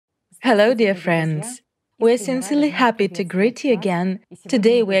Hello, dear friends. We're sincerely happy to greet you again.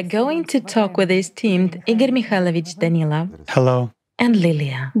 Today we're going to talk with the esteemed Igor Mikhailovich Danila Hello. and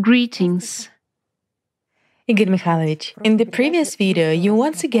Lilia. Greetings. Igor Mikhailovich, in the previous video, you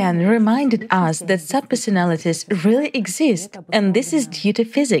once again reminded us that subpersonalities really exist, and this is due to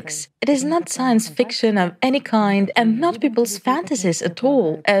physics. It is not science fiction of any kind and not people's fantasies at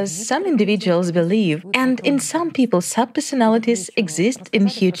all, as some individuals believe, and in some people subpersonalities exist in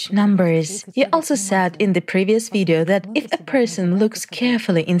huge numbers. You also said in the previous video that if a person looks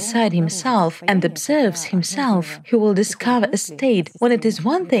carefully inside himself and observes himself, he will discover a state when it is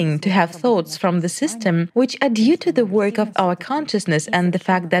one thing to have thoughts from the system which are due to the work of our consciousness and the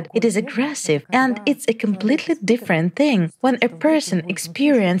fact that it is aggressive, and it's a completely different thing when a person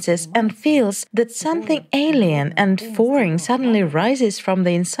experiences and feels that something alien and foreign suddenly rises from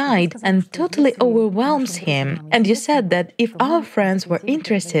the inside and totally overwhelms him. And you said that if our friends were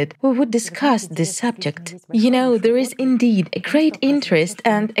interested, we would discuss this subject. You know, there is indeed a great interest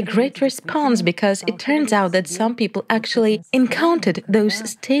and a great response because it turns out that some people actually encountered those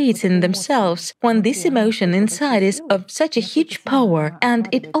states in themselves when this emotion inside is of such a huge power and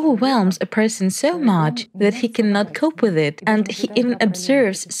it overwhelms a person so much that he cannot cope with it, and he even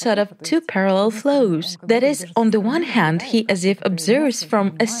observes sort of two parallel flows. That is, on the one hand, he as if observes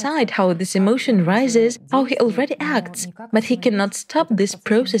from a side how this emotion rises, how he already acts, but he cannot stop this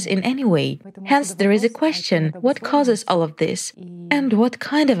process in any way. Hence, there is a question, what causes all of this? And what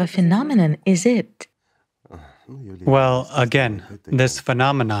kind of a phenomenon is it? Well, again, this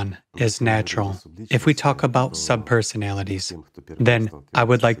phenomenon is natural. If we talk about subpersonalities, then I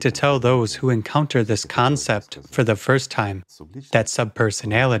would like to tell those who encounter this concept for the first time that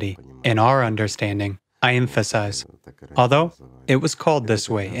subpersonality, in our understanding, I emphasize, although it was called this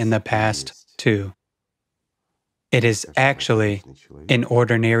way in the past too, it is actually an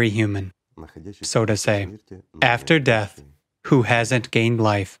ordinary human, so to say, after death, who hasn't gained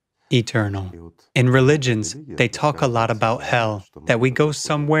life eternal. In religions, they talk a lot about hell, that we go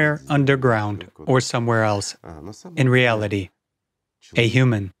somewhere underground or somewhere else. In reality, a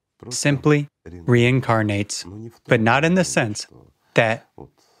human simply reincarnates, but not in the sense that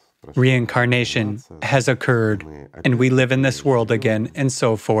reincarnation has occurred and we live in this world again and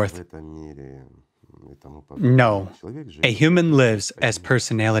so forth. No, a human lives as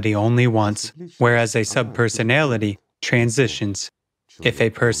personality only once, whereas a subpersonality transitions if a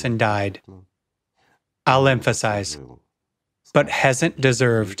person died. I'll emphasize, but hasn't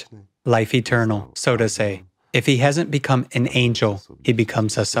deserved life eternal, so to say. If he hasn't become an angel, he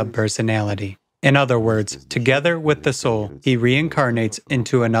becomes a subpersonality. In other words, together with the soul, he reincarnates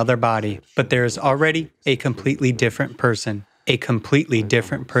into another body, but there is already a completely different person, a completely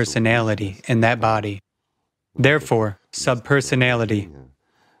different personality in that body. Therefore, subpersonality.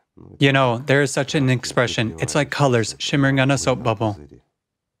 You know, there is such an expression, it's like colors shimmering on a soap bubble.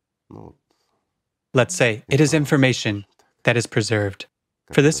 Let's say it is information that is preserved.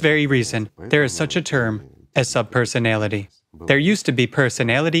 For this very reason, there is such a term as subpersonality. There used to be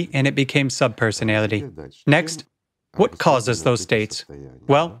personality and it became subpersonality. Next, what causes those states?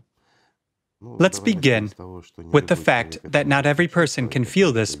 Well, let's begin with the fact that not every person can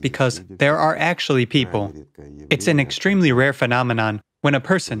feel this because there are actually people. It's an extremely rare phenomenon when a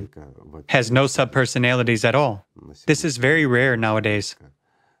person has no subpersonalities at all. This is very rare nowadays.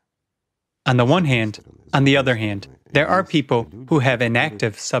 On the one hand, on the other hand, there are people who have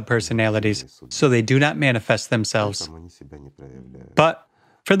inactive subpersonalities, so they do not manifest themselves. But,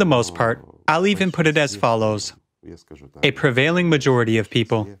 for the most part, I'll even put it as follows. A prevailing majority of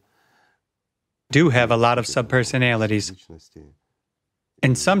people do have a lot of subpersonalities.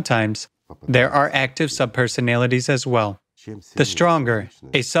 And sometimes, there are active subpersonalities as well. The stronger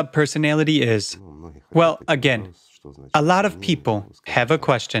a subpersonality is, well, again, a lot of people have a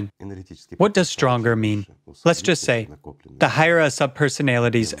question. What does stronger mean? Let's just say, the higher a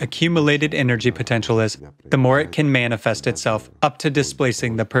subpersonality's accumulated energy potential is, the more it can manifest itself up to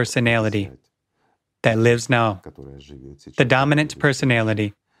displacing the personality that lives now, the dominant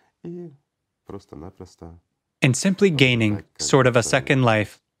personality, and simply gaining sort of a second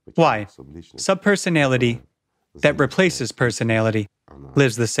life. Why? Subpersonality that replaces personality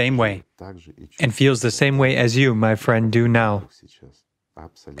lives the same way and feels the same way as you, my friend, do now.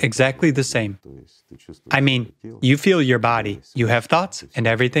 Exactly the same. I mean, you feel your body, you have thoughts and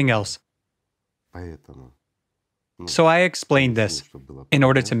everything else. So I explained this in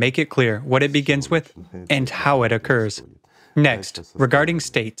order to make it clear what it begins with and how it occurs. Next, regarding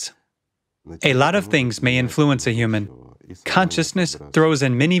states. A lot of things may influence a human. Consciousness throws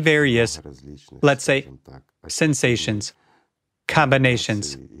in many various, let's say, sensations.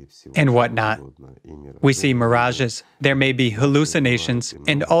 combinations, and whatnot. We see mirages, there may be hallucinations,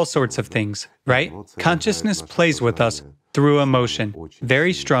 and all sorts of things, right? Consciousness plays with us through emotion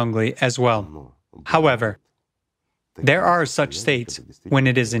very strongly as well. However, there are such states when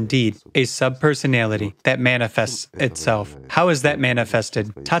it is indeed a subpersonality that manifests itself. How is that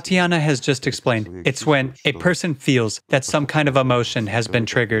manifested? Tatiana has just explained. It's when a person feels that some kind of emotion has been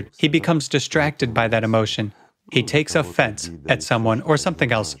triggered. He becomes distracted by that emotion. He takes offense at someone or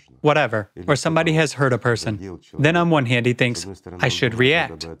something else, whatever, or somebody has hurt a person. Then on one hand, he thinks, I should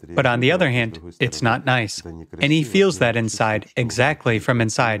react. But on the other hand, it's not nice. And he feels that inside, exactly from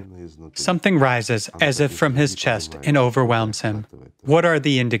inside. Something rises as if from his chest and overwhelms him. What are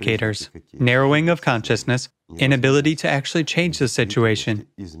the indicators? Narrowing of consciousness, inability to actually change the situation.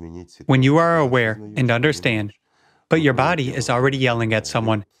 When you are aware and understand, but your body is already yelling at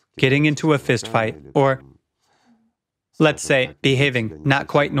someone, getting into a fist fight, or let's say, behaving not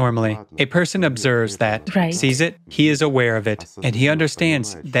quite normally. A person observes that, sees it, he is aware of it, and he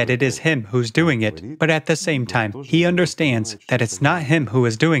understands that it is him who's doing it, but at the same time, he understands that it's not him who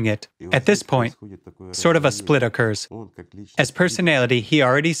is doing it. At this point, sort of a split occurs. As personality, he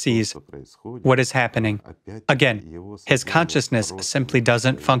already sees what is happening. Again, his consciousness simply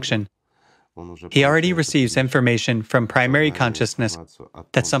doesn't function. He already receives information from primary consciousness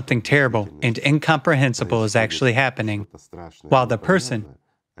that something terrible and incomprehensible is actually happening, while the person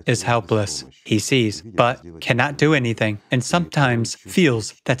is helpless. He sees, but cannot do anything, and sometimes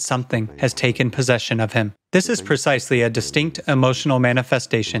feels that something has taken possession of him. This is precisely a distinct emotional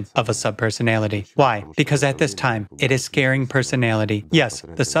manifestation of a subpersonality. Why? Because at this time, it is scaring personality. Yes,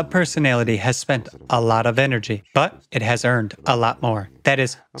 the subpersonality has spent a lot of energy, but it has earned a lot more. That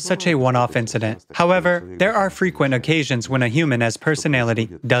is such a one-off incident. However, there are frequent occasions when a human as personality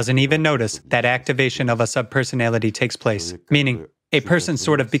doesn't even notice that activation of a subpersonality takes place, meaning a person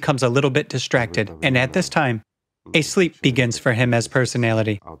sort of becomes a little bit distracted, and at this time, a sleep begins for him as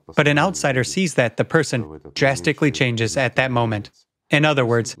personality. But an outsider sees that the person drastically changes at that moment. In other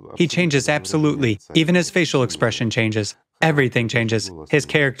words, he changes absolutely. Even his facial expression changes. Everything changes. His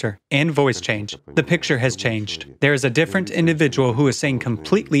character and voice change. The picture has changed. There is a different individual who is saying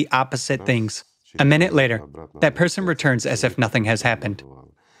completely opposite things. A minute later, that person returns as if nothing has happened.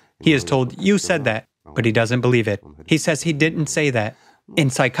 He is told, "You said that," but he doesn't believe it. He says he didn't say that. In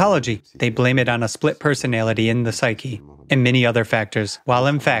psychology, they blame it on a split personality in the psyche and many other factors, while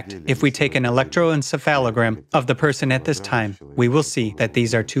in fact, if we take an electroencephalogram of the person at this time, we will see that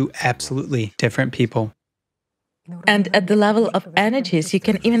these are two absolutely different people. And at the level of energies, you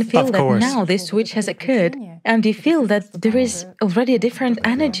can even feel that now this switch has occurred, and you feel that there is already a different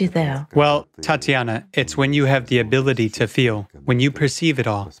energy there. Well, Tatiana, it's when you have the ability to feel, when you perceive it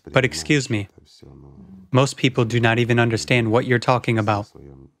all. But excuse me, most people do not even understand what you're talking about.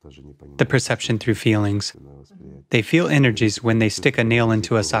 The perception through feelings. They feel energies when they stick a nail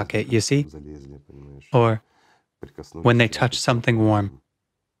into a socket, you see? Or when they touch something warm.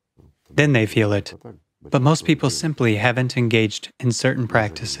 Then they feel it. But most people simply haven't engaged in certain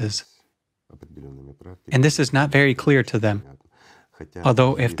practices. And this is not very clear to them.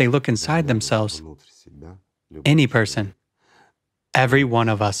 Although if they look inside themselves, any person, every one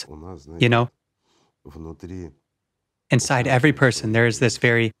of us, you know, inside every person there is this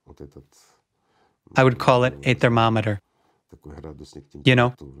very, I would call it a thermometer. You know,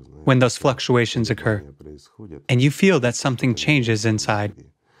 when those fluctuations occur, and you feel that something changes inside,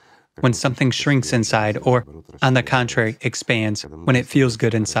 when something shrinks inside, or, on the contrary, expands when it feels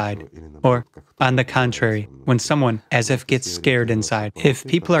good inside, or, on the contrary, when someone as if gets scared inside. If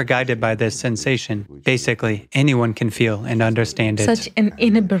people are guided by this sensation, basically anyone can feel and understand it. Such an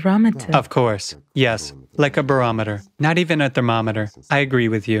inner barometer. Of course, yes, like a barometer, not even a thermometer. I agree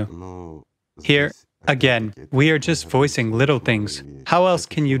with you. Here, again, we are just voicing little things. How else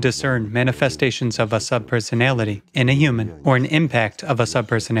can you discern manifestations of a subpersonality in a human or an impact of a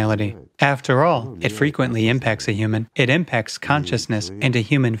subpersonality? After all, it frequently impacts a human. It impacts consciousness, and a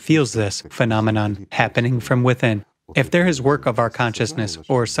human feels this phenomenon happening from within. If there is work of our consciousness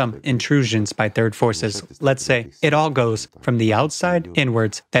or some intrusions by third forces, let's say, it all goes from the outside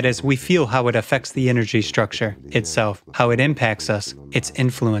inwards. That is, we feel how it affects the energy structure itself, how it impacts us, its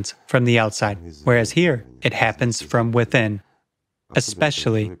influence from the outside. Whereas here, it happens from within,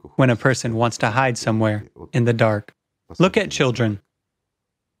 especially when a person wants to hide somewhere in the dark. Look at children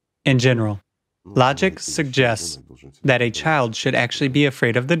in general. Logic suggests that a child should actually be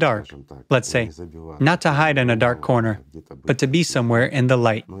afraid of the dark. Let's say, not to hide in a dark corner, but to be somewhere in the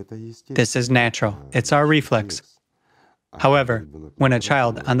light. This is natural. It's our reflex. However, when a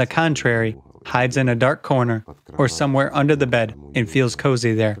child, on the contrary, hides in a dark corner or somewhere under the bed and feels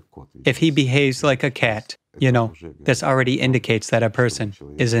cozy there. If he behaves like a cat, this already indicates that a person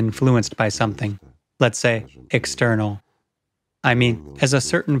is influenced by something, let's say, external. I mean, as a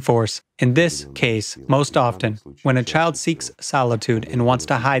certain force. In this case, most often, when a child seeks solitude and wants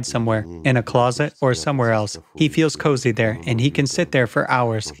to hide somewhere, in a closet or somewhere else, he feels cozy there and he can sit there for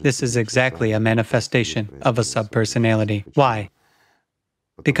hours. This is exactly a manifestation of a subpersonality. Why?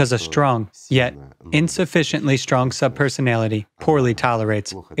 Because a strong, yet insufficiently strong subpersonality poorly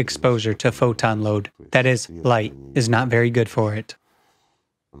tolerates exposure to photon load. That is, light is not very good for it.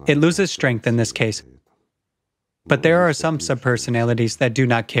 It loses strength in this case. But there are some subpersonalities that do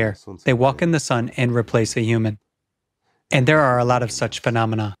not care. They walk in the sun and replace a human. And there are a lot of such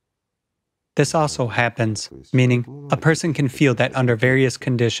phenomena. This also happens, meaning a person can feel that under various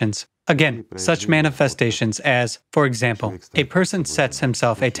conditions. Again, such manifestations as, for example, a person sets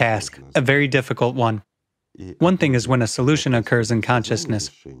himself a task, a very difficult one. One thing is when a solution occurs in consciousness,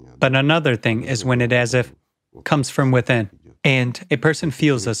 but another thing is when it as if comes from within. And a person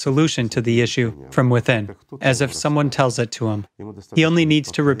feels a solution to the issue from within, as if someone tells it to him. He only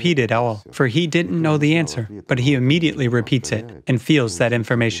needs to repeat it all, for he didn't know the answer, but he immediately repeats it and feels that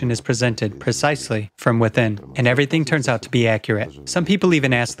information is presented precisely from within, and everything turns out to be accurate. Some people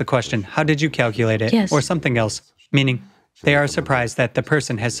even ask the question, how did you calculate it? Yes. Or something else, meaning they are surprised that the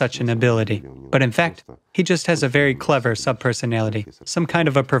person has such an ability. But in fact, he just has a very clever subpersonality, some kind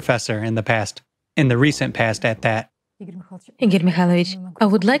of a professor in the past, in the recent past at that. Igor Mikhailovich, I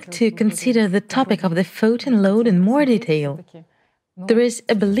would like to consider the topic of the photon load in more detail. There is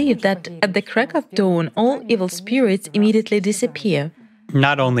a belief that at the crack of dawn, all evil spirits immediately disappear.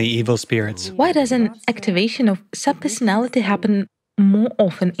 Not only evil spirits. Why does an activation of subpersonality happen more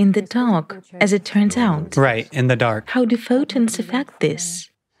often in the dark, as it turns out? Right, in the dark. How do photons affect this?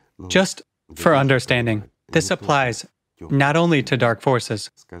 Just for understanding, this applies not only to dark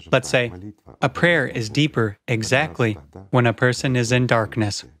forces. Let's say a prayer is deeper exactly when a person is in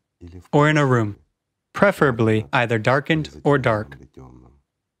darkness or in a room, preferably either darkened or dark.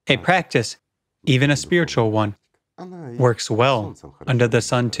 A practice, even a spiritual one, works well under the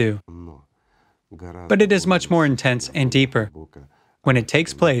sun too. But it is much more intense and deeper when it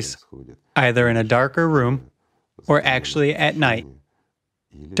takes place either in a darker room or actually at night.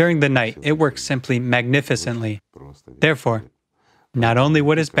 During the night, it works simply magnificently. Therefore, not only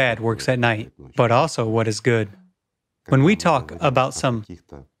what is bad works at night, but also what is good. When we talk about some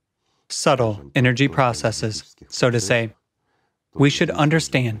subtle energy processes, so to say, we should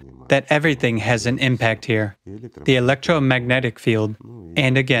understand that everything has an impact here. The electromagnetic field,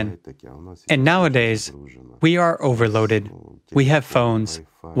 and again. And nowadays, we are overloaded. We have phones,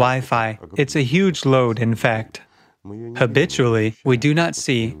 Wi-Fi. It's a huge load, in fact. Habitually, we do not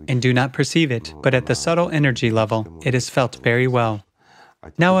see and do not perceive it, but at the subtle energy level, it is felt very well.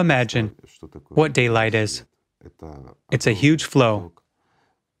 Now imagine what daylight is. It's a huge flow,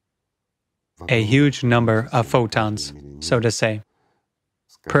 a huge number of photons, so to say,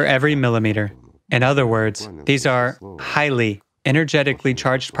 per every millimeter. In other words, these are highly energetically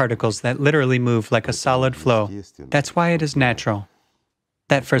charged particles that literally move like a solid flow. That's why it is natural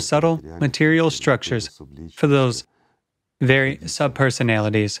that for subtle material structures, for those very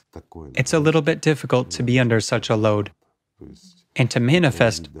subpersonalities, it's a little bit difficult to be under such a load and to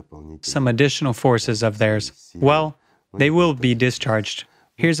manifest some additional forces of theirs. Well, they will be discharged.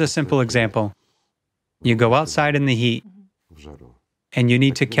 Here's a simple example. You go outside in the heat and you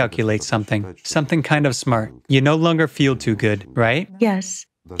need to calculate something kind of smart. You no longer feel too good, right? Yes.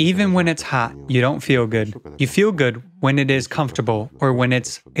 Even when it's hot, you don't feel good. You feel good when it is comfortable or when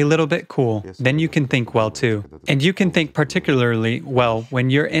it's a little bit cool. Then you can think well too. And you can think particularly well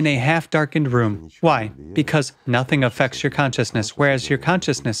when you're in a half-darkened room. Why? Because nothing affects your consciousness, whereas your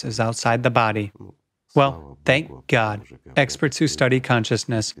consciousness is outside the body. Well, thank God. Experts who study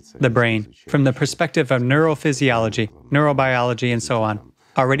consciousness, the brain, from the perspective of neurophysiology, neurobiology, and so on,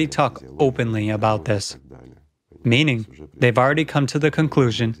 already talk openly about this. Meaning, they've already come to the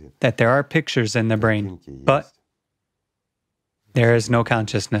conclusion that there are pictures in the brain, but there is no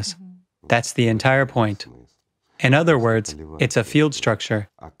consciousness. That's the entire point. In other words, it's a field structure,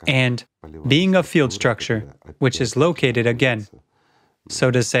 and being a field structure, which is located again,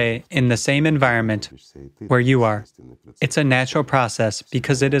 so to say, in the same environment where you are, it's a natural process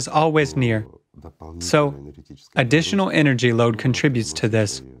because it is always near. So, additional energy load contributes to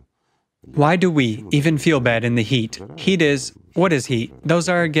this. Why do we even feel bad in the heat? What is heat? Those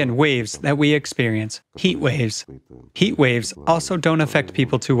are again waves that we experience. Heat waves. Heat waves also don't affect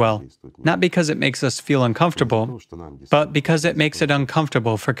people too well. Not because it makes us feel uncomfortable, but because it makes it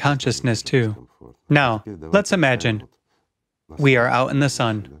uncomfortable for consciousness too. Now, let's imagine we are out in the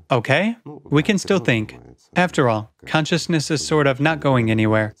sun, okay? We can still think. After all, consciousness is sort of not going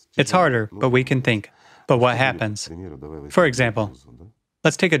anywhere. It's harder, but we can think. But what happens? For example,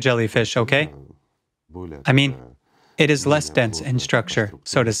 let's take a jellyfish, okay? I mean, it is less dense in structure,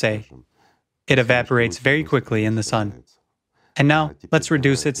 so to say. It evaporates very quickly in the sun. And now, let's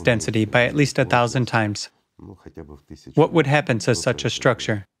reduce its density by at least 1,000 times. What would happen to such a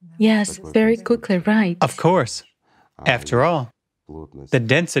structure? Yes, very quickly, right? Of course. After all, the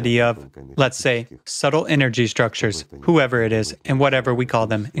density of, let's say, subtle energy structures, whoever it is, and whatever we call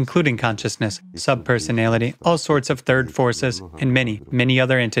them, including consciousness, subpersonality, all sorts of third forces, and many, many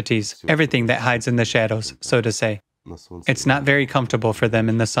other entities, everything that hides in the shadows, so to say. It's not very comfortable for them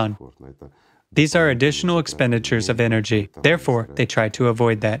in the sun. These are additional expenditures of energy. Therefore, they try to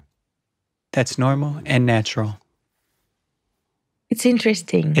avoid that. That's normal and natural. It's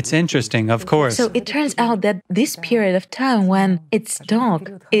interesting. It's interesting, of course. So it turns out that this period of time when it's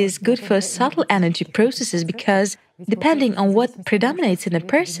dark is good for subtle energy processes because depending on what predominates in a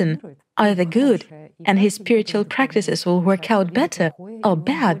person, either good and his spiritual practices will work out better or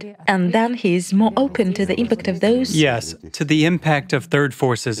bad, and then he is more open to the impact of those. Yes, to the impact of third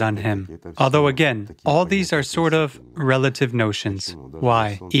forces on him. Although again, all these are sort of relative notions.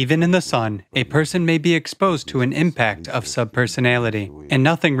 Why? Even in the sun, a person may be exposed to an impact of subpersonality, and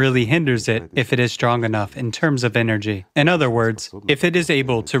nothing really hinders it if it is strong enough in terms of energy. In other words, if it is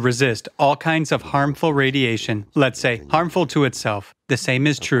able to resist all kinds of harmful radiation, let's say harmful to itself, the same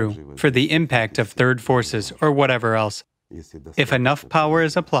is true for the impact of third forces or whatever else. If enough power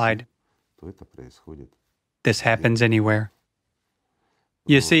is applied, this happens anywhere.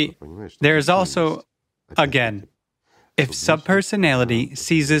 You see, there is also, again, if subpersonality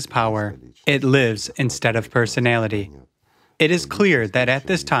seizes power, it lives instead of personality. It is clear that at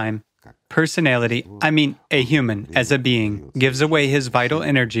this time, personality, a human as a being, gives away his vital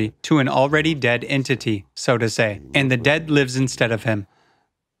energy to an already dead entity, so to say, and the dead lives instead of him.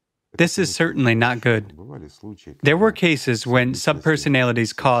 This is certainly not good. There were cases when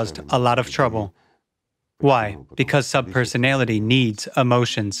subpersonalities caused a lot of trouble. Why? Because subpersonality needs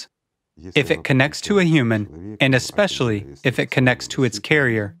emotions. If it connects to a human, and especially if it connects to its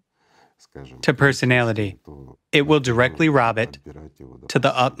carrier, to personality, it will directly rob it to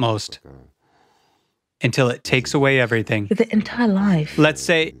the utmost until it takes away everything. The entire life. Let's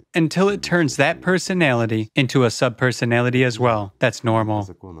say, until it turns that personality into a subpersonality as well. That's normal.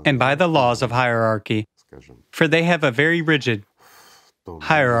 And by the laws of hierarchy, for they have a very rigid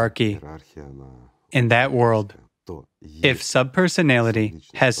hierarchy in that world. If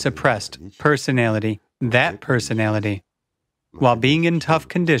subpersonality has suppressed personality, that personality, while being in tough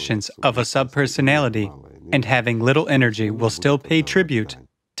conditions of a subpersonality and having little energy, will still pay tribute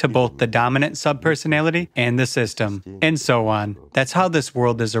to both the dominant subpersonality and the system, and so on. That's how this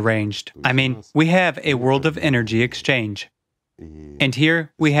world is arranged. We have a world of energy exchange. And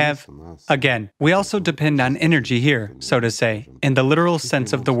here we have, again, we also depend on energy here, so to say, in the literal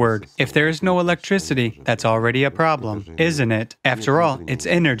sense of the word. If there is no electricity, that's already a problem, isn't it? After all, it's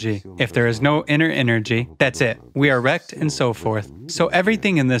energy. If there is no inner energy, that's it. We are wrecked and so forth. So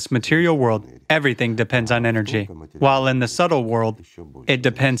everything in this material world, everything depends on energy. While in the subtle world, it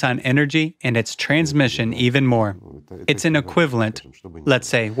depends on energy and its transmission even more. It's an equivalent, let's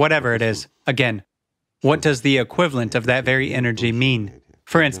say, whatever it is. Again, what does the equivalent of that very energy mean?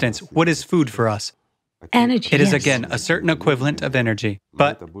 For instance, what is food for us? Energy. It is yes. again a certain equivalent of energy,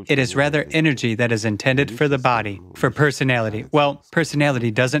 but it is rather energy that is intended for the body, for personality. Well, personality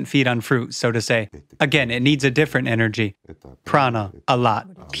doesn't feed on fruit, so to say. Again, it needs a different energy. Prana, a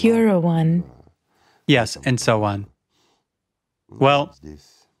lot. Purer one. Yes, and so on. Well,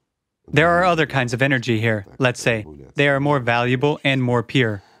 there are other kinds of energy here, let's say. They are more valuable and more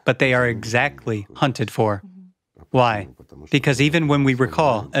pure, but they are exactly hunted for. Why? Because even when we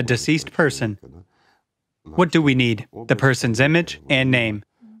recall a deceased person, what do we need? The person's image and name.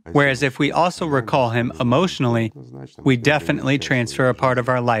 Whereas if we also recall him emotionally, we definitely transfer a part of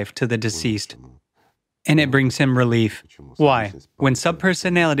our life to the deceased. And it brings him relief. Why? When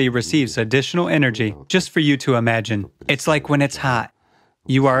subpersonality receives additional energy, just for you to imagine, it's like when it's hot.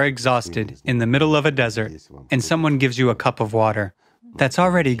 You are exhausted in the middle of a desert, and someone gives you a cup of water. That's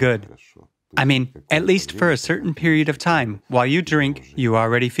already good. I mean, at least for a certain period of time. While you drink, you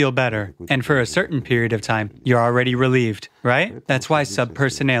already feel better. And for a certain period of time, you're already relieved, right? That's why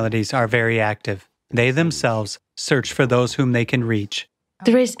subpersonalities are very active. They themselves search for those whom they can reach.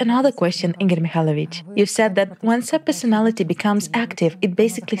 There is another question, Igor Mikhailovich. You said that when subpersonality becomes active, it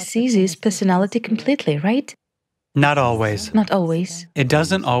basically seizes personality completely, right? Not always. Not always. It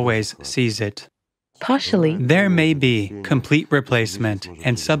doesn't always seize it. Partially. There may be complete replacement,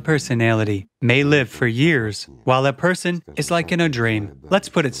 and subpersonality may live for years, while a person is like in a dream. Let's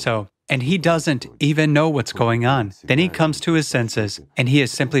put it so. And he doesn't even know what's going on. Then he comes to his senses, and he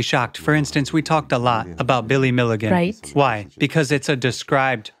is simply shocked. For instance, we talked a lot about Billy Milligan. Right. Why? Because it's a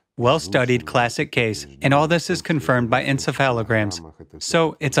described, well-studied classic case, and all this is confirmed by encephalograms.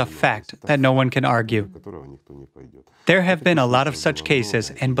 So it's a fact that no one can argue. There have been a lot of such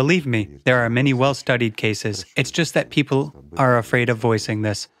cases, and believe me, there are many well-studied cases. It's just that people are afraid of voicing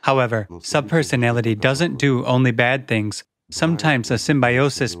this. However, subpersonality doesn't do only bad things. Sometimes a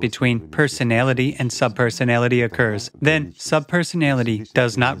symbiosis between personality and subpersonality occurs. Then, subpersonality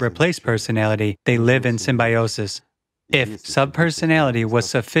does not replace personality. They live in symbiosis. If subpersonality was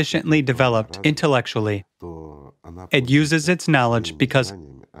sufficiently developed intellectually, it uses its knowledge because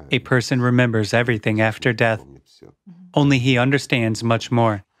a person remembers everything after death. Only he understands much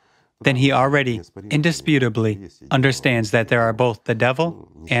more. Then he already, indisputably, understands that there are both the devil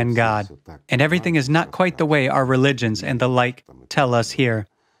and God. And everything is not quite the way our religions and the like tell us here.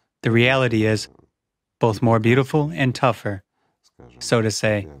 The reality is both more beautiful and tougher, so to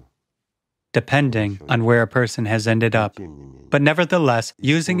say, depending on where a person has ended up. But nevertheless,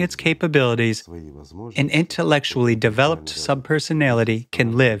 using its capabilities, an intellectually developed subpersonality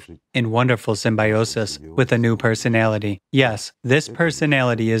can live in wonderful symbiosis with a new personality. Yes, this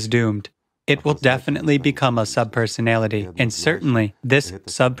personality is doomed. It will definitely become a subpersonality, and certainly this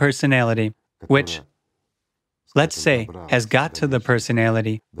subpersonality, which, let's say, has got to the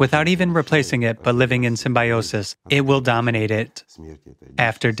personality without even replacing it but living in symbiosis, it will dominate it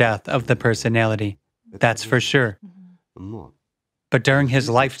after death of the personality. That's for sure. But during his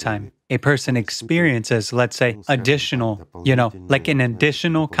lifetime, a person experiences, let's say, additional, like an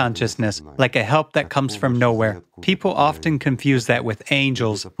additional consciousness, like a help that comes from nowhere. People often confuse that with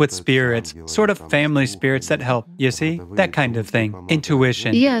angels, with spirits, sort of family spirits that help, you see? That kind of thing.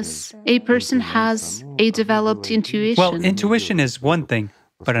 Intuition. Yes, a person has a developed intuition. Well, intuition is one thing,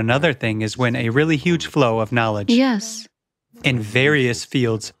 but another thing is when a really huge flow of knowledge in various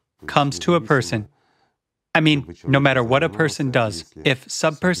fields comes to a person. I mean, no matter what a person does, if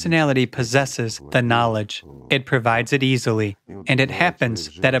subpersonality possesses the knowledge, it provides it easily. And it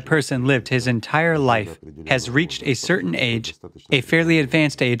happens that a person lived his entire life, has reached a certain age, a fairly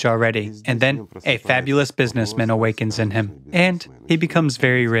advanced age already, and then a fabulous businessman awakens in him, and he becomes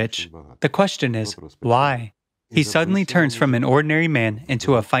very rich. The question is, why? He suddenly turns from an ordinary man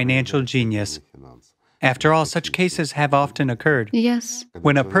into a financial genius. After all, such cases have often occurred. Yes.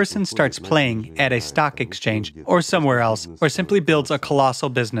 When a person starts playing at a stock exchange or somewhere else, or simply builds a colossal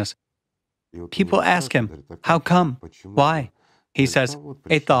business, people ask him, how come? Why? He says,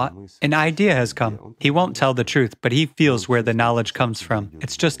 a thought, an idea has come. He won't tell the truth, but he feels where the knowledge comes from.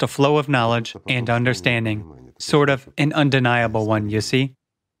 It's just a flow of knowledge and understanding, sort of an undeniable one, you see?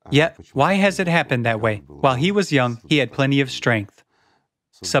 Yet, why has it happened that way? While he was young, he had plenty of strength.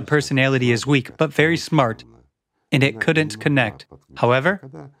 Subpersonality is weak, but very smart, and it couldn't connect. However,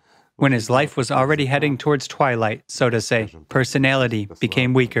 when his life was already heading towards twilight, so to say, personality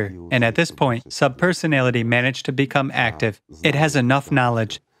became weaker, and at this point, subpersonality managed to become active. It has enough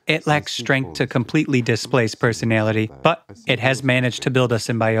knowledge. It lacks strength to completely displace personality, but it has managed to build a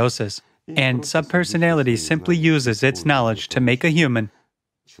symbiosis. And subpersonality simply uses its knowledge to make a human,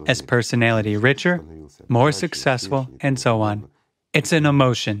 as personality richer, more successful, and so on. It's an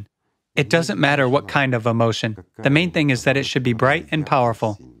emotion. It doesn't matter what kind of emotion. The main thing is that it should be bright and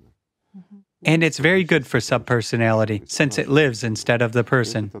powerful. And it's very good for subpersonality, since it lives instead of the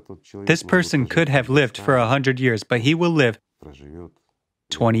person. This person could have lived for 100 years, but he will live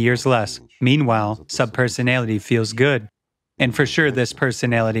 20 years less. Meanwhile, subpersonality feels good. And for sure, this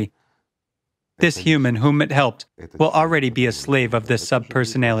personality, this human whom it helped, will already be a slave of this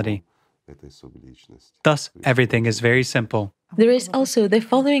subpersonality. Thus, everything is very simple. There is also the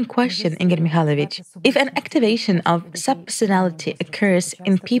following question, Igor Mikhailovich. If an activation of subpersonality occurs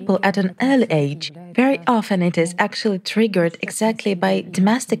in people at an early age, very often it is actually triggered exactly by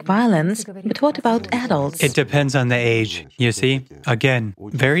domestic violence, but what about adults? It depends on the age, you see. Again,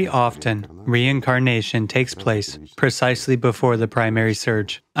 very often, reincarnation takes place precisely before the primary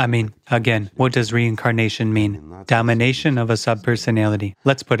surge. I mean, again, what does reincarnation mean? Domination of a subpersonality.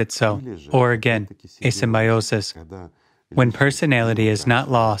 Let's put it so. Or again, a symbiosis. When personality is not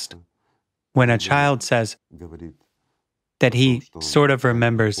lost, when a child says that he sort of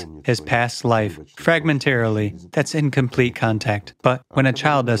remembers his past life fragmentarily, that's incomplete contact. But when a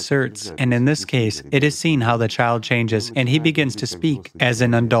child asserts, and in this case, it is seen how the child changes and he begins to speak as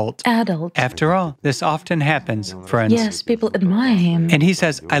an adult. After all, this often happens, friends. Yes, people admire him. And he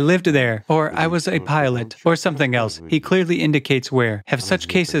says, I lived there, or I was a pilot, or something else. He clearly indicates where. Have such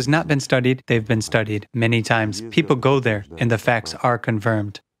cases not been studied? They've been studied many times. People go there, and the facts are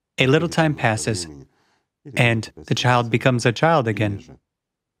confirmed. A little time passes, and the child becomes a child again.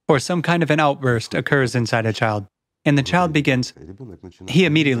 Or some kind of an outburst occurs inside a child, and the child begins, he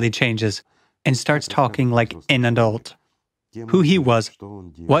immediately changes and starts talking like an adult, who he was,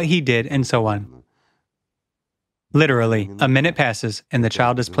 what he did, and so on. Literally, a minute passes, and the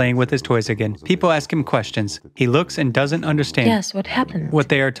child is playing with his toys again. People ask him questions. He looks and doesn't understand what happened? What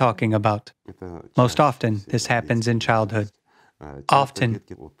they are talking about. Most often, this happens in childhood. Often,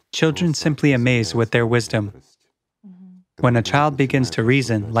 children simply amaze with their wisdom. When a child begins to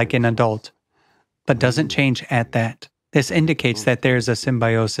reason like an adult, but doesn't change at that, this indicates that there is a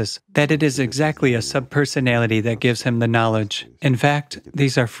symbiosis, that it is exactly a subpersonality that gives him the knowledge. In fact,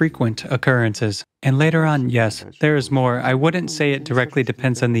 these are frequent occurrences. And later on, yes, there is more. I wouldn't say it directly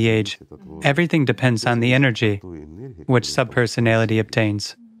depends on the age. Everything depends on the energy which subpersonality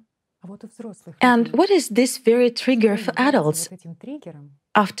obtains. And what is this very trigger for adults?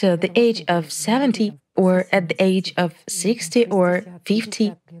 After the age of 70 or at the age of 60 or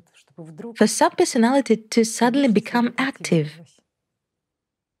 50, for subpersonality to suddenly become active?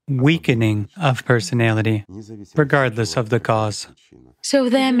 Weakening of personality, regardless of the cause. So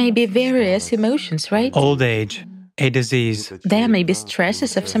there may be various emotions, right? Old age, a disease. There may be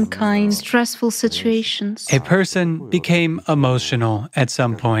stresses of some kind. Stressful situations. A person became emotional at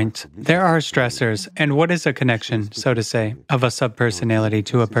some point. There are stressors, and what is a connection, so to say, of a subpersonality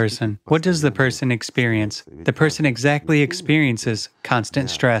to a person? What does the person experience? The person exactly experiences constant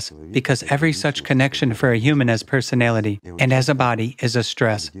stress, because every such connection for a human as personality and as a body is a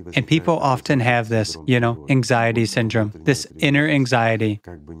stress. And people often have this, anxiety syndrome, this inner anxiety.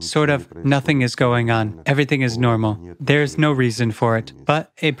 Sort of nothing is going on, everything is normal. There's no reason for it,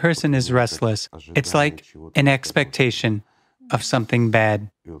 but a person is restless. It's like an expectation of something bad.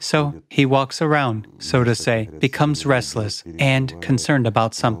 So he walks around, so to say, becomes restless and concerned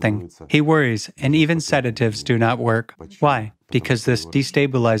about something. He worries, and even sedatives do not work. Why? Because this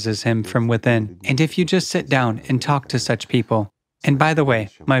destabilizes him from within. And if you just sit down and talk to such people, and by the way,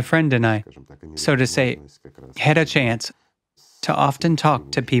 my friend and I, so to say, had a chance to often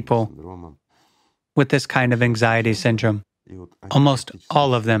talk to people with this kind of anxiety syndrome. Almost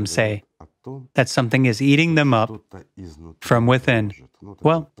all of them say that something is eating them up from within.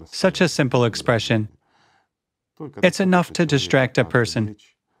 Well, such a simple expression. It's enough to distract a person,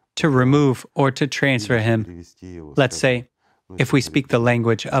 to remove or to transfer him. Let's say, if we speak the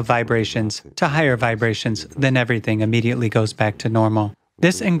language of vibrations to higher vibrations, then everything immediately goes back to normal.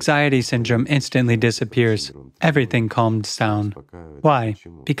 This anxiety syndrome instantly disappears. Everything calms down. Why?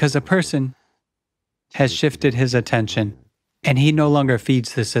 Because a person has shifted his attention, and he no longer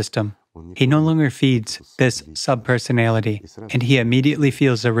feeds the system. He no longer feeds this subpersonality, and he immediately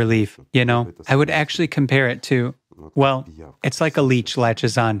feels a relief. I would actually compare it to, it's like a leech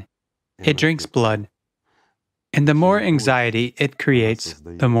latches on. It drinks blood, and the more anxiety it creates,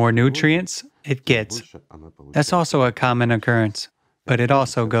 the more nutrients it gets. That's also a common occurrence, but it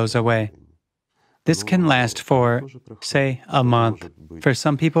also goes away. This can last for, say, a month, for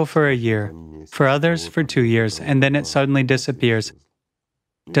some people for a year, for others for 2 years, and then it suddenly disappears.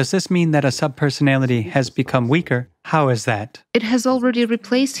 Does this mean that a subpersonality has become weaker? How is that? It has already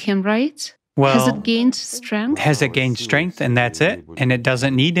replaced him, right? Well, has it gained strength? Has it gained strength and that's it? And it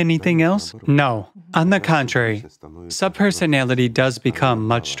doesn't need anything else? No. On the contrary, subpersonality does become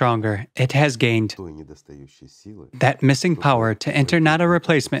much stronger. It has gained that missing power to enter not a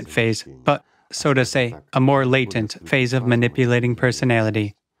replacement phase, but, so to say, a more latent phase of manipulating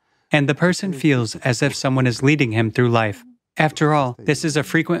personality. And the person feels as if someone is leading him through life. After all, this is a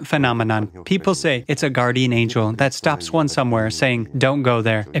frequent phenomenon. People say it's a guardian angel that stops one somewhere saying, "Don't go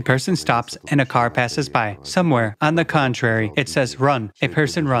there." A person stops and a car passes by. Somewhere, on the contrary, it says, "Run." A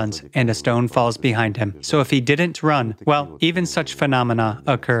person runs and a stone falls behind him. So if he didn't run, well, even such phenomena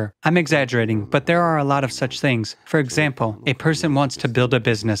occur. I'm exaggerating, but there are a lot of such things. For example, a person wants to build a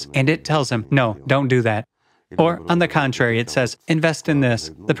business and it tells him, "No, don't do that." Or, on the contrary, it says, "Invest in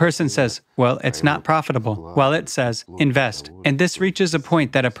this." The person says, "Well, it's not profitable." Well, it says, "Invest." And this reaches a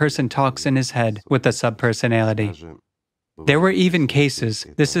point that a person talks in his head with a subpersonality. There were even cases,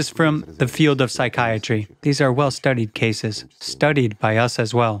 this is from the field of psychiatry. These are well-studied cases, studied by us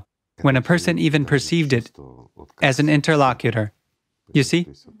as well, when a person even perceived it as an interlocutor. You see?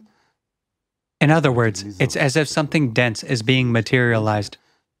 In other words, it's as if something dense is being materialized.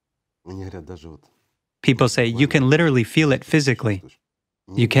 People say you can literally feel it physically.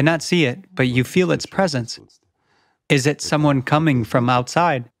 You cannot see it, but you feel its presence. Is it someone coming from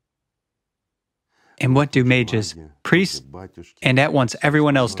outside? And what do mages, priests, and at once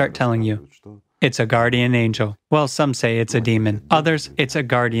everyone else start telling you? It's a guardian angel. Well, some say it's a demon. Others, it's a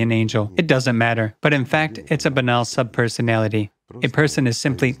guardian angel. It doesn't matter. But in fact, it's a banal subpersonality. A person is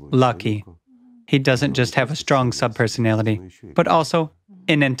simply lucky. He doesn't just have a strong subpersonality, but also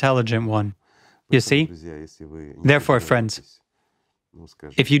an intelligent one. You see? Therefore, friends,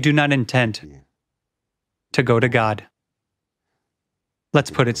 if you do not intend to go to God,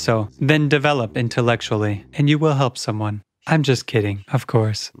 let's put it so, then develop intellectually, and you will help someone. I'm just kidding, of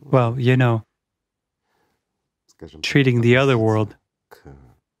course. Well, you know, treating the other world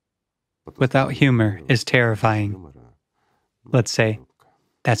without humor is terrifying. Let's say,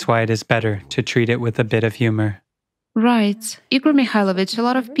 that's why it is better to treat it with a bit of humor. Right. Igor Mikhailovich, a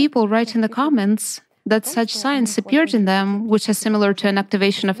lot of people write in the comments that such signs appeared in them, which is similar to an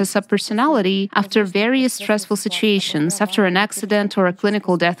activation of a subpersonality after various stressful situations, after an accident or a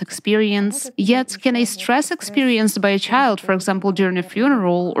clinical death experience. Yet, can a stress experienced by a child, for example, during a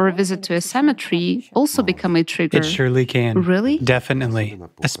funeral or a visit to a cemetery, also become a trigger? It surely can. Really? Definitely.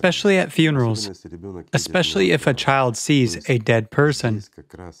 Especially at funerals. Especially if a child sees a dead person.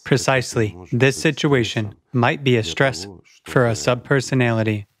 Precisely, this situation might be a stress for a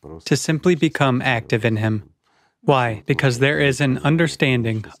subpersonality to simply become active in him. Why? Because there is an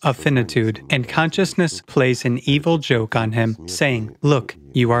understanding of finitude, and consciousness plays an evil joke on him, saying, "Look,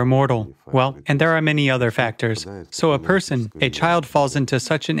 you are mortal." Well, and there are many other factors. So a child falls into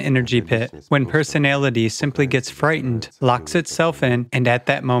such an energy pit when personality simply gets frightened, locks itself in, and at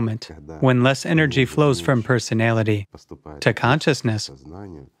that moment, when less energy flows from personality to consciousness,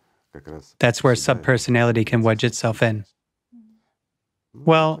 that's where subpersonality can wedge itself in.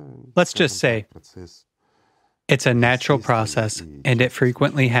 Well, let's just say, it's a natural process, and it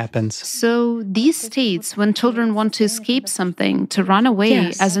frequently happens. So these states, when children want to escape something, to run away,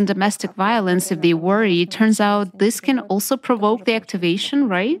 Yes. as in domestic violence, if they worry, it turns out this can also provoke the activation,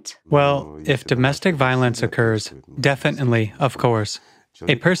 right? Well, if domestic violence occurs, definitely, of course.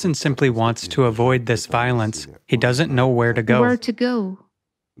 A person simply wants to avoid this violence. He doesn't know where to go. Where to go?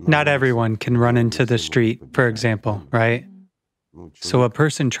 Not everyone can run into the street, for example, right? So a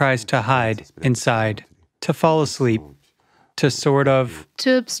person tries to hide inside, to fall asleep, to sort of...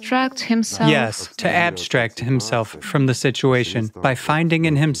 To abstract himself. Yes, to abstract himself from the situation by finding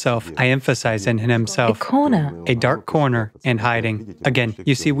in himself, I emphasize in A himself, corner. a dark corner and hiding. Again,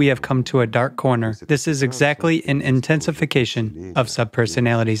 you see, we have come to a dark corner. This is exactly an intensification of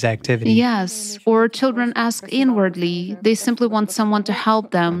subpersonality's activity. Yes, or children ask inwardly. They simply want someone to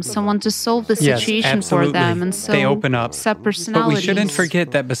help them, someone to solve the Yes, situation absolutely. for them, and so They open up. subpersonalities. But we shouldn't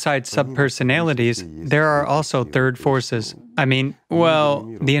forget that besides subpersonalities, there are also third forces. I mean, well,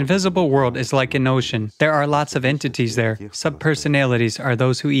 the invisible world is like an ocean. There are lots of entities there. Subpersonalities are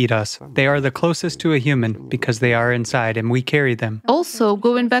those who eat us. They are the closest to a human because they are inside and we carry them. Also,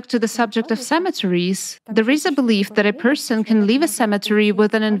 going back to the subject of cemeteries, there is a belief that a person can leave a cemetery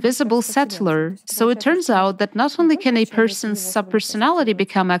with an invisible settler. So it turns out that not only can a person's subpersonality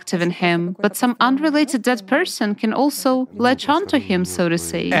become active in him, but some unrelated dead person can also latch onto him, so to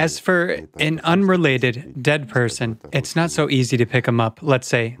say. As for an unrelated dead person, it's not so easy to pick them up. Let's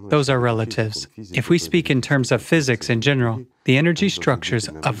say those are relatives. If we speak in terms of physics in general, the energy structures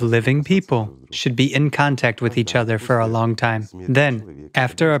of living people should be in contact with each other for a long time. Then,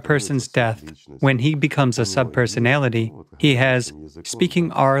 after a person's death, when he becomes a subpersonality, he has,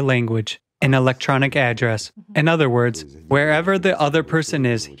 speaking our language, an electronic address. In other words, wherever the other person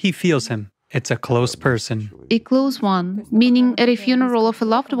is, he feels him. It's a close person. A close one, meaning at a funeral of a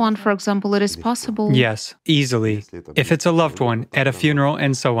loved one, for example, it is possible. Yes, easily. If it's a loved one, at a funeral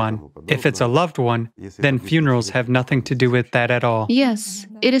and so on. If it's a loved one, then funerals have nothing to do with that at all. Yes,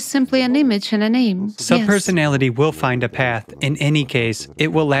 it is simply an image and a name. Subpersonality will find a path. In any case,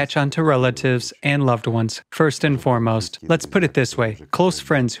 it will latch onto relatives and loved ones, first and foremost. Let's put it this way. Close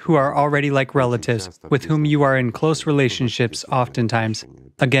friends who are already like relatives, with whom you are in close relationships oftentimes.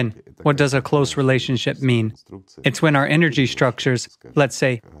 Again, what does a close relationship mean? It's when our energy structures, let's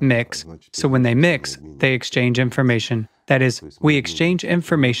say, mix. So when they mix, they exchange information. That is, we exchange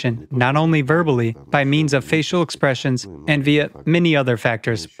information not only verbally, by means of facial expressions, and via many other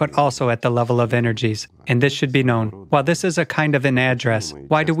factors, but also at the level of energies. And this should be known. While this is a kind of an address,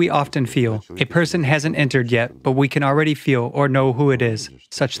 why do we often feel? A person hasn't entered yet, but we can already feel or know who it is.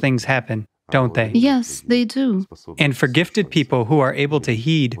 Such things happen, don't they? Yes, they do. And for gifted people who are able to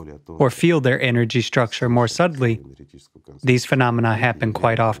heed or feel their energy structure more subtly, these phenomena happen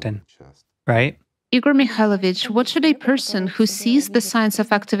quite often, right? Igor Mikhailovich, what should a person who sees the signs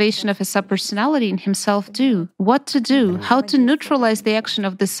of activation of a subpersonality in himself do? What to do? How to neutralize the action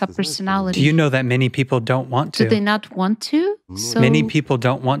of this subpersonality? Do you know that many people don't want to? Do they not want to? So Many people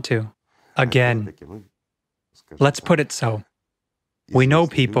don't want to. Again, let's put it so. We know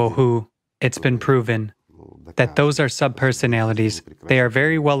people who, it's been proven, that those are subpersonalities. They are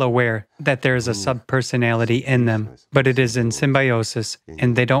very well aware that there is a subpersonality in them, but it is in symbiosis,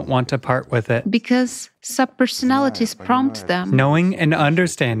 and they don't want to part with it. because subpersonalities prompt them. Knowing and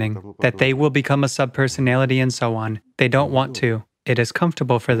understanding that they will become a subpersonality and so on, they don't want to. It is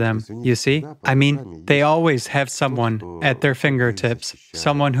comfortable for them, you see? I mean, they always have someone at their fingertips,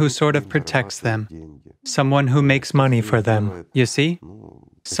 someone who sort of protects them, someone who makes money for them, you see?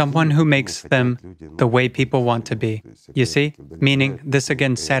 Someone who makes them the way people want to be, you see? Meaning, this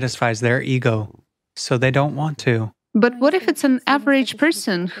again satisfies their ego, so they don't want to. But what if it's an average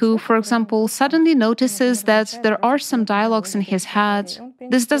person who, for example, suddenly notices that there are some dialogues in his head?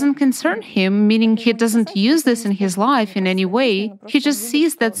 This doesn't concern him, meaning he doesn't use this in his life in any way. He just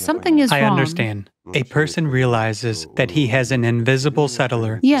sees that something is I wrong. understand. A person realizes that he has an invisible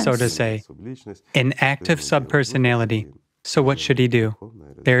settler, Yes. so to say, an active subpersonality. So what should he do?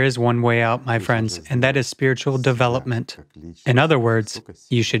 There is one way out, my friends, and that is spiritual development. In other words,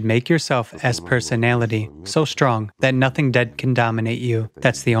 you should make yourself as personality so strong that nothing dead can dominate you.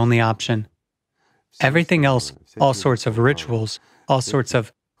 That's the only option. Everything else, all sorts of rituals, all sorts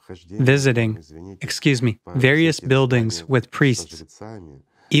of visiting, various buildings with priests,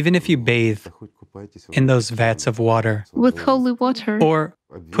 even if you bathe in those vats of water, With holy water. or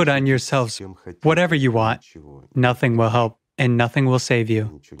put on yourselves whatever you want, nothing will help and nothing will save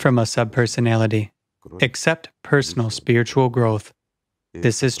you from a subpersonality, except personal spiritual growth.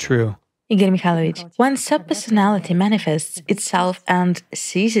 This is true. Igor Mikhailovich, when subpersonality manifests itself and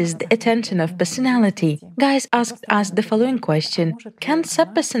seizes the attention of personality, guys asked us the following question: can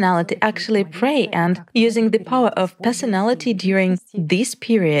subpersonality actually pray and, using the power of personality during this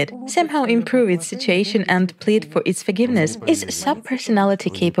period, somehow improve its situation and plead for its forgiveness? Is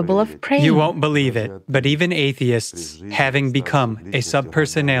subpersonality capable of praying? You won't believe it, but even atheists, having become a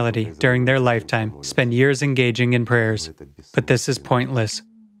subpersonality during their lifetime, spend years engaging in prayers. But this is pointless.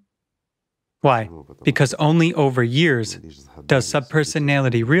 Why? Because only over years does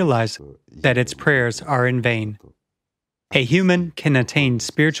subpersonality realize that its prayers are in vain. A human can attain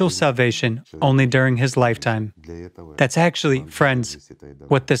spiritual salvation only during his lifetime. That's actually, friends,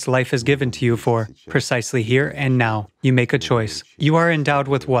 what this life is given to you for, precisely here and now. You make a choice. You are endowed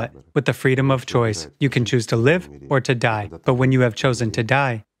with what? With the freedom of choice. You can choose to live or to die. But when you have chosen to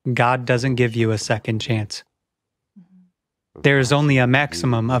die, God doesn't give you a second chance. There is only a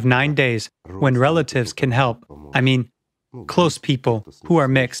maximum of 9 days when relatives can help. Close people who are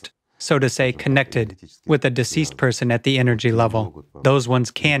mixed, so to say, connected with a deceased person at the energy level. Those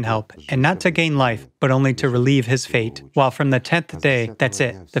ones can help, and not to gain life, but only to relieve his fate. While from the 10th day, that's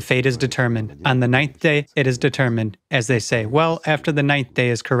it, the fate is determined. On the 9th day, it is determined, as they say, well, after the 9th day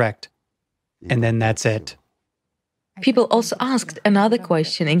is correct. And then that's it. People also asked another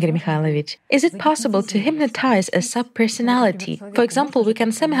question, Igor Mikhailovich. Is it possible to hypnotize a subpersonality? For example, we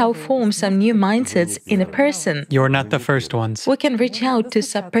can somehow form some new mindsets in a person. You're not the first ones. We can reach out to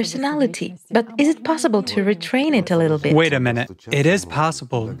subpersonality. But is it possible to retrain it a little bit? Wait a minute. It is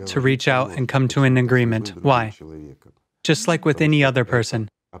possible to reach out and come to an agreement. Why? Just like with any other person.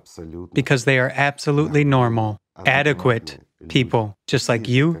 Because they are absolutely normal, adequate people, just like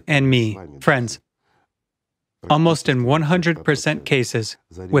you and me, friends. Almost in 100% cases,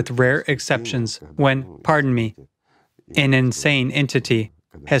 with rare exceptions, when, pardon me, an insane entity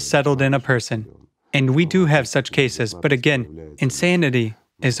has settled in a person. And we do have such cases, but again, insanity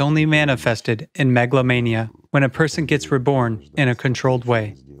is only manifested in megalomania when a person gets reborn in a controlled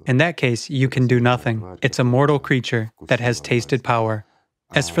way. In that case, you can do nothing. It's a mortal creature that has tasted power.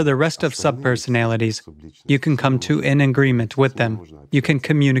 As for the rest of subpersonalities, you can come to an agreement with them. You can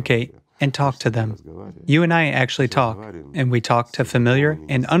communicate and talk to them. You and I actually talk, and we talk to familiar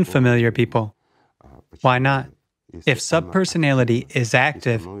and unfamiliar people. Why not? If subpersonality is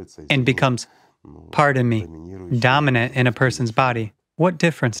active and becomes, pardon me, dominant in a person's body, what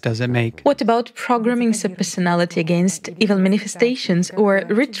difference does it make? What about programming subpersonality against evil manifestations or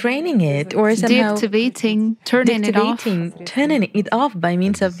retraining it or somehow Deactivating, turning it off by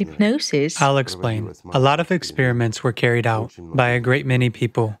means of hypnosis? I'll explain. A lot of experiments were carried out by a great many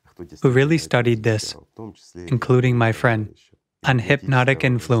people who really studied this, including my friend, on hypnotic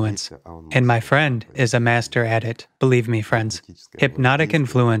influence. And my friend is a master at it, believe me, friends. Hypnotic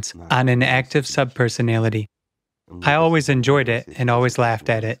influence on an active subpersonality. I always enjoyed it and always laughed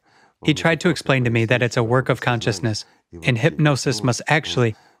at it. He tried to explain to me that it's a work of consciousness, and hypnosis must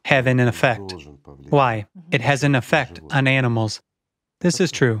actually have an effect. Why? It has an effect on animals. This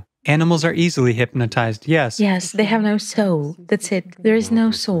is true. Animals are easily hypnotized, yes. Yes, they have no soul. That's it. There is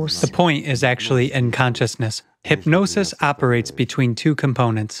no source. The point is actually in consciousness. Hypnosis operates between two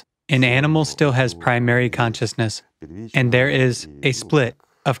components. An animal still has primary consciousness, and there is a split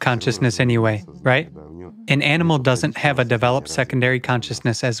of consciousness anyway, right? An animal doesn't have a developed secondary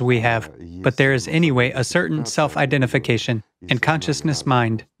consciousness as we have, but there is anyway a certain self-identification and consciousness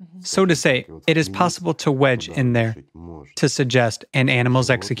mind. So to say, it is possible to wedge in there, to suggest, and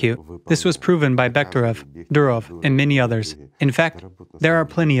animals execute. This was proven by Bekhterev, Durov, and many others. In fact, there are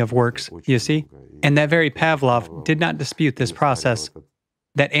plenty of works, you see? And that very Pavlov did not dispute this process,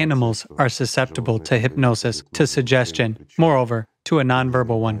 that animals are susceptible to hypnosis, to suggestion, moreover, to a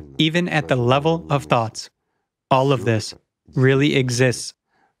nonverbal one, even at the level of thoughts. All of this really exists,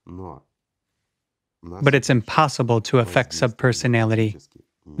 but it's impossible to affect subpersonality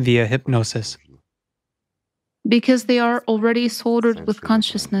via hypnosis. Because they are already soldered with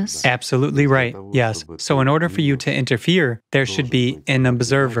consciousness. Absolutely right, yes. So in order for you to interfere, there should be an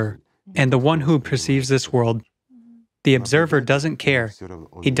observer, and the one who perceives this world. The observer doesn't care.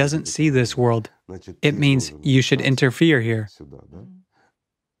 He doesn't see this world. It means you should interfere here.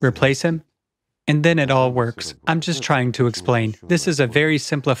 Replace him, and then it all works. I'm just trying to explain. This is a very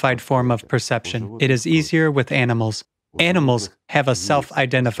simplified form of perception. It is easier with animals. Animals have a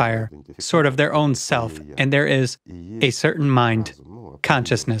self-identifier, sort of their own self, and there is a certain mind,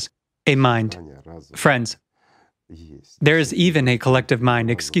 consciousness, a mind. Friends, there is even a collective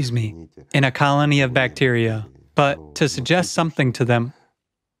mind, in a colony of bacteria. But to suggest something to them,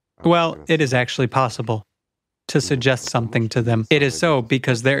 well, it is actually possible to suggest something to them. It is so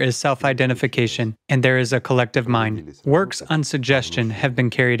because there is self-identification and there is a collective mind. Works on suggestion have been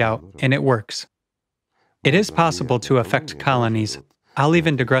carried out, and it works. It is possible to affect colonies. I'll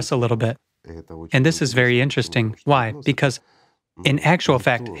even digress a little bit. And this is very interesting. Why? Because in actual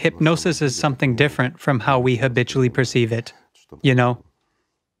fact, hypnosis is something different from how we habitually perceive it. You know,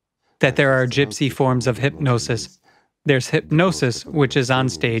 that there are gypsy forms of hypnosis. There's hypnosis, which is on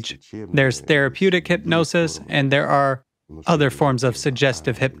stage. There's therapeutic hypnosis, and there are other forms of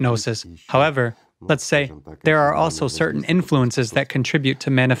suggestive hypnosis. However, let's say there are also certain influences that contribute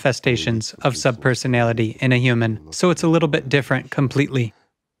to manifestations of subpersonality in a human. So it's a little bit different completely.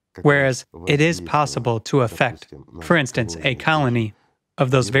 Whereas it is possible to affect, for instance, a colony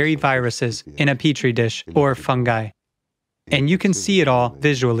of those very viruses in a petri dish or fungi. And you can see it all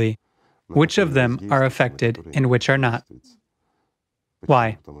visually. Which of them are affected and which are not?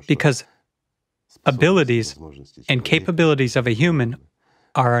 Why? Because abilities and capabilities of a human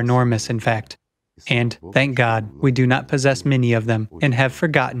are enormous, in fact. And thank God, we do not possess many of them and have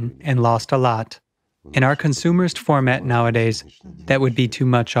forgotten and lost a lot. In our consumerist format nowadays, that would be too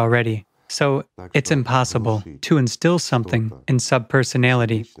much already. So it's impossible to instill something in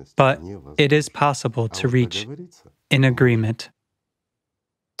subpersonality, but it is possible to reach an agreement.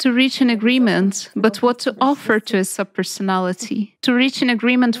 To reach an agreement, but what to offer to a subpersonality? To reach an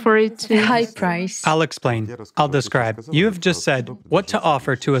agreement for it to... A high price. I'll explain. I'll describe. You have just said what to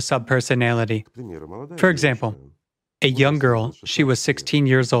offer to a subpersonality. For example, a young girl, she was 16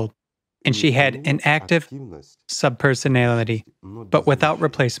 years old, and she had an active subpersonality, but without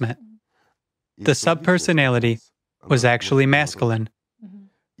replacement. The subpersonality was actually masculine.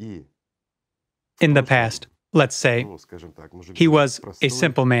 In the past, let's say, he was a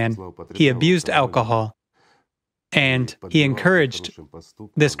simple man. He abused alcohol, and he encouraged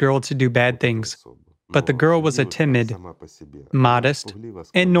this girl to do bad things. But the girl was a timid, modest,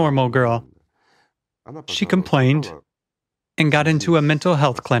 and normal girl. She complained and got into a mental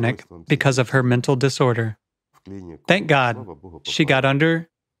health clinic because of her mental disorder. Thank God she got under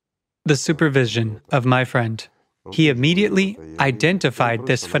the supervision of my friend. He immediately identified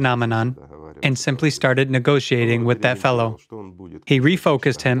this phenomenon and simply started negotiating with that fellow. He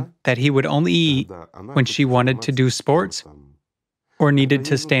refocused him that he would only eat when she wanted to do sports or needed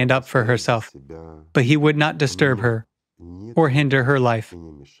to stand up for herself, but he would not disturb her or hinder her life.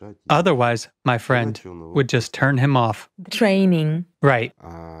 Otherwise, my friend would just turn him off. Training. Right.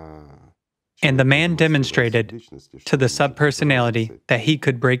 And the man demonstrated to the subpersonality that he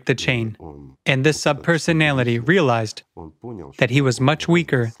could break the chain. And this subpersonality realized that he was much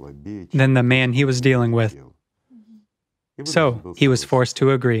weaker than the man he was dealing with. So he was forced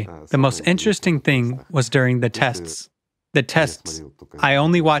to agree. The most interesting thing was during the tests. The tests, I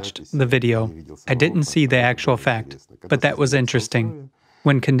only watched the video. I didn't see the actual fact, but that was interesting.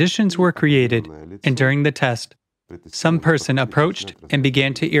 When conditions were created, and during the test, some person approached and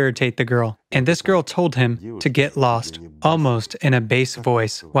began to irritate the girl, and this girl told him to get lost, almost in a bass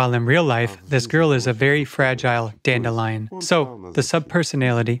voice, while in real life, this girl is a very fragile dandelion. So, the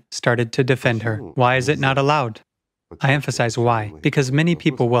subpersonality started to defend her. Why is it not allowed? I emphasize why, because many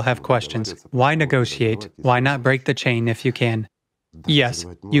people will have questions. Why negotiate? Why not break the chain if you can? Yes,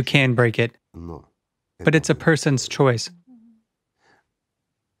 you can break it, but it's a person's choice.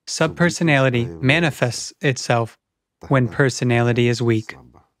 Subpersonality manifests itself when personality is weak.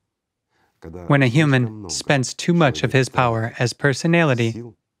 When a human spends too much of his power as personality,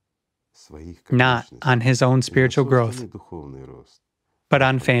 not on his own spiritual growth, but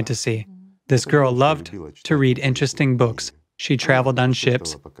on fantasy. This girl loved to read interesting books. She traveled on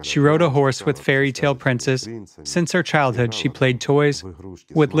ships. She rode a horse with fairy tale princes. Since her childhood, she played toys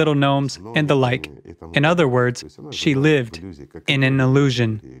with little gnomes and the like. In other words, she lived in an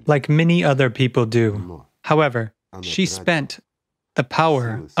illusion, like many other people do. However, she spent the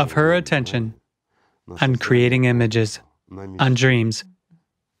power of her attention on creating images, on dreams.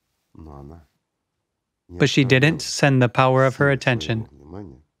 But she didn't send the power of her attention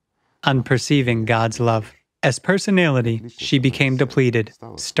on perceiving God's love. As personality, she became depleted,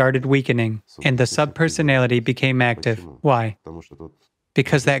 started weakening, and the subpersonality became active. Why?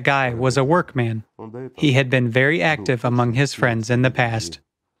 Because that guy was a workman. He had been very active among his friends in the past.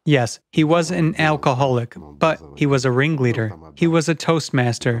 Yes, he was an alcoholic, but he was a ringleader. He was a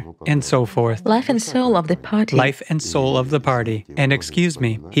toastmaster, and so forth. Life and soul of the party. Life and soul of the party. And excuse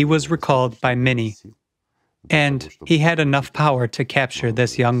me, he was recalled by many. And he had enough power to capture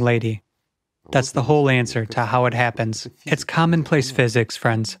this young lady. That's the whole answer to how it happens. It's commonplace physics,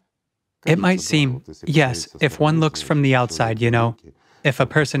 friends. It might seem, yes, if one looks from the outside, if a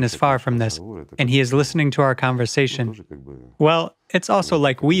person is far from this, and he is listening to our conversation, well, it's also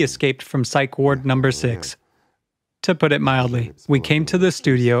like we escaped from Psych Ward number 6. To put it mildly, we came to the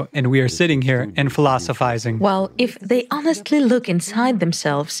studio and we are sitting here and philosophizing. Well, if they honestly look inside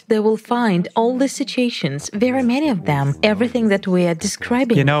themselves, they will find all the situations, very many of them, everything that we are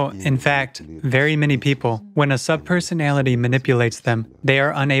describing. In fact, very many people, when a subpersonality manipulates them, they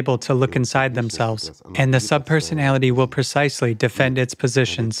are unable to look inside themselves. And the subpersonality will precisely defend its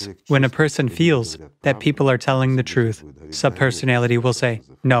positions. When a person feels that people are telling the truth, subpersonality will say,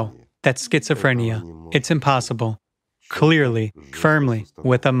 no, that's schizophrenia. It's impossible. Clearly, firmly,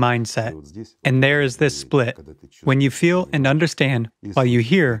 with a mindset. And there is this split. When you feel and understand, while you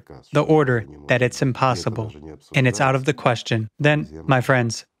hear the order that it's impossible, and it's out of the question, then, my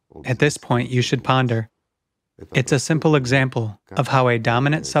friends, at this point you should ponder. It's a simple example of how a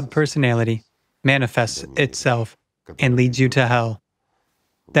dominant subpersonality manifests itself and leads you to hell.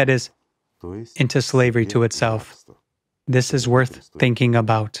 That is, into slavery to itself. This is worth thinking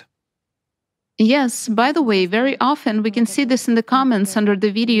about. Yes, by the way, very often we can see this in the comments under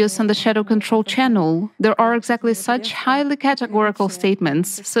the videos on the Shadow Control channel. There are exactly such highly categorical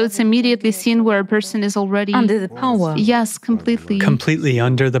statements, so it's immediately seen where a person is already under the power. Yes, completely. Completely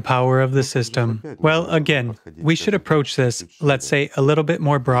under the power of the system. Well, again, we should approach this, let's say, a little bit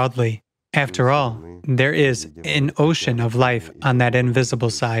more broadly. After all, there is an ocean of life on that invisible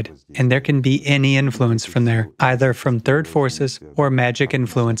side, and there can be any influence from there, either from third forces or magic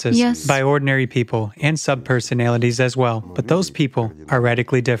influences by ordinary people and subpersonalities as well. But those people are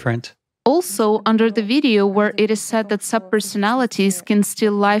radically different. also, under the video where it is said that subpersonalities can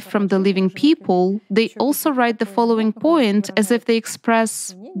steal life from the living people, they also write the following point as if they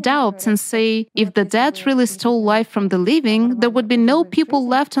express doubts and say, if the dead really stole life from the living, there would be no people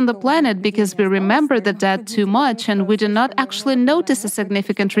left on the planet because we remember the dead too much and we do not actually notice a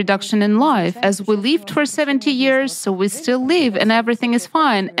significant reduction in life. As we lived for 70 years, so we still live and everything is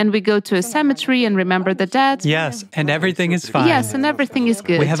fine. And we go to a cemetery and remember the dead. Yes, and everything is fine. Yes, and everything is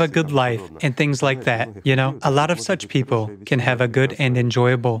good. We have a good life and things like that. You know, a lot of such people can have a good and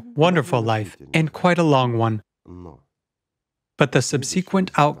enjoyable, wonderful life, and quite a long one. But the subsequent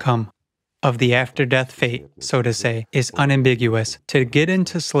outcome of the after-death fate, so to say, is unambiguous. To get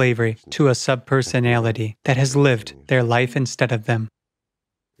into slavery to a subpersonality that has lived their life instead of them.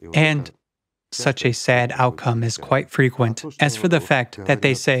 And such a sad outcome is quite frequent. As for the fact that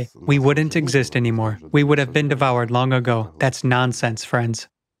they say, we wouldn't exist anymore, we would have been devoured long ago, that's nonsense, friends.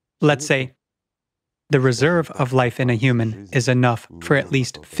 Let's say, the reserve of life in a human is enough for at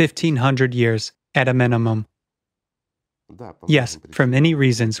least 1,500 years at a minimum. Yes, for many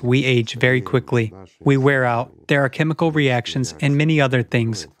reasons, we age very quickly. We wear out, there are chemical reactions and many other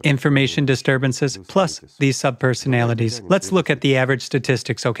things, information disturbances, plus these subpersonalities. Let's look at the average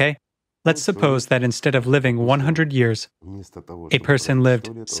statistics, okay? Let's suppose that instead of living 100 years, a person lived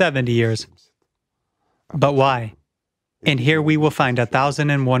 70 years. But why? And here we will find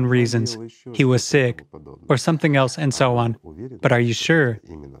 1,001 reasons. He was sick, or something else, and so on. But are you sure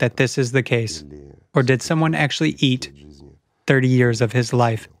that this is the case? Or did someone actually eat 30 years of his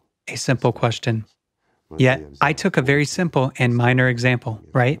life? A simple question. Yet, I took a very simple and minor example,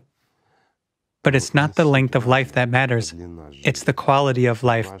 right? But it's not the length of life that matters. It's the quality of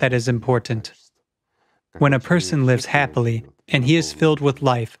life that is important. When a person lives happily and he is filled with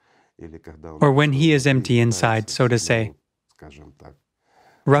life, or when he is empty inside, so to say,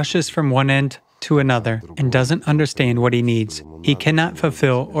 rushes from one end to another and doesn't understand what he needs, he cannot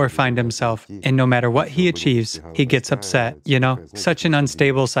fulfill or find himself, and no matter what he achieves, he gets upset, you know, such an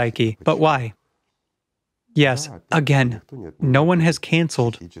unstable psyche. But why? Yes, again, no one has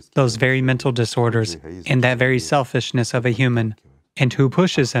canceled those very mental disorders and that very selfishness of a human. And who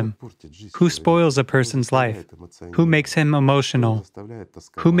pushes him? Who spoils a person's life? Who makes him emotional?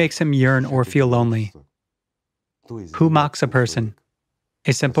 Who makes him yearn or feel lonely? Who mocks a person?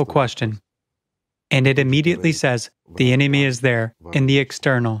 A simple question. And it immediately says the enemy is there in the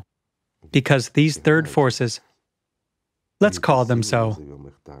external, because these third forces, let's call them so,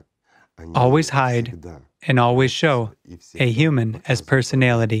 always hide and always show a human as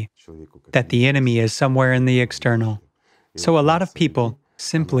personality, that the enemy is somewhere in the external. So a lot of people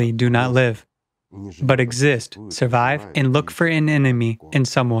simply do not live, but exist, survive, and look for an enemy in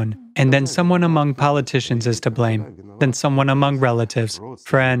someone. And then someone among politicians is to blame. Then someone among relatives,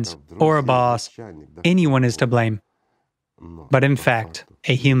 friends, or a boss. Anyone is to blame. But in fact,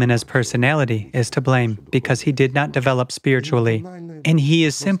 a human as personality is to blame because he did not develop spiritually. And he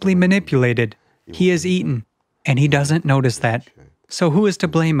is simply manipulated. He is eaten, and he doesn't notice that. So who is to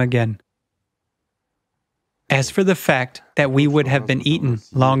blame again? As for the fact that we would have been eaten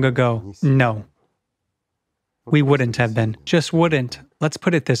long ago, no. We wouldn't have been. Just wouldn't. Let's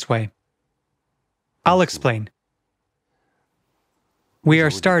put it this way. I'll explain. We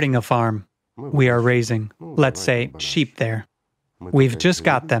are starting a farm. We are raising, let's say, sheep there. We've just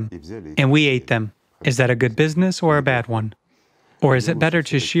got them, and we ate them. Is that a good business or a bad one? Or is it better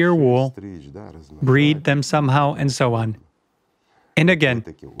to shear wool, breed them somehow, and so on? And again,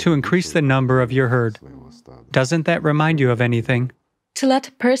 to increase the number of your herd. Doesn't that remind you of anything? To let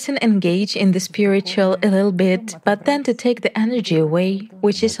a person engage in the spiritual a little bit, but then to take the energy away,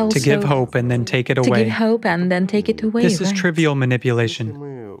 which is also... To give hope and then take it away. To give hope and then take it away, This is trivial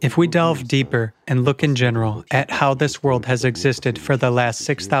manipulation. If we delve deeper and look in general at how this world has existed for the last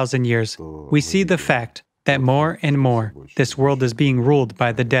 6,000 years, we see the fact that more and more this world is being ruled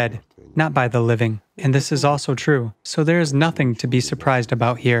by the dead, not by the living. And this is also true, so there is nothing to be surprised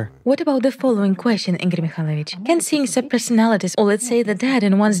about here. What about the following question, Igor Mikhailovich? Can seeing subpersonalities, or let's say the dead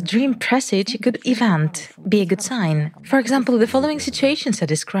in one's dream presage, a good event, be a good sign? For example, the following situations are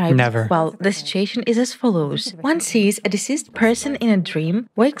described. Never. Well, the situation is as follows. One sees a deceased person in a dream,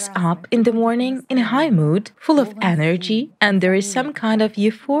 wakes up in the morning in a high mood, full of energy, and there is some kind of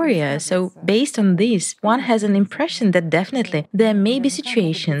euphoria. So, based on this, one has an impression that definitely there may be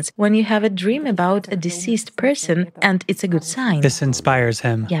situations when you have a dream about a deceased person, and it's a good sign. This inspires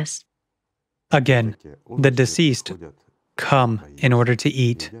him. Yes. Again, the deceased come in order to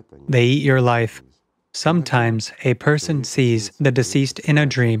eat. They eat your life. Sometimes a person sees the deceased in a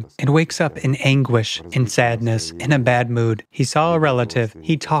dream and wakes up in anguish, in sadness, in a bad mood. He saw a relative,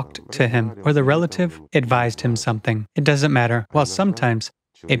 he talked to him, or the relative advised him something. It doesn't matter. While sometimes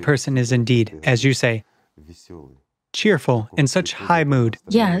a person is indeed, as you say, cheerful, in such high mood,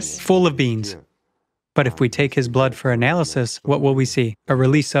 Yes. full of beans. But if we take his blood for analysis, what will we see? A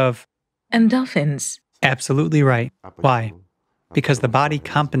release of... Endorphins. Absolutely right. Why? Because the body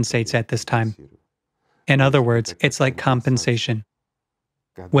compensates at this time. In other words, it's like compensation.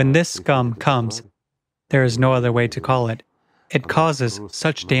 When this scum comes, there is no other way to call it. It causes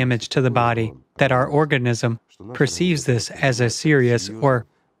such damage to the body that our organism perceives this as a serious or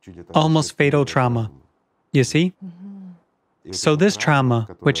almost fatal trauma. You see? So this trauma,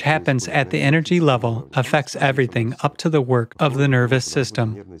 which happens at the energy level, affects everything up to the work of the nervous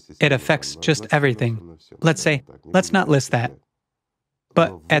system. It affects just everything. Let's not list that.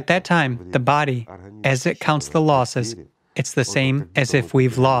 But at that time, the body, as it counts the losses, it's the same as if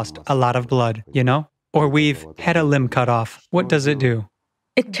we've lost a lot of blood, you know? Or we've had a limb cut off. What does it do?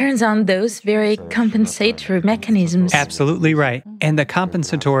 It turns on those very compensatory mechanisms. Absolutely right. And the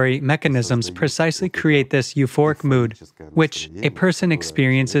compensatory mechanisms precisely create this euphoric mood, which a person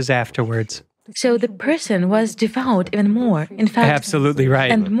experiences afterwards. So the person was devoured even more. In fact, Absolutely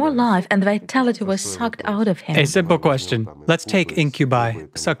right. and more life and vitality was sucked out of him. A simple question. Let's take incubi,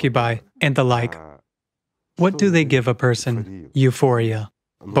 succubi, and the like. What do they give a person? Euphoria.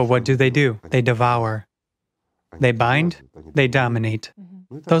 But what do? They devour. They bind, they dominate.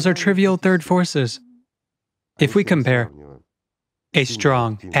 Those are trivial third forces. If we compare a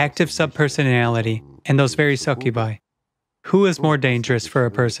strong, active subpersonality and those very succubi, who is more dangerous for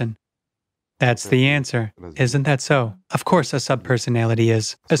a person? That's the answer. Isn't that so? Of course a subpersonality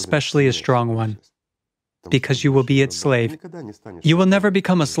is, especially a strong one, because you will be its slave. You will never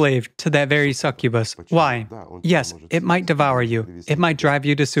become a slave to that very succubus. Why? Yes, it might devour you. It might drive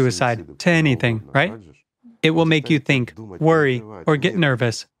you to suicide, to anything, right? It will make you think, worry, or get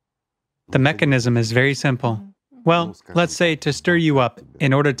nervous. The mechanism is very simple. Well, let's say to stir you up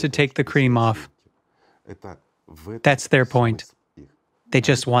in order to take the cream off. That's their point. They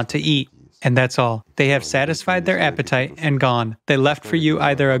just want to eat, and that's all. They have satisfied their appetite and gone. They left for you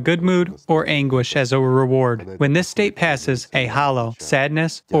either a good mood or anguish as a reward. When this state passes, a hollow,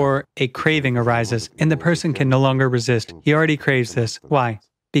 sadness, or a craving arises, and the person can no longer resist. He already craves this. Why?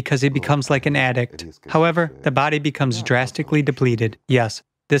 Because he becomes like an addict. However, the body becomes drastically depleted. Yes,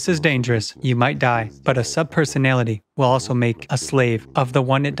 this is dangerous. You might die, but a subpersonality will also make a slave of the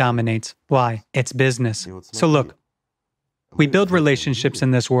one it dominates. Why? It's business. So look, we build relationships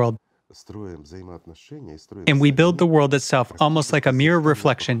in this world, and we build the world itself almost like a mirror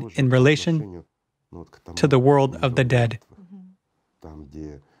reflection in relation to the world of the dead,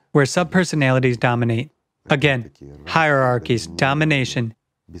 where subpersonalities dominate. Again, hierarchies, domination,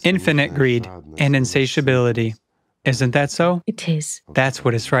 infinite greed, and insatiability. Isn't that so? It is. That's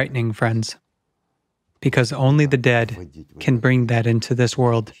what is frightening, friends. Because only the dead can bring that into this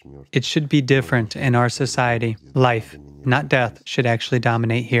world. It should be different in our society. Life, not death, should actually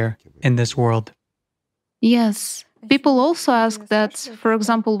dominate here in this world. Yes. People also ask that, for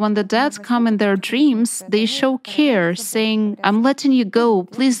example, when the dead come in their dreams, they show care, saying, "I'm letting you go,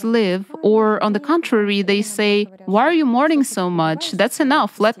 please live." Or on the contrary, they say, "Why are you mourning so much? That's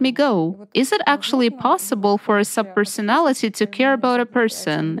enough, let me go." Is it actually possible for a subpersonality to care about a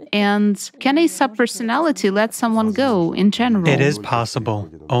person? And can a subpersonality let someone go in general? It is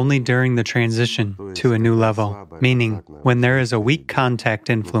possible, only during the transition to a new level, meaning when there is a weak contact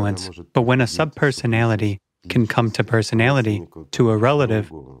influence. But when a subpersonality can come to personality, to a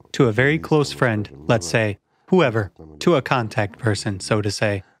relative, to a very close friend, let's say, whoever, to a contact person, so to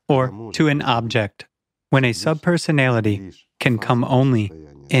say, or to an object. When a subpersonality can come only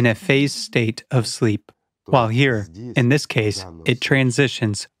in a phased state of sleep, while here, in this case, it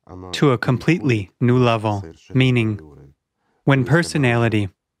transitions to a completely new level, meaning when personality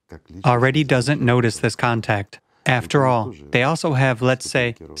already doesn't notice this contact. After all, they also have, let's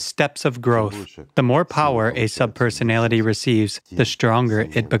say, steps of growth. The more power a subpersonality receives, the stronger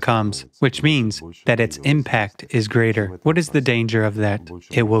it becomes, which means that its impact is greater. What is the danger of that?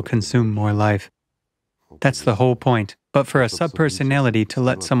 It will consume more life. That's the whole point. But for a subpersonality to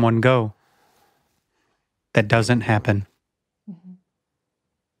let someone go, that doesn't happen.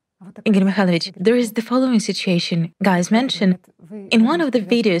 Igor Mikhailovich, there is the following situation. Guys mentioned in one of the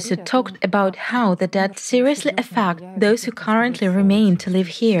videos you talked about how the dead seriously affect those who currently remain to live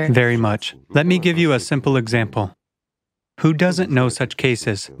here. Very much. Let me give you a simple example. Who doesn't know such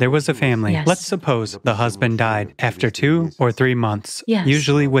cases? There was a family. Yes. Let's suppose the husband died after 2 or 3 months, Yes.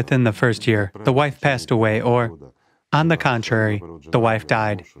 usually within the first year. The wife passed away, or on the contrary, the wife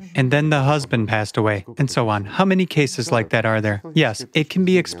died, and then the husband passed away, and so on. How many cases like that are there? Yes, it can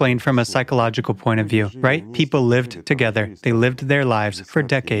be explained from a psychological point of view, right? People lived together. They lived their lives for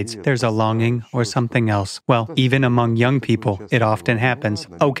decades. There's a longing or something else. Well, even among young people, it often happens.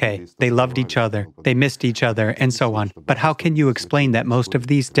 Okay, they loved each other, they missed each other, and so on. But how can you explain that most of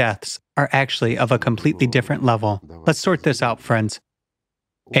these deaths are actually of a completely different level? Let's sort this out, friends.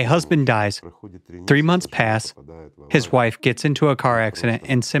 A husband dies. 3 months pass. His wife gets into a car accident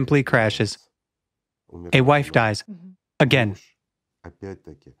and simply crashes. A wife dies. Again.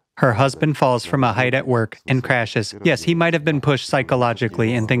 Her husband falls from a height at work and crashes. Yes, he might have been pushed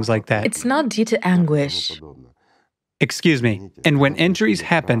psychologically and things like that. It's not due to anguish. Excuse me. And when injuries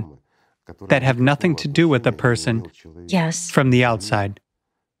happen that have nothing to do with the person Yes. from the outside.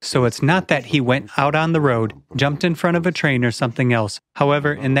 So it's not that he went out on the road, jumped in front of a train or something else.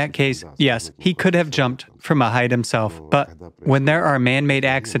 However, in that case, yes, he could have jumped from a height himself. But when there are man-made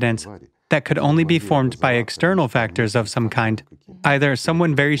accidents that could only be formed by external factors of some kind, either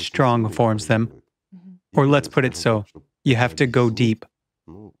someone very strong forms them, or let's put it so, you have to go deep,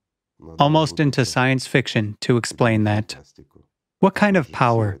 almost into science fiction to explain that. What kind of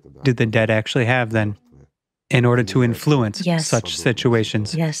power do the dead actually have then, in order to influence Yes. such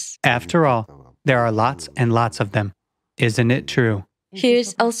situations? Yes. After all, there are lots and lots of them. Isn't it true?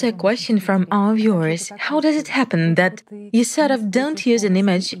 Here's also a question from our viewers. How does it happen that you sort of don't use an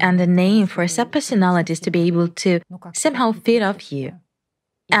image and a name for subpersonalities to be able to somehow feed off you?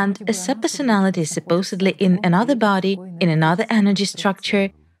 And a subpersonality is supposedly in another body, in another energy structure.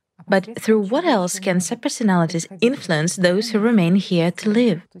 But through what else can subpersonalities influence those who remain here to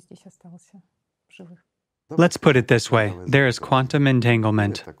live? Let's put it this way. There is quantum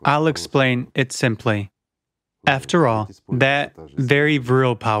entanglement. I'll explain it simply. After all, that very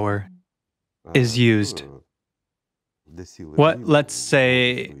real power is used. What, let's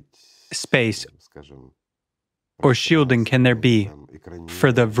say, space or shielding can there be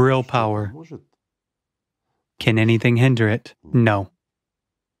for the real power? Can anything hinder it? No.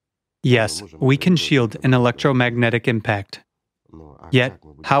 Yes, we can shield an electromagnetic impact. Yet,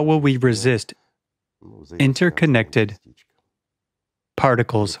 how will we resist interconnected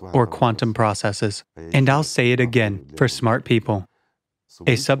particles or quantum processes? And I'll say it again for smart people.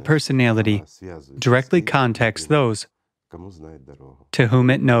 A subpersonality directly contacts those to whom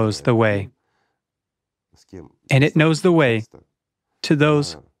it knows the way. And it knows the way to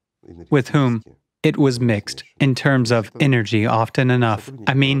those with whom it was mixed in terms of energy often enough.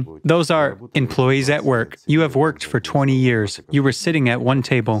 I mean, those are employees at work. You have worked for 20 years. You were sitting at one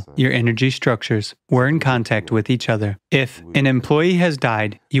table. Your energy structures were in contact with each other. If an employee has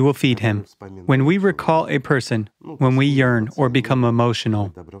died, you will feed him. When we recall a person, when we yearn or become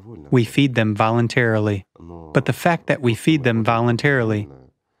emotional, we feed them voluntarily. But the fact that we feed them voluntarily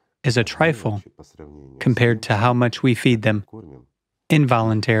is a trifle compared to how much we feed them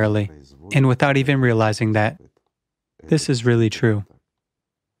involuntarily, and without even realizing that. This is really true.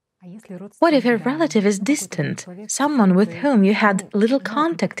 What if a relative is distant, someone with whom you had little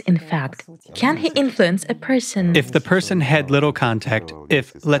contact, in fact? Can he influence a person? If the person had little contact,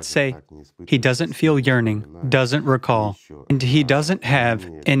 if, let's say, he doesn't feel yearning, doesn't recall, and he doesn't have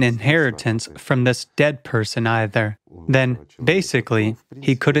an inheritance from this dead person either, then, basically,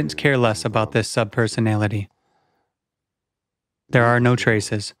 he couldn't care less about this subpersonality. There are no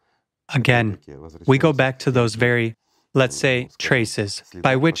traces. Again, we go back to those very, let's say, traces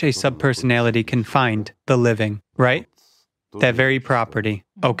by which a subpersonality can find the living, right? That very property,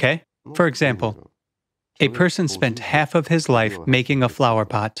 okay? For example, a person spent half of his life making a flower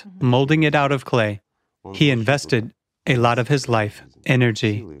pot, molding it out of clay. He invested a lot of his life,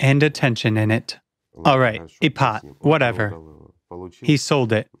 energy, and attention in it. All right, a pot, whatever. He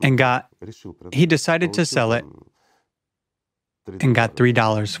sold it and he decided to sell it and got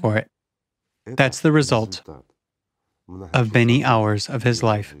 $3 for it. That's the result of many hours of his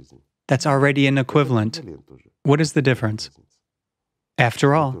life. That's already an equivalent. What is the difference?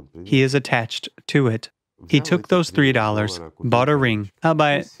 After all, he is attached to it. He took those $3, bought a ring. I'll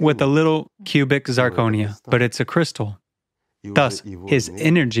buy it with a little cubic zirconia, but it's a crystal. Thus, his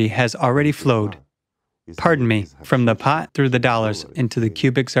energy has already flowed, from the pot through the dollars into the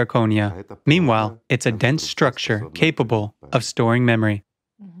cubic zirconia. Meanwhile, it's a dense structure capable of storing memory.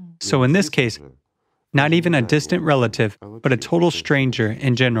 So in this case, not even a distant relative, but a total stranger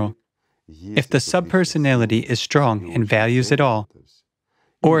in general. If the subpersonality is strong and values it all,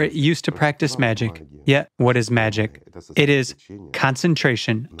 Or it used to practice magic. Yet, what is magic? It is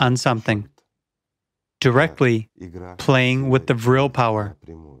concentration on something, directly playing with the vril power.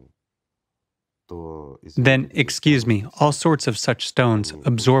 Then, excuse me, all sorts of such stones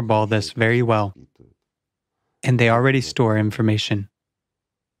absorb all this very well, and they already store information.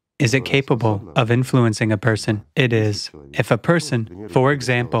 Is it capable of influencing a person? It is. If a person, for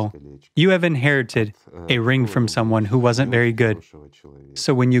example, you have inherited a ring from someone who wasn't very good,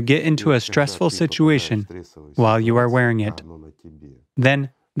 so when you get into a stressful situation while you are wearing it, then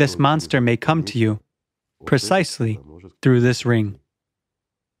this monster may come to you precisely through this ring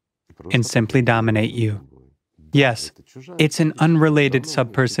and simply dominate you. Yes, it's an unrelated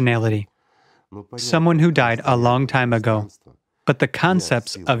subpersonality, someone who died a long time ago, but the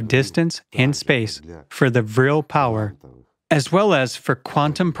concepts of distance and space for the vril power, as well as for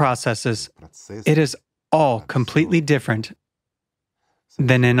quantum processes, it is all completely different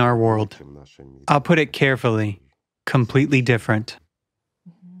than in our world. I'll put it carefully, completely different.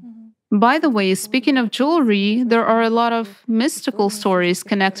 By the way, speaking of jewelry, there are a lot of mystical stories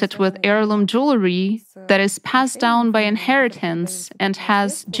connected with heirloom jewelry that is passed down by inheritance and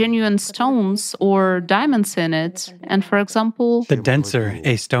has genuine stones or diamonds in it. And for example, the denser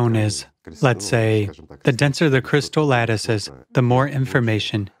a stone is, let's say, the denser the crystal lattice is, the more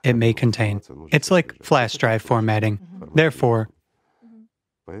information it may contain. It's like flash drive formatting. Therefore,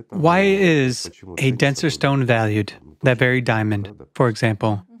 why is a denser stone valued? That very diamond, for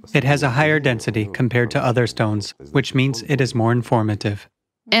example. It has a higher density compared to other stones, which means it is more informative.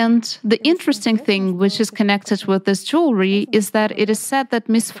 And the interesting thing which is connected with this jewelry is that it is said that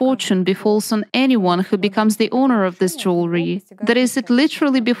misfortune befalls on anyone who becomes the owner of this jewelry. That is, it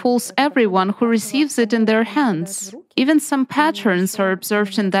literally befalls everyone who receives it in their hands. Even some patterns are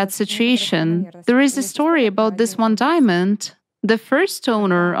observed in that situation. There is a story about this one diamond. The first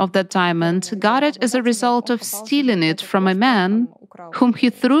owner of that diamond got it as a result of stealing it from a man whom he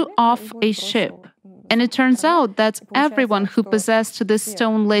threw off a ship. And it turns out that everyone who possessed this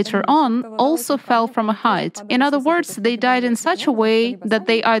stone later on also fell from a height. In other words, they died in such a way that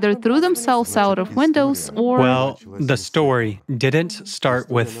they either threw themselves out of windows or... Well, the story didn't start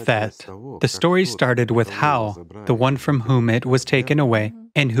with that. The story started with how, the one from whom it was taken away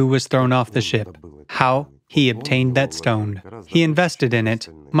and who was thrown off the ship, how he obtained that stone. He invested in it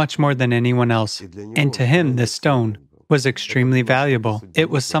much more than anyone else, and to him this stone was extremely valuable. It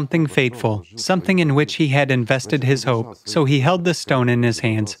was something fateful, something in which he had invested his hope. So he held the stone in his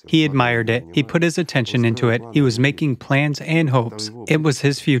hands. He admired it. He put his attention into it. He was making plans and hopes. It was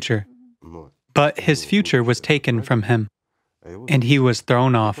his future. But his future was taken from him, and he was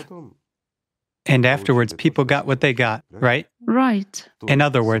thrown off. And afterwards, people got what they got, right? Right. In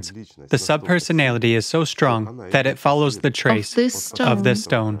other words, the subpersonality is so strong that it follows the trace of this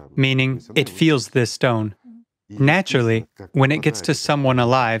stone, meaning it feels this stone. Naturally, when it gets to someone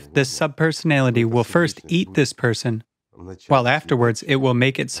alive, this subpersonality will first eat this person, while afterwards it will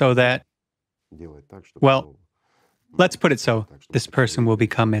make it so that, well, let's put it so, this person will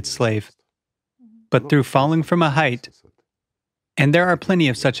become its slave. But through falling from a height, and there are plenty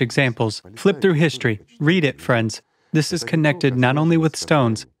of such examples, flip through history, read it, friends. This is connected not only with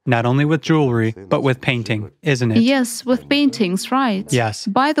stones, not only with jewelry, but with painting, isn't it? Yes, with paintings, right. Yes.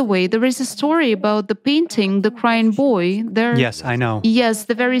 By the way, there is a story about the painting, The Crying Boy. Yes, I know. Yes,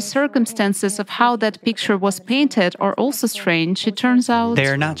 the very circumstances of how that picture was painted are also strange. It turns out... They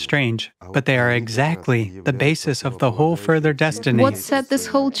are not strange, but they are exactly the basis of the whole further destiny. What set this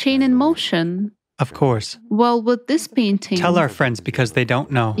whole chain in motion? Of course. Well, with this painting... Tell our friends because they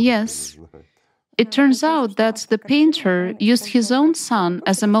don't know. Yes. It turns out that the painter used his own son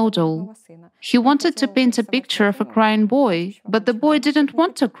as a model. He wanted to paint a picture of a crying boy, but the boy didn't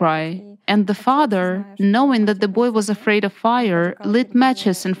want to cry. And the father, knowing that the boy was afraid of fire, lit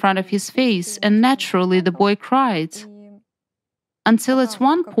matches in front of his face, and naturally the boy cried. Until at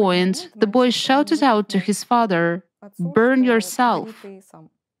one point, the boy shouted out to his father, "Burn yourself."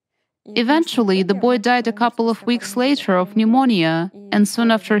 Eventually, the boy died a couple of weeks later of pneumonia, and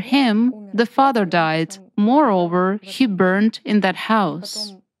soon after him, the father died. Moreover, he burned in that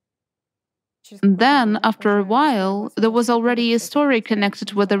house. Then, after a while, there was already a story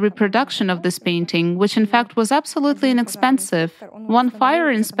connected with the reproduction of this painting, which in fact was absolutely inexpensive. One fire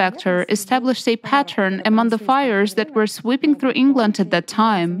inspector established a pattern among the fires that were sweeping through England at that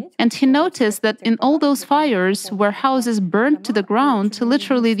time, and he noticed that in all those fires where houses burned to the ground,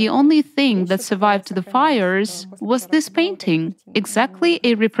 literally the only thing that survived the fires was this painting, exactly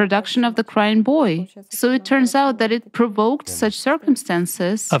a reproduction of the crying boy. So it turns out that it provoked such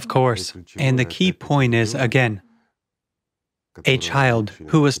circumstances. Of course. And the key point is, again, a child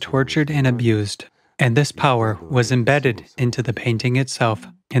who was tortured and abused. And this power was embedded into the painting itself.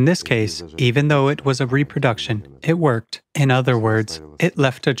 In this case, even though it was a reproduction, it worked. In other words, it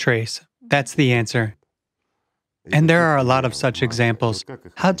left a trace. That's the answer. And there are a lot of such examples.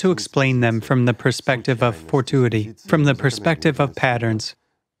 How to explain them from the perspective of fortuity, from the perspective of patterns.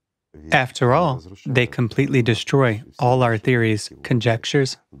 After all, they completely destroy all our theories,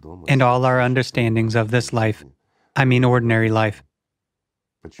 conjectures, and all our understandings of this life. I mean ordinary life.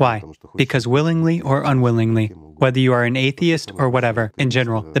 Why? Because willingly or unwillingly, whether you are an atheist or whatever, in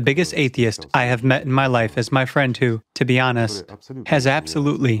general, the biggest atheist I have met in my life is my friend who, to be honest, has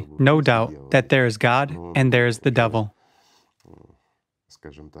absolutely no doubt that there is God and there is the devil.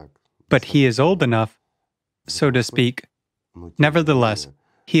 But he is old enough, so to speak. Nevertheless,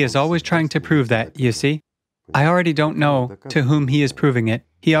 he is always trying to prove that, you see? I already don't know to whom he is proving it.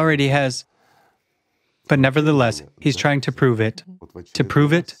 He already has. But nevertheless, he's trying to prove it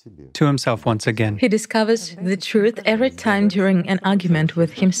to himself once again. He discovers the truth every time during an argument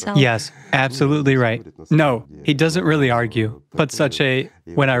with himself. Yes, absolutely right. No, he doesn't really argue, but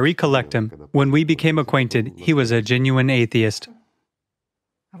when I recollect him, when we became acquainted, he was a genuine atheist.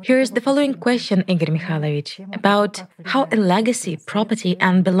 Here is the following question, Igor Mikhailovich, about how a legacy, property,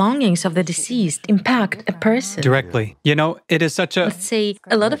 and belongings of the deceased impact a person. Directly. You know, it is such a... Let's say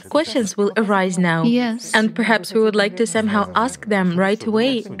a lot of questions will arise now. Yes. And perhaps we would like to somehow ask them right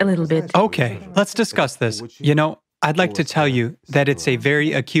away a little bit. Okay, let's discuss this. You know, I'd like to tell you that it's a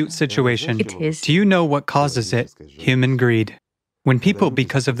very acute situation. It is. Do you know what causes it? Human greed. When people,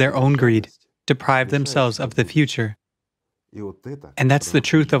 because of their own greed, deprive themselves of the future. And that's the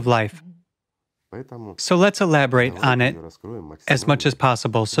truth of life. So let's elaborate on it as much as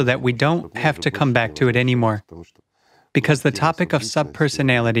possible so that we don't have to come back to it anymore. Because the topic of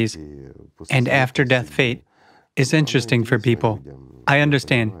subpersonalities and after-death fate is interesting for people. I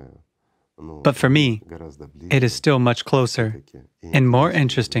understand. But for me, it is still much closer and more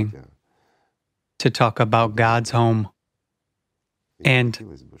interesting to talk about God's home.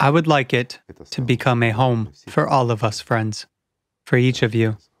 And I would like it to become a home for all of us, friends, for each of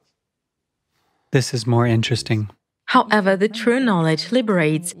you. This is more interesting. However, the true knowledge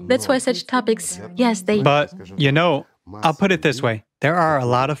liberates. That's why such topics, yes, they... But, you know, I'll put it this way. There are a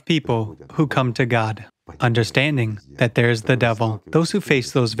lot of people who come to God, understanding that there's the devil. Those who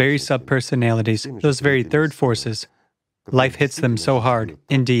face those very subpersonalities, those very third forces, life hits them so hard,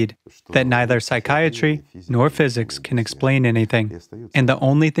 indeed, that neither psychiatry nor physics can explain anything, and the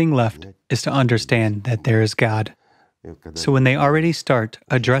only thing left is to understand that there is God. So when they already start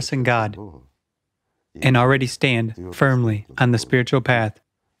addressing God and already stand firmly on the spiritual path,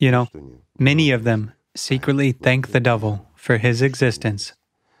 you know, many of them secretly thank the devil for his existence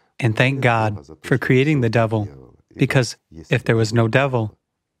and thank God for creating the devil, because if there was no devil,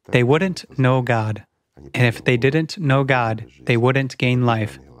 they wouldn't know God. And if they didn't know God, they wouldn't gain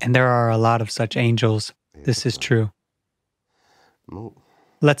life. And there are a lot of such angels. This is true.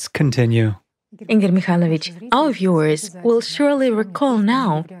 Let's continue. Igor Mikhailovich, our viewers will surely recall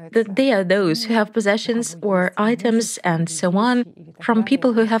now that they are those who have possessions or items and so on from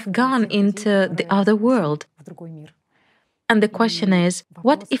people who have gone into the other world. And the question is,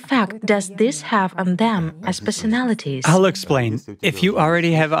 what effect does this have on them as personalities? I'll explain. If you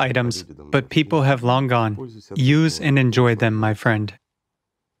already have items, but people have long gone, use and enjoy them, my friend.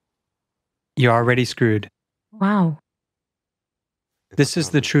 You're already screwed. Wow. This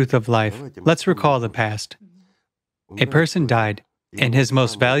is the truth of life. Let's recall the past. A person died, and his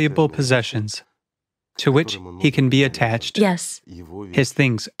most valuable possessions, to which he can be attached, Yes. his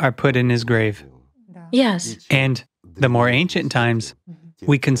things are put in his grave. Yes. And the more ancient times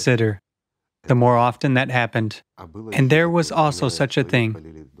we consider, the more often that happened. And there was also such a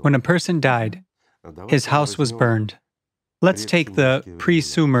thing. When a person died, his house was burned. Let's take the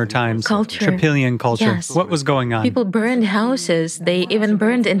pre-Sumer times, Culture. Trypillian culture. Yes. What was going on? People burned houses. They even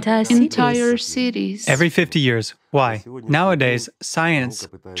burned entire cities. Entire cities. Every 50 years. Why? Nowadays, science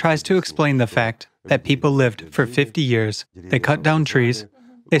tries to explain the fact that people lived for 50 years. They cut down trees.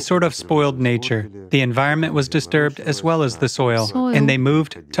 They sort of spoiled nature. The environment was disturbed as well as the soil, and they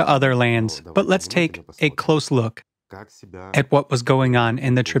moved to other lands. But let's take a close look at what was going on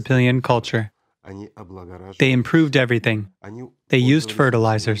in the Trypillian culture. They improved everything. They used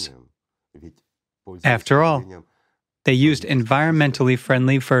fertilizers. After all, they used environmentally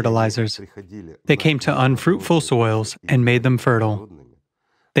friendly fertilizers. They came to unfruitful soils and made them fertile.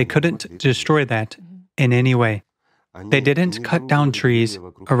 They couldn't destroy that in any way. They didn't cut down trees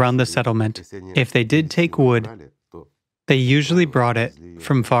around the settlement. If they did take wood, they usually brought it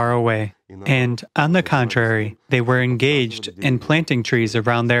from far away. And on the contrary, they were engaged in planting trees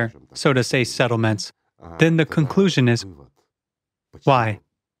around their, so to say, settlements, then the conclusion is, why?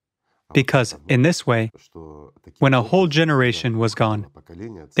 Because in this way, when a whole generation was gone,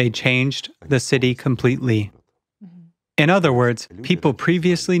 they changed the city completely. In other words, people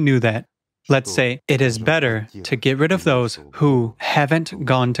previously knew that, let's say, it is better to get rid of those who haven't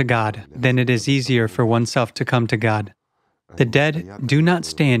gone to God than it is easier for oneself to come to God. The dead do not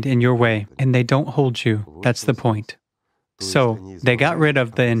stand in your way, and they don't hold you. That's the point. So, they got rid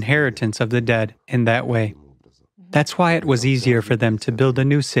of the inheritance of the dead in that way. That's why it was easier for them to build a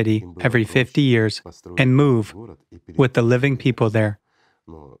new city every 50 years and move with the living people there.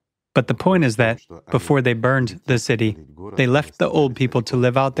 But the point is that before they burned the city, they left the old people to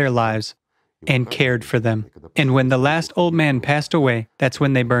live out their lives and cared for them. And when the last old man passed away, that's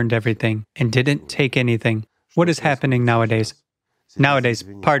when they burned everything and didn't take anything. What is happening nowadays? Nowadays,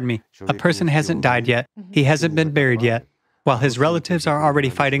 pardon me, a person hasn't died yet, he hasn't been buried yet, while his relatives are already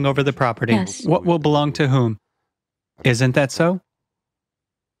fighting over the property. Yes. What will belong to whom? Isn't that so?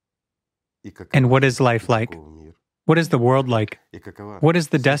 And what is life like? What is the world like? What is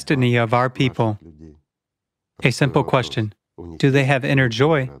the destiny of our people? A simple question. Do they have inner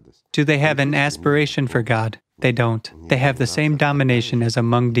joy? Do they have an aspiration for God? They don't. They have the same domination as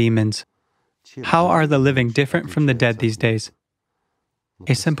among demons. How are the living different from the dead these days?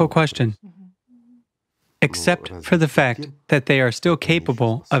 A simple question. Except for the fact that they are still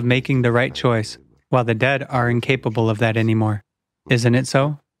capable of making the right choice, while the dead are incapable of that anymore. Isn't it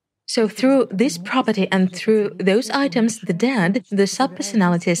so? So through this property and through those items, the dead, the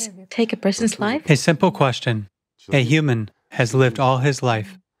sub-personalities, take a person's life? A simple question. A human has lived all his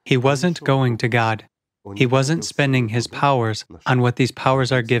life. He wasn't going to God. He wasn't spending his powers on what these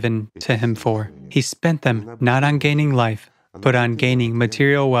powers are given to him for. He spent them not on gaining life, but on gaining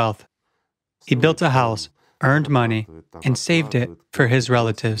material wealth. He built a house, earned money, and saved it for his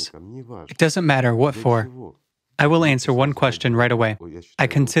relatives. It doesn't matter what for. I will answer one question right away. I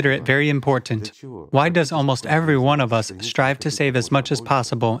consider it very important. Why does almost every one of us strive to save as much as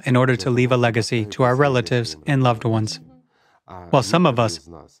possible in order to leave a legacy to our relatives and loved ones? While some of us,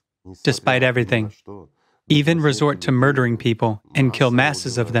 despite everything, even resort to murdering people and kill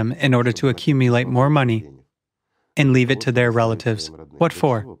masses of them in order to accumulate more money and leave it to their relatives. What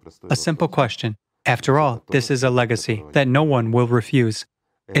for? A simple question. After all, this is a legacy that no one will refuse.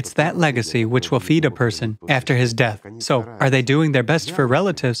 It's that legacy which will feed a person after his death. So, are they doing their best for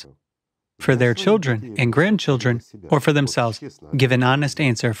relatives, for their children and grandchildren, or for themselves? Give an honest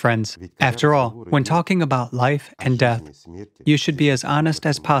answer, friends. After all, when talking about life and death, you should be as honest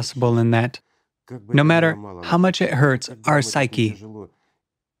as possible in that. No matter how much it hurts our psyche,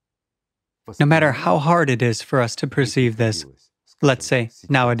 no matter how hard it is for us to perceive this, let's say,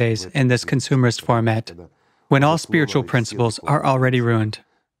 nowadays, in this consumerist format, when all spiritual principles are already ruined.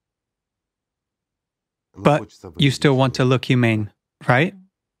 But you still want to look humane, right?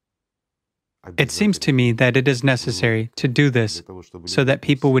 It seems to me that it is necessary to do this so that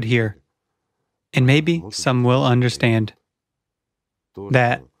people would hear, and maybe some will understand,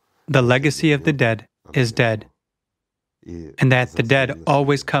 that the legacy of the dead is dead, and that the dead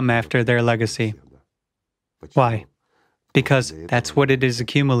always come after their legacy. Why? Because that's what it is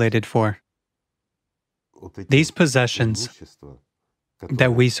accumulated for. These possessions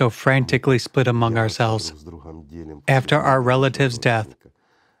that we so frantically split among ourselves after our relative's death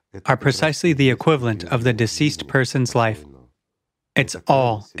are precisely the equivalent of the deceased person's life. It's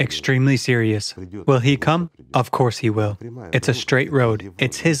all extremely serious. Will he come? Of course he will. It's a straight road.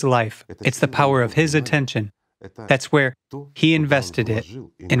 It's his life. It's the power of his attention. That's where he invested it,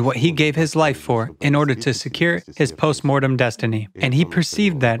 in what he gave his life for in order to secure his post-mortem destiny. And he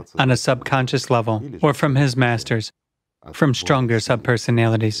perceived that on a subconscious level, or from his masters, from stronger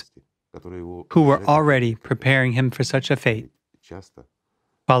subpersonalities, who were already preparing him for such a fate.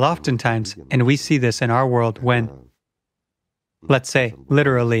 While oftentimes, and we see this in our world when, let's say,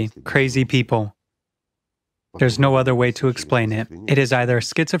 literally, crazy people, there's no other way to explain it. It is either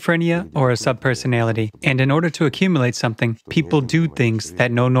schizophrenia or a subpersonality. And in order to accumulate something, people do things that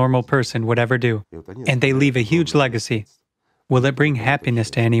no normal person would ever do. And they leave a huge legacy. Will it bring happiness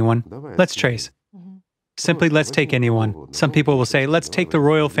to anyone? Let's trace. Simply, let's take anyone. Some people will say, let's take the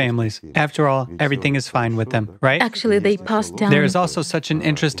royal families. After all, everything is fine with them, right? Actually, they passed down. There is also such an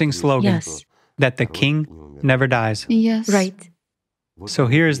interesting slogan, Yes. that the king never dies. Yes. Right. So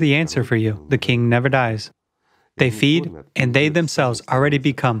here is the answer for you. The king never dies. They feed, and they themselves already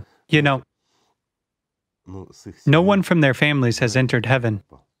become. You know, no one from their families has entered heaven.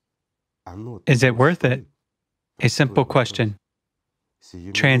 Is it worth it? A simple question.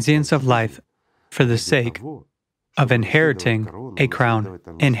 transience of life for the sake of inheriting a crown,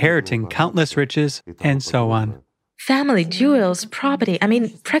 inheriting countless riches, and so on. Family, jewels, property,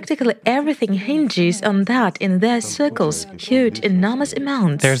 practically everything hinges on that in their circles, huge, enormous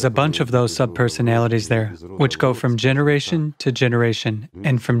amounts. There's a bunch of those subpersonalities there, which go from generation to generation,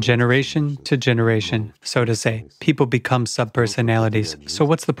 and from generation to generation, so to say. People become subpersonalities. So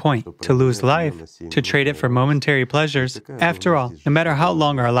what's the point? To lose life? To trade it for momentary pleasures? After all, no matter how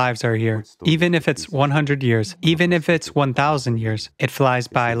long our lives are here, even if it's 100 years, even if it's 1,000 years, it flies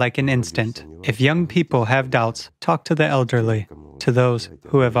by like an instant. If young people have doubts, talk to the elderly, to those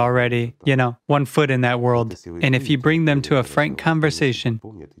who have already, one foot in that world. And if you bring them to a frank conversation,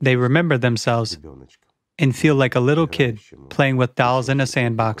 they remember themselves and feel like a little kid playing with dolls in a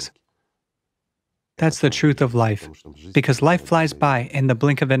sandbox. That's the truth of life, because life flies by in the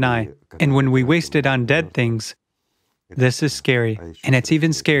blink of an eye, and when we waste it on dead things, this is scary, and it's even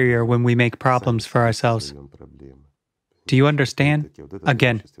scarier when we make problems for ourselves. Do you understand?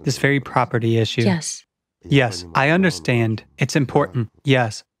 Again, this very property issue. Yes. Yes, I understand. It's important.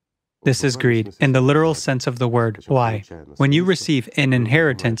 Yes. This is greed, in the literal sense of the word. Why? When you receive an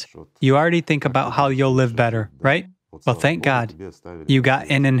inheritance, you already think about how you'll live better, right? Well, thank God, you got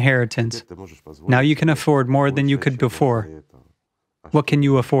an inheritance. Now you can afford more than you could before. What can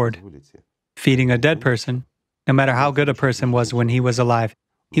you afford? Feeding a dead person. No matter how good a person was when he was alive,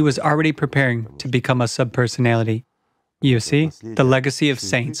 he was already preparing to become a subpersonality. You see, the legacy of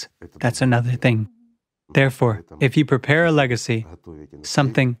saints, that's another thing. Therefore, if you prepare a legacy,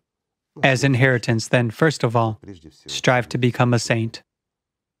 something as inheritance, then first of all, strive to become a saint.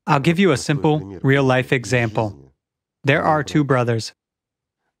 I'll give you a simple, real-life example. There are two brothers.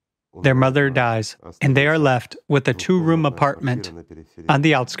 Their mother dies, and they are left with a 2-room apartment on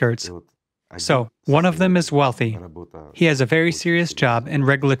the outskirts. So, one of them is wealthy. He has a very serious job in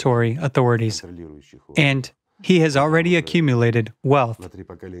regulatory authorities, and he has already accumulated wealth,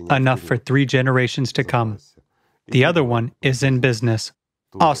 enough for 3 generations to come. The other one is in business,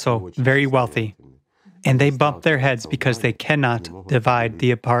 also very wealthy, and they bump their heads because they cannot divide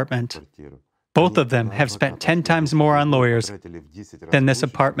the apartment. Both of them have spent 10 times more on lawyers than this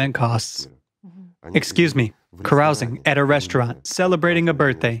apartment costs. Excuse me, carousing at a restaurant, celebrating a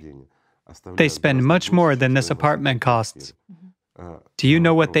birthday. They spend much more than this apartment costs. Do you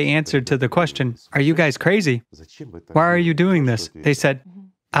know what they answered to the question, "Are you guys crazy? Why are you doing this?" They said,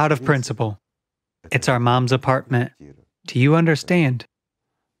 "Out of principle. It's our mom's apartment." Do you understand?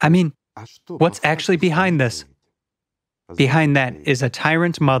 What's actually behind this? Behind that is a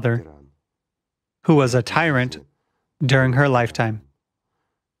tyrant mother who was a tyrant during her lifetime,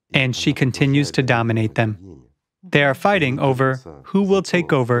 and she continues to dominate them. They are fighting over who will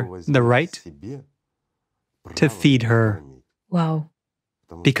take over the right to feed her. Wow.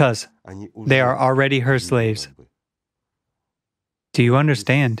 Because they are already her slaves. Do you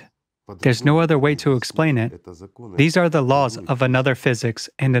understand? There's no other way to explain it. These are the laws of another physics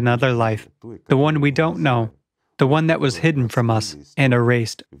and another life, the one we don't know, the one that was hidden from us and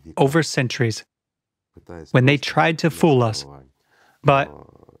erased over centuries when they tried to fool us. But,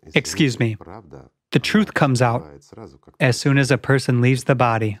 excuse me, the truth comes out as soon as a person leaves the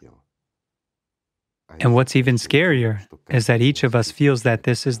body. And what's even scarier is that each of us feels that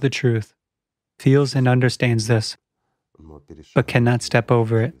this is the truth, feels and understands this, but cannot step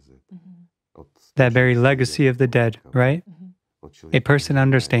over it. That very legacy of the dead, right? A person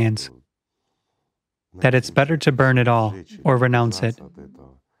understands that it's better to burn it all or renounce it.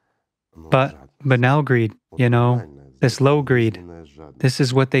 But now greed, this low greed, this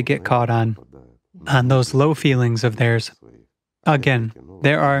is what they get caught on those low feelings of theirs. Again,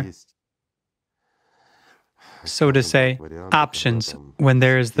 there are, so to say, options when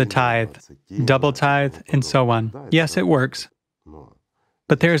there is the tithe, double tithe, and so on. Yes, it works.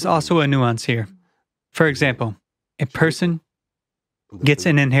 But there is also a nuance here. For example, a person gets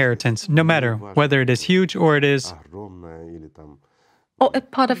an inheritance, no matter whether it is huge or it is... Or a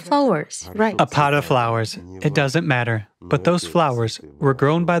pot of flowers, right? A pot of flowers. It doesn't matter. But those flowers were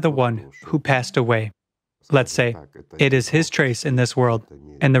grown by the one who passed away. Let's say it is his trace in this world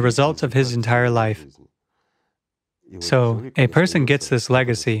and the results of his entire life. So a person gets this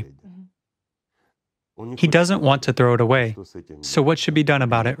legacy. He doesn't want to throw it away. So what should be done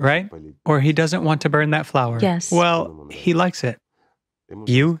about it, right? Or he doesn't want to burn that flower. Yes. Well, he likes it.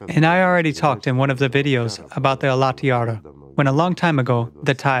 You and I already talked in one of the videos about the Alatiara, when a long time ago,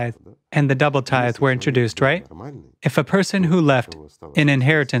 the tithe and the double tithe were introduced, right? If a person who left an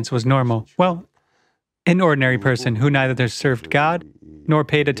inheritance was normal, well, an ordinary person who neither served God nor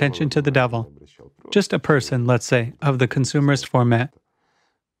paid attention to the devil, just a person, let's say, of the consumerist format,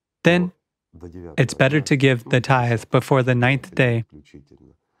 then it's better to give the tithe before the 9th day.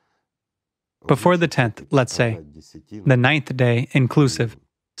 Before the 10th, let's say, the 9th day inclusive,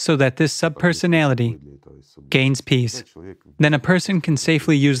 so that this subpersonality gains peace. Then a person can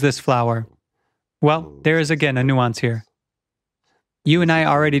safely use this flour. Well, there is again a nuance here. You and I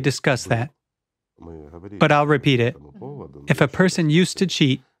already discussed that, but I'll repeat it. If a person used to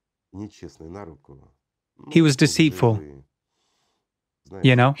cheat, he was deceitful.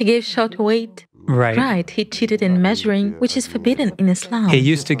 You know? He gave short weight. Right. Right, he cheated in measuring, which is forbidden in Islam. He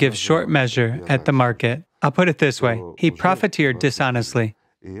used to give short measure at the market. I'll put it this way. He profiteered dishonestly.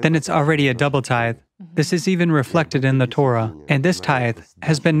 Then it's already a double tithe. This is even reflected in the Torah. And this tithe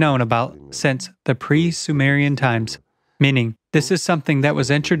has been known about since the pre-Sumerian times, meaning this is something that was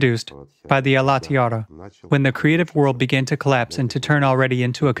introduced by the Alat Yara when the creative world began to collapse and to turn already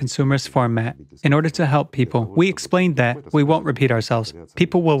into a consumerist format. In order to help people, we explained that we won't repeat ourselves.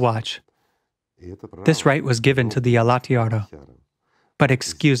 People will watch. This right was given to the Alat Yara. But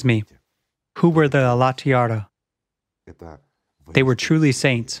excuse me, who were the Alat Yara? They were truly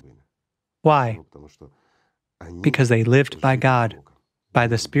saints. Why? Because they lived by God, by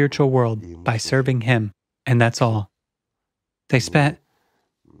the spiritual world, by serving Him, and that's all. They spent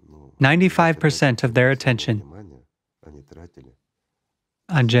 95% of their attention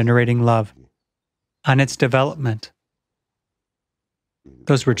on generating love, on its development.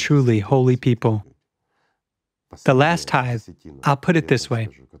 Those were truly holy people. The last tithe, I'll put it this way,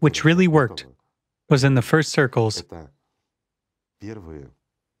 which really worked, was in the first circles.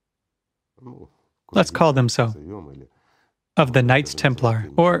 Let's call them so, of the Knights Templar,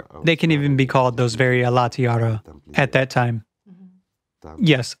 or they can even be called those very Alat Yara at that time.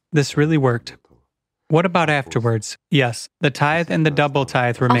 Yes, this really worked. What about afterwards? Yes, the tithe and the double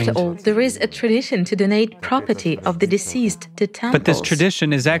tithe remained. After all, there is a tradition to donate property of the deceased to temples. But this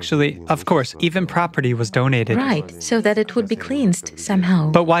tradition is actually, of course, even property was donated. Right, so that it would be cleansed somehow.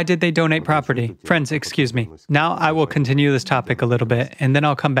 But why did they donate property? Friends, excuse me. Now I will continue this topic a little bit, and then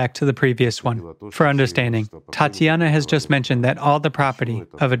I'll come back to the previous one. For understanding, Tatiana has just mentioned that all the property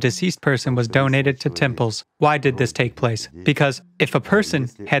of a deceased person was donated to temples. Why did this take place? Because if a person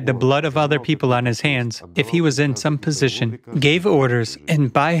had the blood of other people on his hands, if he was in some position, gave orders,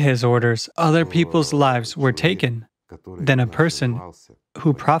 and by his orders, other people's lives were taken, then a person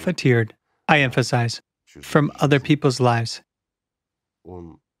who profiteered, I emphasize, from other people's lives,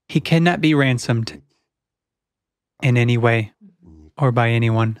 he cannot be ransomed in any way or by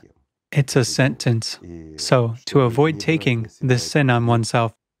anyone. It's a sentence. So, to avoid taking this sin on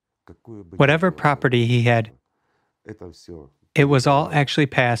oneself, whatever property he had, it was all actually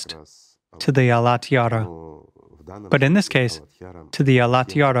passed to the Alat Yara, but in this case, to the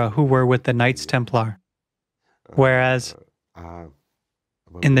Alat Yara who were with the Knights Templar. Whereas,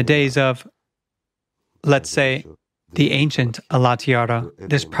 in the days of, let's say, the ancient Alat Yara,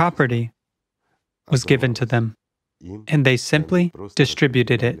 this property was given to them, and they simply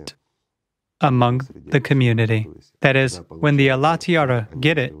distributed it among the community. That is, when the Alat Yara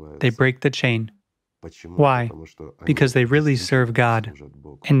get it, they break the chain. Why? Because they really serve God,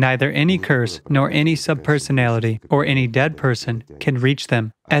 and neither any curse nor any subpersonality or any dead person can reach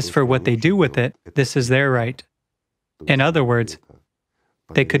them. As for what they do with it, this is their right. In other words,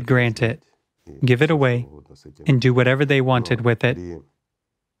 they could grant it, give it away, and do whatever they wanted with it.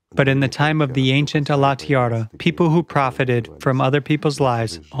 But in the time of the ancient Alat Yara, people who profited from other people's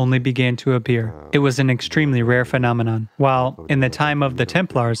lives only began to appear. It was an extremely rare phenomenon. While in the time of the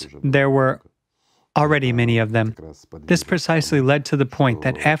Templars, there were already many of them. This precisely led to the point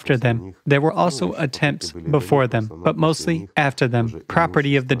that after them, there were also attempts before them, but mostly after them,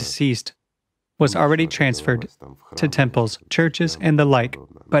 property of the deceased was already transferred to temples, churches, and the like.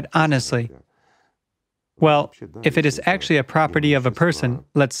 But honestly, well, if it is actually a property of a person,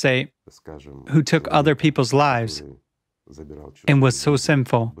 let's say, who took other people's lives and was so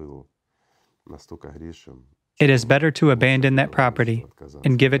sinful, it is better to abandon that property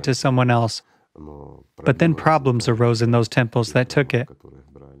and give it to someone else. But then problems arose in those temples that took it.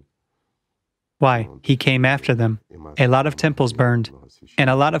 Why? He came after them. A lot of temples burned, and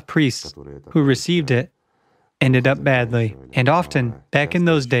a lot of priests who received it ended up badly. And often, back in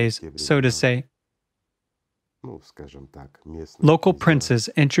those days, so to say, local princes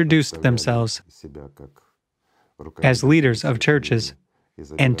introduced themselves as leaders of churches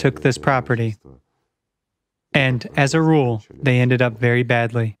and took this property. And as a rule, they ended up very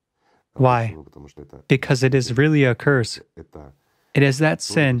badly. Why? Because it is really a curse. It is that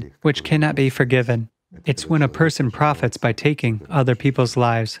sin which cannot be forgiven. It's when a person profits by taking other people's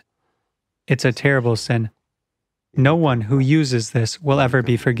lives. It's a terrible sin. no one who uses this will ever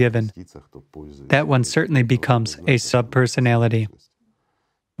be forgiven. That one certainly becomes a subpersonality.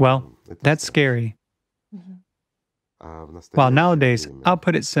 Well, that's scary. While nowadays, I'll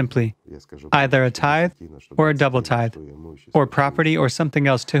put it simply, either a tithe or a double tithe, or property or something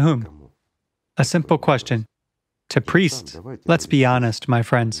else to whom? A simple question. To priests, let's be honest, my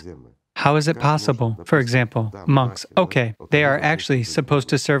friends. How is it possible? For example, monks, okay, they are actually supposed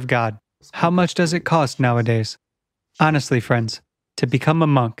to serve God. How much does it cost nowadays? Honestly, friends, to become a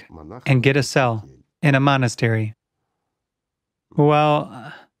monk and get a cell in a monastery,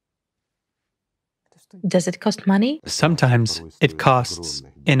 well, Does it cost money? sometimes it costs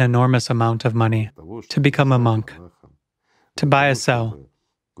an enormous amount of money to become a monk, to buy a cell,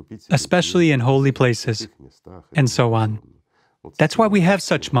 especially in holy places, and so on. That's why we have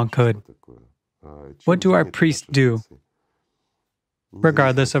such monkhood. What do our priests do?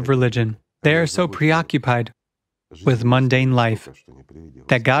 Regardless of religion, they are so preoccupied with mundane life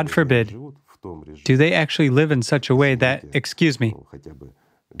that, God forbid, do they actually live in such a way that, excuse me,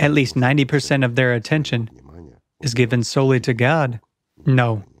 at least 90% of their attention is given solely to God?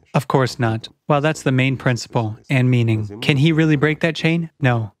 No, of course not. Well, that's the main principle and meaning. Can he really break that chain?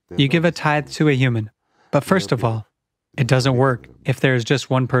 No. You give a tithe to a human. But first of all, it doesn't work if there is just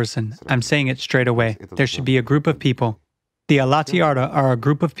one person. I'm saying it straight away. There should be a group of people. The Alatiara are a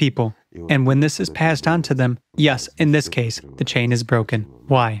group of people. And when this is passed on to them, yes, in this case, the chain is broken.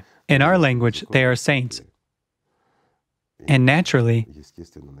 Why? In our language, they are saints. And naturally,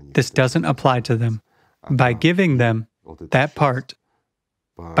 this doesn't apply to them. By giving them that part,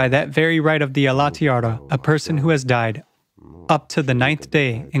 by that very right of the Alatiara, a person who has died up to the 9th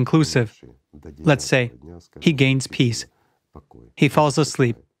day inclusive, let's say, he gains peace. He falls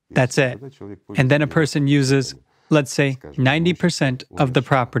asleep. That's it. And then a person uses, let's say, 90% of the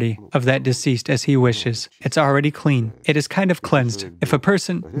property of that deceased as he wishes. It's already clean. It is kind of cleansed. If a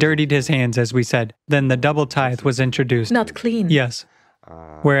person dirtied his hands, as we said, then the double tithe was introduced. Not clean. Yes.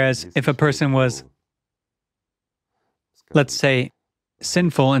 Whereas if a person was, let's say,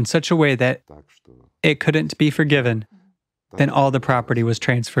 sinful in such a way that it couldn't be forgiven, then all the property was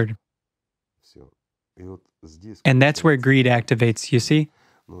transferred. And that's where greed activates, you see?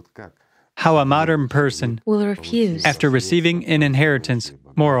 How a modern person Will refuse. after receiving an inheritance,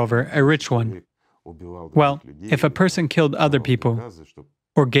 moreover, a rich one. Well, if a person killed other people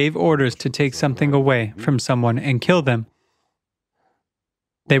or gave orders to take something away from someone and kill them,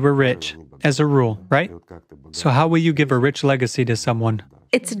 they were rich, as a rule, right? So how will you give a rich legacy to someone?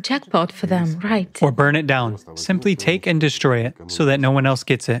 It's a jackpot for them, right? Or burn it down. Simply take and destroy it so that no one else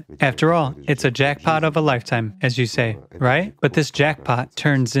gets it. After all, it's a jackpot of a lifetime, as you say, right? But this jackpot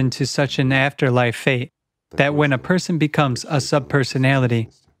turns into such an afterlife fate that when a person becomes a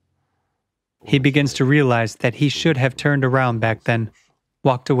subpersonality, he begins to realize that he should have turned around back then,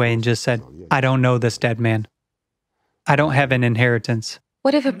 walked away and just said, I don't know this dead man. I don't have an inheritance.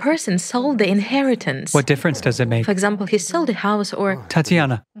 What if a person sold the inheritance? What difference does it make? For example, he sold a house or...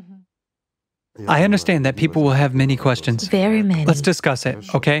 Tatiana, I understand that people will have many questions. Very many. Let's discuss it,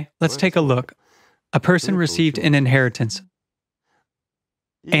 okay? Let's take a look. A person received an inheritance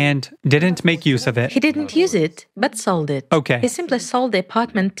and didn't make use of it. He didn't use it, but sold it. Okay. He simply sold the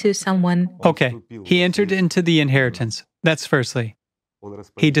apartment to someone. Okay, he entered into the inheritance. That's firstly.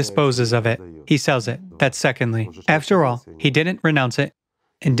 He disposes of it. He sells it. That's secondly. After all, he didn't renounce it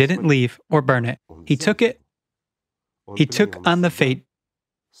and didn't leave or burn it. He took it. He took on the fate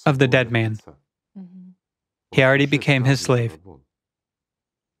of the dead man. He already became his slave.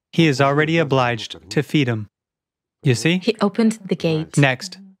 He is already obliged to feed him. You see? He opened the gate.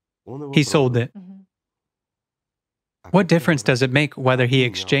 Next, he sold it. What difference does it make whether he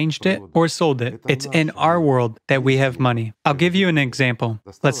exchanged it or sold it? It's in our world that we have money. I'll give you an example.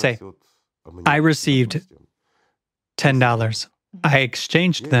 Let's say I received $10. I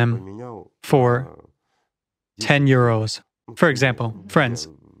exchanged them for 10 euros. For example, friends,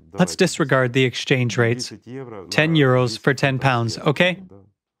 let's disregard the exchange rates. 10 euros for 10 pounds, okay?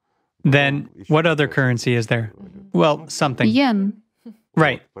 Then what other currency is there? Well, something. Yen.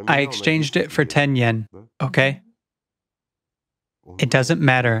 Right. I exchanged it for 10 yen, okay? It doesn't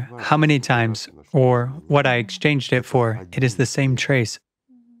matter how many times or what I exchanged it for, it is the same trace.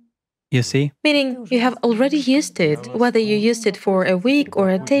 You see? Meaning you have already used it. Whether you used it for a week or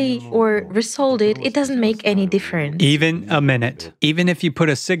a day or resold it, it doesn't make any difference. Even a minute. Even if you put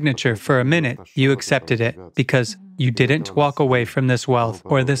a signature for a minute, you accepted it because you didn't walk away from this wealth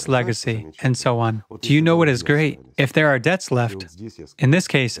or this legacy and so on. Do you know what is great? If there are debts left, in this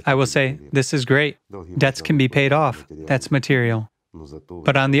case, I will say, this is great. Debts can be paid off. That's material.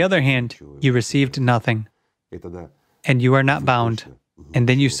 But on the other hand, you received nothing. and you are not bound. And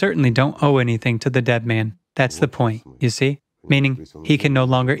then you certainly don't owe anything to the dead man. That's the point, you see? Meaning, he can no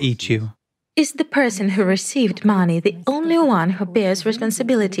longer eat you. Is the person who received money the only one who bears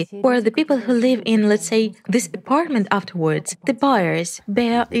responsibility, or the people who live in, let's say, this apartment afterwards, the buyers,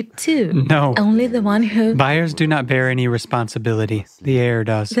 bear it too? No. Only the one who... Buyers do not bear any responsibility. The heir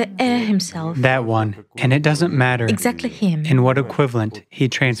does. The heir himself. That one. And it doesn't matter Exactly him. in what equivalent he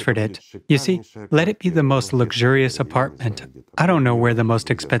transferred it. You see, let it be the most luxurious apartment. I don't know where the most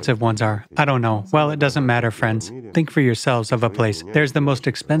expensive ones are. I don't know. Well, it doesn't matter, friends. Think for yourselves of a place. There's the most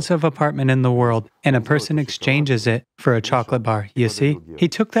expensive apartment in the world, and a person exchanges it for a chocolate bar. You see, he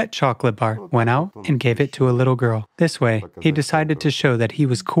took that chocolate bar, went out, and gave it to a little girl. This way, he decided to show that he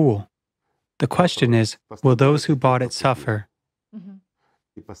was cool. The question is, will those who bought it suffer?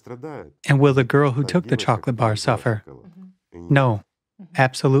 And will the girl who took the chocolate bar suffer? No,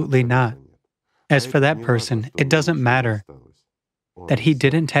 absolutely not. As for that person, it doesn't matter that he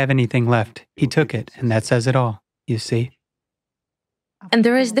didn't have anything left. He took it, and that says it all, you see. And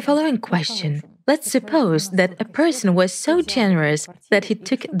there is the following question. Let's suppose that a person was so generous that he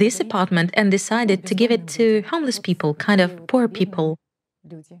took this apartment and decided to give it to homeless people, kind of poor people.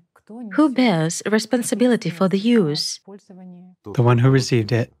 Who bears responsibility for the use? The one who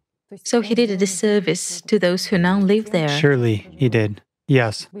received it. So he did a disservice to those who now live there. Surely he did.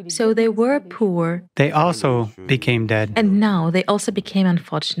 Yes. So they were poor. They also became dead. And now they also became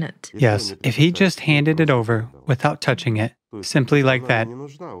unfortunate. Yes. If he just handed it over without touching it, simply like that,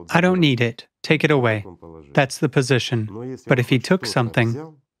 I don't need it, take it away. That's the position. But if he took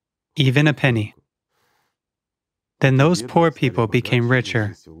something, even a penny, then those poor people became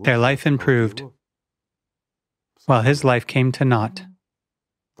richer, their life improved, while his life came to naught.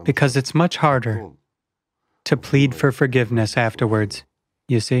 Because it's much harder to plead for forgiveness afterwards.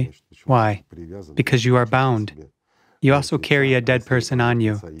 You see? Why? Because you are bound. You also carry a dead person on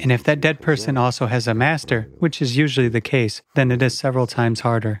you, and if that dead person also has a master, which is usually the case, then it is several times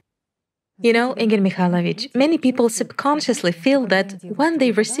harder. You know, Igor Mikhailovich, many people subconsciously feel that when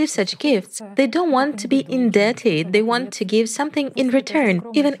they receive such gifts, they don't want to be indebted, they want to give something in return,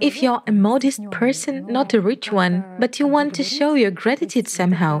 even if you're a modest person, not a rich one, but you want to show your gratitude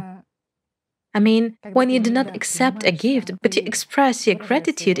somehow. I mean, when you do not accept a gift, but you express your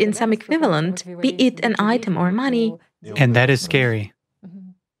gratitude in some equivalent, be it an item or money. And that is scary,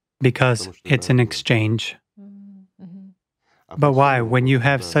 because it's an exchange. But why, when you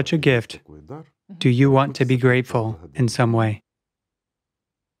have such a gift, do you want to be grateful in some way?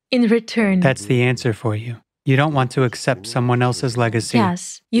 In return. That's the answer for you. You don't want to accept someone else's legacy.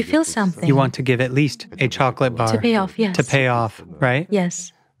 Yes, you feel something. You want to give at least a chocolate bar. To pay off, yes. To pay off, right?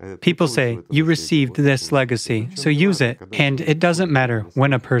 Yes. People say, you received this legacy, so use it. And it doesn't matter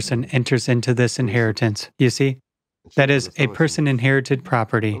when a person enters into this inheritance. You see? That is, a person inherited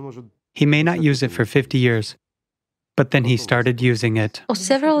property. He may not use it for 50 years, but then he started using it. Or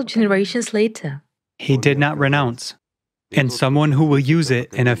several generations later. He did not renounce. And someone who will use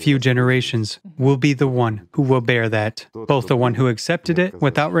it in a few generations will be the one who will bear that. Both the one who accepted it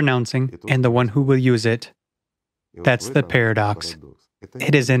without renouncing and the one who will use it. That's the paradox.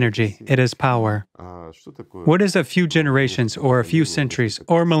 It is energy. It is power. What is a few generations or a few centuries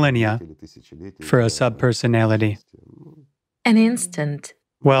or millennia for a subpersonality? An instant.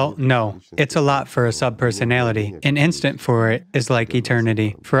 Well, no. It's a lot for a subpersonality. An instant for it is like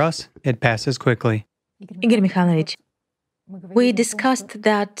eternity. For us, it passes quickly. Igor Mikhailovich, we discussed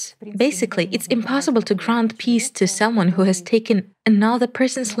that basically it's impossible to grant peace to someone who has taken another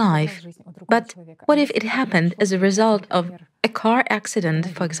person's life. But what if it happened as a result of a car accident,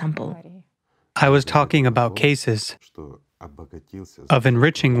 for example? I was talking about cases of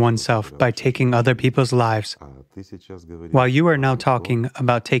enriching oneself by taking other people's lives, while you are now talking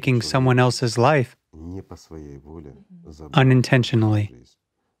about taking someone else's life unintentionally.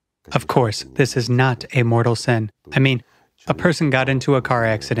 Of course, this is not a mortal sin. I mean, a person got into a car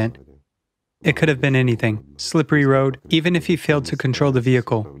accident. It could have been anything, slippery road, even if he failed to control the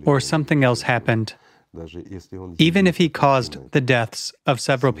vehicle, or something else happened. Even if he caused the deaths of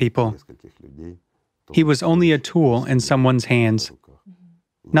several people, he was only a tool in someone's hands,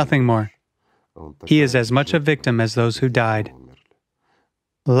 nothing more. He is as much a victim as those who died.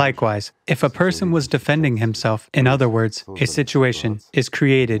 Likewise, if a person was defending himself, in other words, a situation is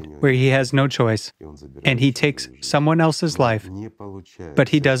created where he has no choice, and he takes someone else's life, but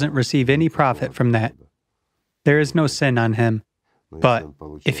he doesn't receive any profit from that, there is no sin on him. But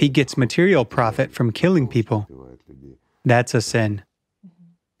if he gets material profit from killing people, that's a sin.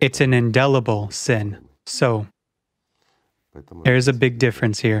 It's an indelible sin. So, there's a big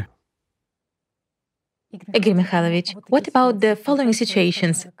difference here. Igor Mikhailovich, what about the following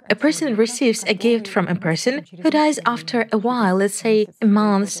situations? A person receives a gift from a person who dies after a while, let's say a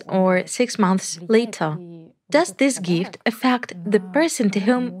month or 6 months later. Does this gift affect the person to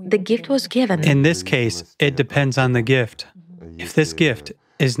whom the gift was given? In this case, it depends on the gift. If this gift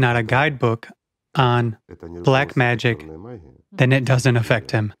is not a guidebook on black magic, then it doesn't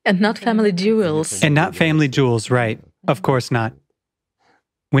affect him. And not family jewels. And not family jewels, right? Of course not.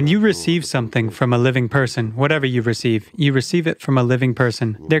 When you receive something from a living person, whatever you receive it from a living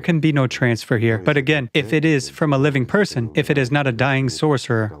person. There can be no transfer here. But again, if it is from a living person, if it is not a dying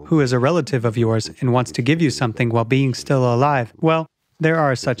sorcerer who is a relative of yours and wants to give you something while being still alive, well, there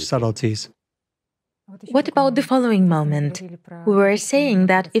are such subtleties. What about the following moment? We were saying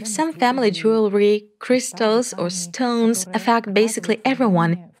that if some family jewelry, crystals, or stones affect basically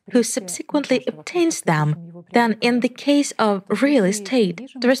everyone who subsequently obtains them, then in the case of real estate,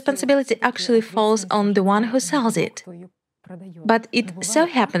 the responsibility actually falls on the one who sells it. But it so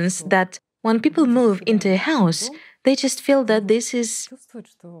happens that when people move into a house, they just feel that this is...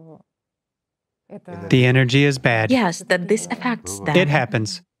 The energy is bad. Yes, that this affects them. It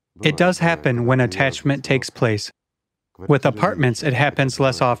happens. It does happen when attachment takes place. With apartments, it happens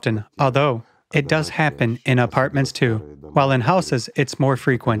less often, although it does happen in apartments too. While in houses, it's more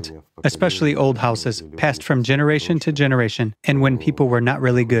frequent, especially old houses, passed from generation to generation, and when people were not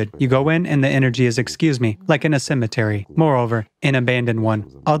really good. You go in and the energy is, excuse me, like in a cemetery. Moreover, an abandoned one.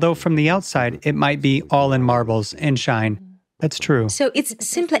 Although from the outside, it might be all in marbles and shine. That's true. So it's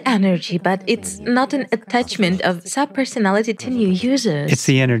simply energy, but it's not an attachment of subpersonality to new users. It's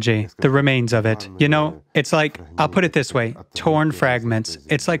the energy, the remains of it. You know, it's like, I'll put it this way, torn fragments.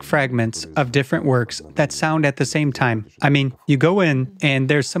 It's like fragments of different works that sound at the same time. I mean, you go in and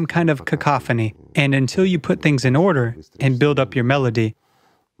there's some kind of cacophony, and until you put things in order and build up your melody,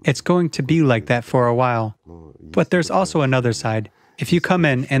 it's going to be like that for a while. But there's also another side. If you come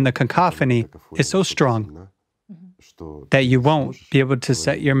in and the cacophony is so strong that you won't be able to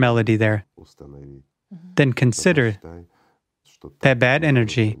set your melody there, then consider that bad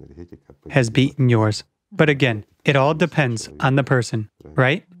energy has beaten yours. But again, it all depends on the person,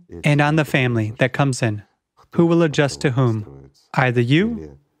 right? And on the family that comes in. Who will adjust to whom? Either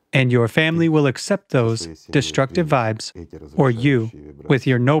you and your family will accept those destructive vibes, or you, with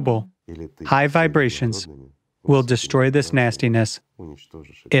your noble, high vibrations, will destroy this nastiness.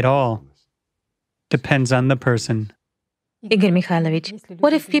 It all depends on the person. Igor Mikhailovich,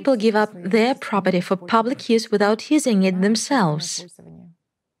 what if people give up their property for public use without using it themselves?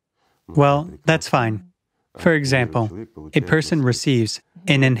 Well, that's fine. For example, a person receives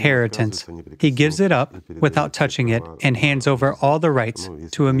an inheritance. He gives it up without touching it and hands over all the rights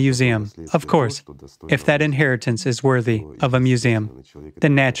to a museum. Of course, if that inheritance is worthy of a museum,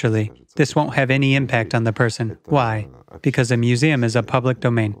 then naturally, this won't have any impact on the person. Why? Because a museum is a public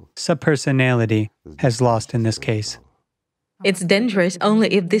domain. Subpersonality has lost in this case. It's dangerous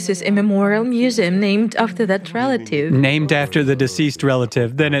only if this is a memorial museum named after that relative. Named after the deceased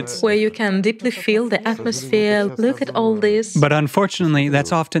relative, then it's... Where you can deeply feel the atmosphere, look at all this. But unfortunately,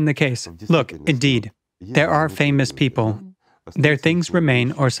 that's often the case. Look, indeed, there are famous people. Their things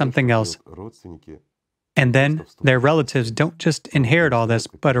remain or something else. And then their relatives don't just inherit all this,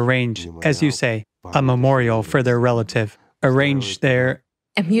 but arrange, as you say, a memorial for their relative. Arrange their...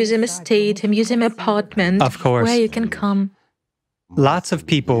 A museum estate, a museum apartment. Of course. Where you can come. Lots of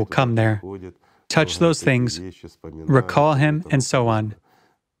people come there, touch those things, recall him, and so on.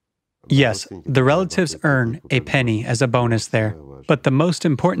 Yes, the relatives earn a penny as a bonus there, but the most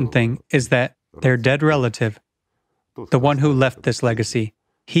important thing is that their dead relative, the one who left this legacy,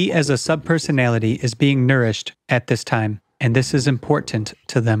 he as a subpersonality is being nourished at this time, and this is important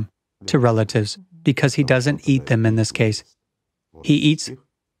to them, to relatives, because he doesn't eat them in this case. He eats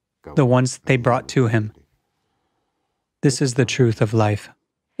the ones they brought to him. This is the truth of life.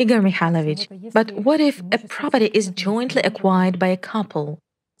 Igor Mikhailovich, but what if a property is jointly acquired by a couple?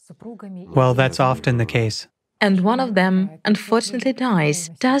 Well, that's often the case. And one of them, unfortunately, dies.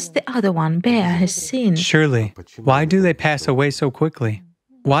 Does the other one bear his sin? Surely. Why do they pass away so quickly?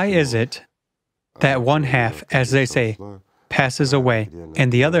 Why is it that one half, as they say, passes away,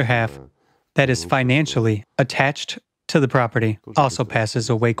 and the other half, that is financially attached to the property, also passes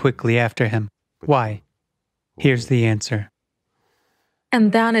away quickly after him? Why? Here's the answer.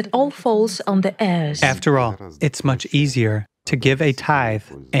 And then it all falls on the heirs. After all, it's much easier to give a tithe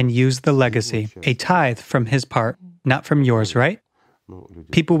and use the legacy, a tithe from his part, not from yours, right?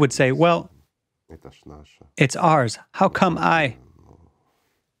 People would say, well, it's ours. How come I?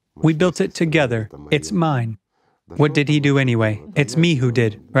 We built it together. It's mine. What did he do anyway? It's me who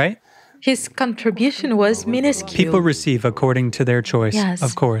did, right? His contribution was minuscule. People receive according to their choice, Yes.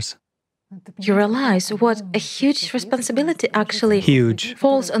 of course. You realize what a huge responsibility actually Huge.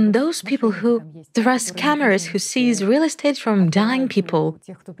 falls on those people who there are scammers who seize real estate from dying people,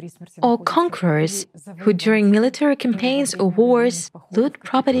 or conquerors who during military campaigns or wars loot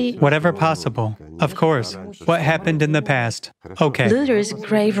property. Whatever possible. Of course. What happened in the past? Okay. Looters,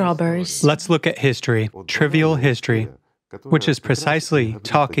 grave robbers. Let's look at history, trivial history, which is precisely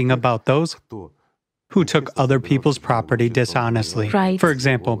talking about those who took other people's property dishonestly. Right. For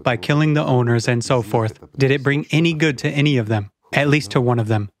example, by killing the owners and so forth. Did it bring any good to any of them? At least to one of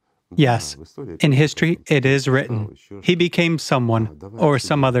them. Yes. In history, it is written. He became someone, or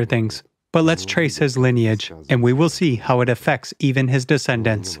some other things. But let's trace his lineage, and we will see how it affects even his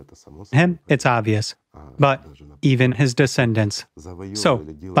descendants. Him, it's obvious. But even his descendants. So,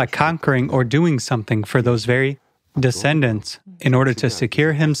 by conquering or doing something for those very descendants, in order to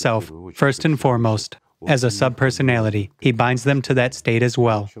secure himself, first and foremost, as a subpersonality, he binds them to that state as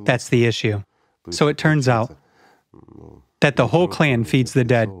well. That's the issue. So it turns out that the whole clan feeds the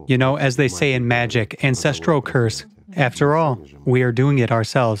dead, as they say in magic, ancestral curse. After all, we are doing it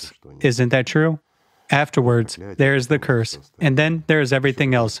ourselves. Isn't that true? Afterwards, there is the curse, and then there is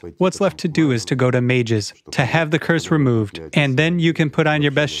everything else. What's left to do is to go to mages, to have the curse removed, and then you can put on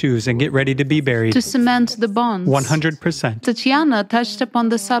your best shoes and get ready to be buried. To cement the bonds. 100%. Tatiana touched upon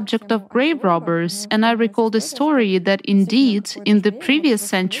the subject of grave robbers, and I recalled a story that indeed, in the previous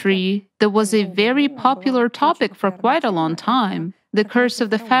century, there was a very popular topic for quite a long time. The curse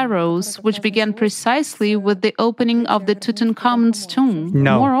of the pharaohs, which began precisely with the opening of the Tutankhamun's tomb.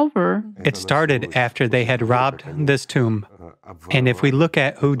 No. Moreover, It started after they had robbed this tomb. And if we look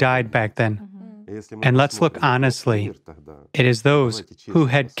at who died back then, and let's look honestly, it is those who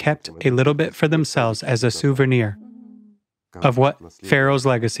had kept a little bit for themselves as a souvenir of what? Pharaoh's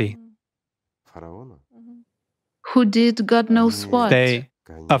legacy. who did God knows what.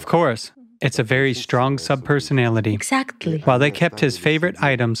 Of course, it's a very strong subpersonality. Exactly. While they kept his favorite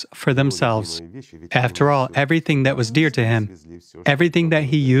items for themselves. After all, everything that was dear to him, everything that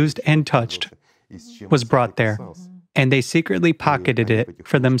he used and touched, was brought there. And they secretly pocketed it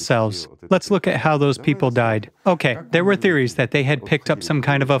for themselves. Let's look at how those people died. Okay, there were theories that they had picked up some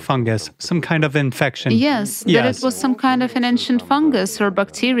kind of a fungus, some kind of infection. Yes, that it was some kind of an ancient fungus or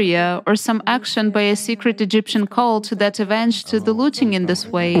bacteria or some action by a secret Egyptian cult that avenged the looting in this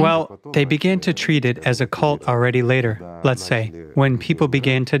way. Well, they began to treat it as a cult already later, let's say, when people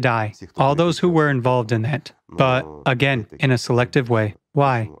began to die. All those who were involved in that. But, again, in a selective way.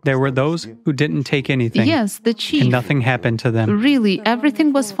 Why? There were those who didn't take anything. Yes, the chief. And nothing happened to them. Really,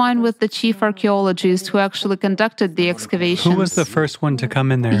 everything was fine with the chief archaeologist who actually conducted the excavations. Who was the first one to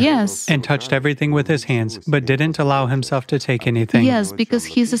come in there? Yes. And touched everything with his hands, but didn't allow himself to take anything. Yes, because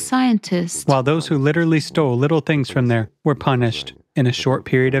he's a scientist. While those who literally stole little things from there were punished in a short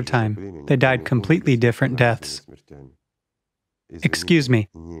period of time. They died completely different deaths. Excuse me.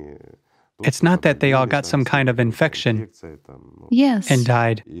 It's not that they all got some kind of infection Yes. and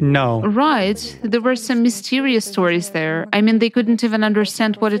died. No. Right. There were some mysterious stories there. I mean, they couldn't even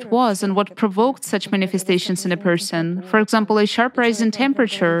understand what it was and what provoked such manifestations in a person. For example, a sharp rise in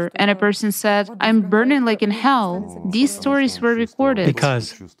temperature, and a person said, "I'm burning like in hell." These stories were recorded.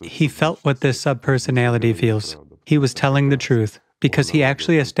 Because he felt what this subpersonality feels. He was telling the truth. Because he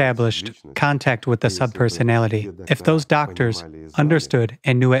actually established contact with the subpersonality. If those doctors understood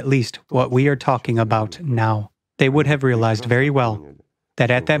and knew at least what we are talking about now, they would have realized very well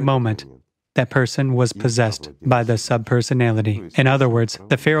that at that moment, that person was possessed by the subpersonality. In other words,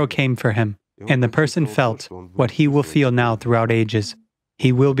 the Pharaoh came for him, and the person felt what he will feel now throughout ages.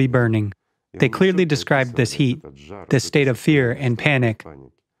 He will be burning. They clearly described this heat, this state of fear and panic,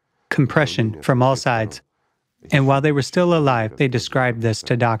 compression from all sides. And while they were still alive, they described this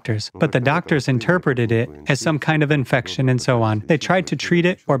to doctors. But the doctors interpreted it as some kind of infection and so on. They tried to treat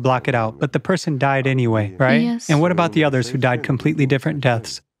it or block it out, but the person died anyway, right? Yes. And what about the others who died completely different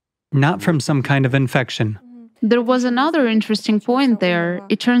deaths? Not from some kind of infection. There was another interesting point there.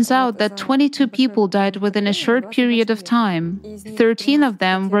 It turns out that 22 people died within a short period of time. 13 of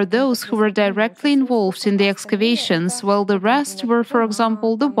them were those who were directly involved in the excavations, while the rest were, for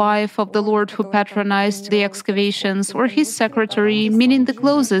example, the wife of the lord who patronized the excavations or his secretary, meaning the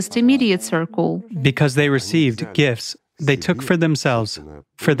closest immediate circle. Because they received gifts they took for themselves,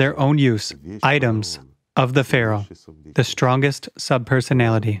 for their own use, items of the Pharaoh, the strongest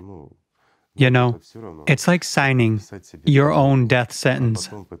subpersonality. You know, it's like signing your own death sentence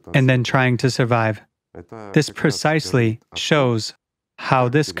and then trying to survive. This precisely shows how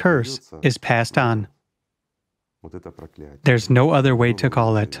this curse is passed on. There's no other way to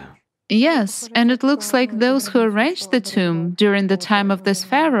call it. Yes, and it looks like those who arranged the tomb during the time of this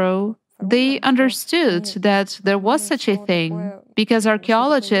pharaoh, they understood that there was such a thing, because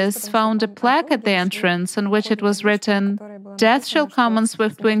archaeologists found a plaque at the entrance on which it was written, "Death shall come on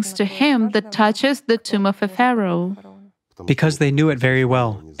swift wings to him that touches the tomb of a pharaoh." Because they knew it very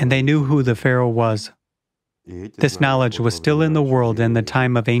well, and they knew who the Pharaoh was. This knowledge was still in the world in the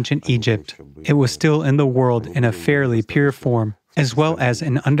time of ancient Egypt. It was still in the world in a fairly pure form, as well as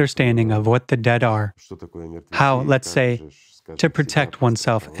an understanding of what the dead are. How, let's say, to protect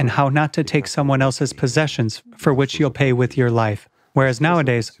oneself and how not to take someone else's possessions for which you'll pay with your life. Whereas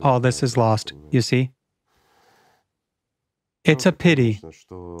nowadays, all this is lost, you see? It's a pity,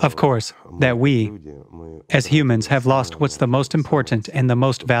 of course, that we, as humans, have lost what's the most important and the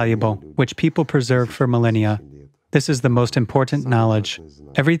most valuable, which people preserved for millennia. This is the most important knowledge.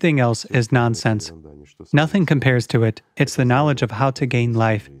 Everything else is nonsense. Nothing compares to it. It's the knowledge of how to gain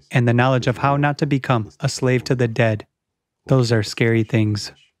life and the knowledge of how not to become a slave to the dead. Those are scary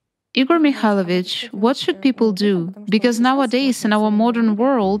things. Igor Mikhailovich, what should people do? Because nowadays, in our modern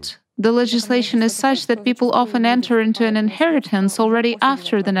world, the legislation is such that people often enter into an inheritance already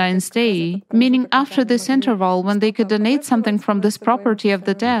after the ninth day, meaning after this interval when they could donate something from this property of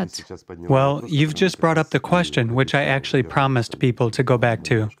the dead. Well, you've just brought up the question which I actually promised people to go back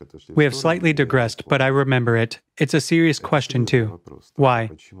to. We have slightly digressed, but I remember it. It's a serious question too. Why?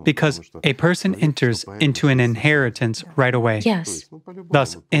 Because a person enters into an inheritance right away. Yes.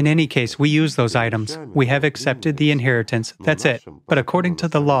 Thus, in any case, we use those items. We have accepted the inheritance, that's it. But according to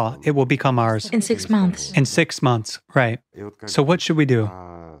the law, it will become ours. In 6 months. In 6 months, right. So what should we do?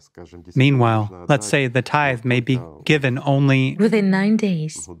 Meanwhile, let's say the tithe may be given only Within 9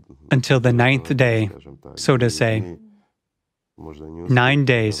 days. until the 9th day, so to say. 9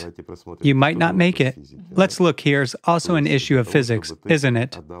 days. You might not make it. Let's look, here's also an issue of physics, isn't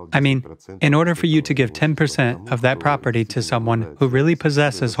it? I mean, in order for you to give 10% of that property to someone who really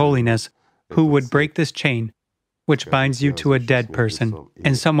possesses holiness, who would break this chain, which binds you to a dead person,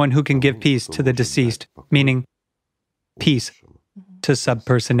 and someone who can give peace to the deceased, meaning peace to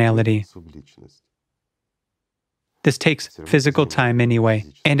subpersonality. This takes physical time anyway,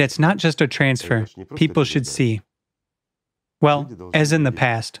 and it's not just a transfer. People should see. Well, as in the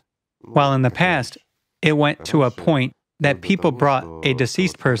past. While in the past, it went to a point that people brought a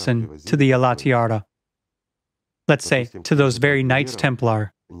deceased person to the Alatiara. Let's say, to those very Knights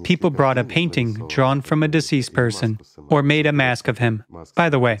Templar. People brought a painting drawn from a deceased person, or made a mask of him. By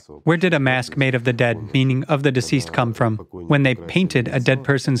the way, where did a mask made of the dead, meaning of the deceased, come from? When they painted a dead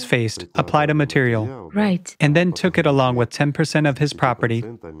person's face, applied a material, Right. and then took it along with 10% of his property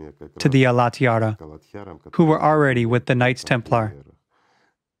to the Alatiara, who were already with the Knights Templar.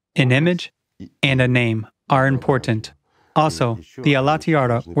 An image and a name are important. Also, the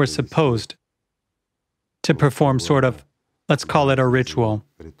Alatiara were supposed to perform sort of, let's call it a ritual,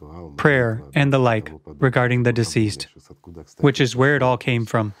 prayer and the like regarding the deceased, which is where it all came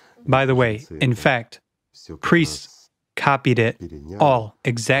from. By the way, in fact, priests copied it all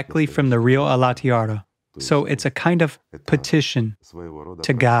exactly from the real Alatiara. So it's a kind of petition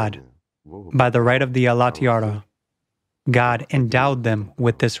to God. By the right of the Alatiara, God endowed them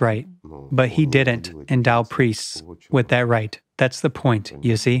with this right, but He didn't endow priests with that right. That's the point,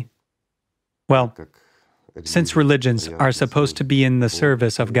 you see? Well, since religions are supposed to be in the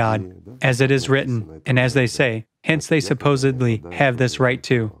service of God, as it is written, and as they say, hence they supposedly have this right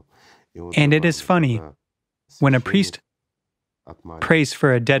too. And it is funny, when a priest prays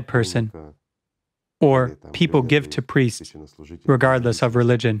for a dead person, or people give to priests, regardless of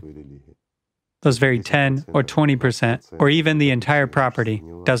religion, those very 10 or 20%, or even the entire property,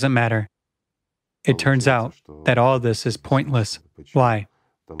 doesn't matter. It turns out that all this is pointless. Why?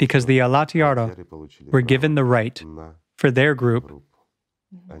 Because the Alatiara were given the right for their group.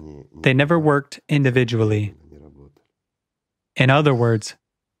 They never worked individually. In other words,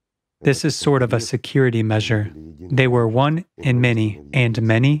 this is sort of a security measure. They were one in many, and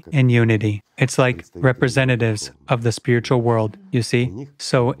many in unity. It's like representatives of the spiritual world, you see?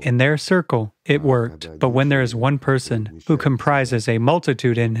 So in their circle, it worked. But when there is one person who comprises a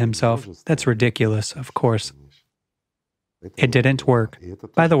multitude in himself, that's ridiculous, of course. It didn't work.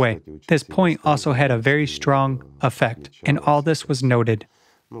 By the way, this point also had a very strong effect, and all this was noted.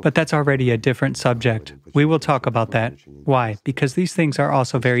 But that's already a different subject. We will talk about that. Why? Because these things are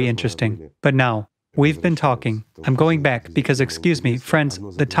also very interesting. But now, we've been talking. I'm going back because, excuse me, friends,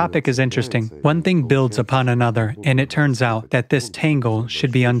 the topic is interesting. One thing builds upon another, and it turns out that this tangle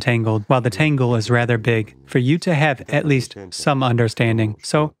should be untangled, while the tangle is rather big, for you to have at least some understanding.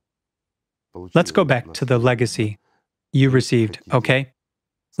 So, let's go back to the legacy you received, okay?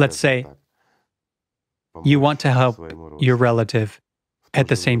 Let's say you want to help your relative, at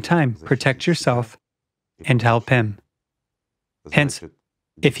the same time protect yourself and help him. Hence,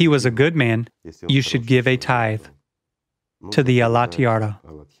 if he was a good man, you should give a tithe to the Alatiyara.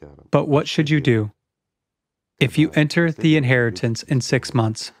 But what should you do? If you enter the inheritance in 6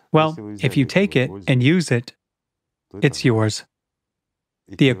 months, well, if you take it and use it, it's yours.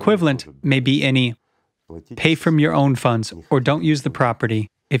 The equivalent may be any pay from your own funds or don't use the property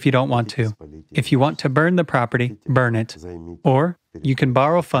if you don't want to. If you want to burn the property, burn it. Or you can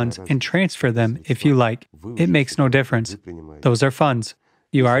borrow funds and transfer them if you like. It makes no difference. Those are funds.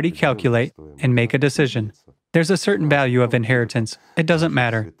 You already calculate and make a decision. There's a certain value of inheritance. It doesn't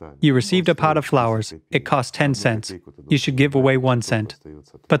matter. You received a pot of flowers. It costs 10 cents. You should give away 1 cent.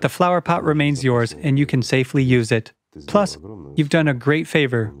 But the flower pot remains yours and you can safely use it. Plus, you've done a great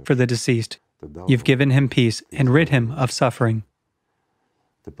favor for the deceased. You've given him peace and rid him of suffering.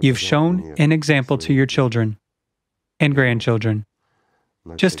 You've shown an example to your children and grandchildren,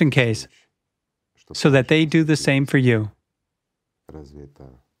 just in case, so that they do the same for you.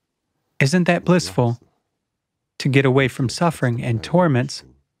 Isn't that blissful? To get away from suffering and torments?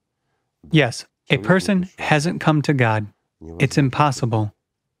 Yes, a person hasn't come to God. It's impossible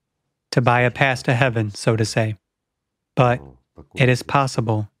to buy a pass to heaven, so to say. But it is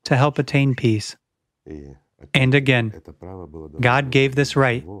possible to help attain peace. And again, God gave this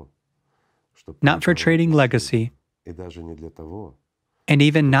right, not for trading legacy, and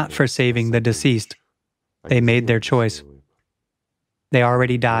even not for saving the deceased. They made their choice. They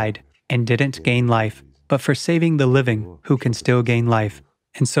already died and didn't gain life, but for saving the living who can still gain life,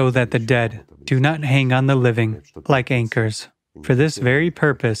 and so that the dead do not hang on the living like anchors. For this very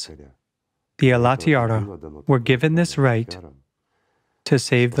purpose, the Alatiyara were given this right to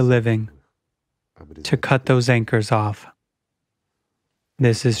save the living, to cut those anchors off.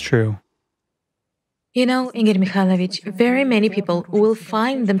 This is true. You know, Igor Mikhailovich, very many people will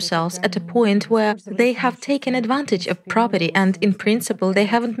find themselves at a point where they have taken advantage of property and, in principle, they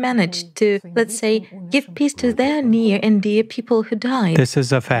haven't managed to, let's say, give peace to their near and dear people who died. This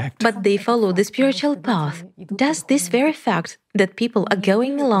is a fact. But they follow the spiritual path. Does this very fact that people are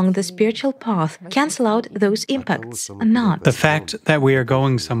going along the spiritual path cancel out those impacts or not? The fact that we are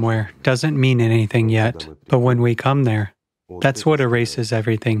going somewhere doesn't mean anything yet, but when we come there, that's what erases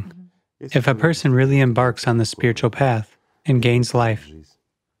everything. If a person really embarks on the spiritual path and gains life,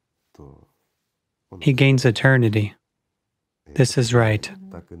 he gains eternity. This is right.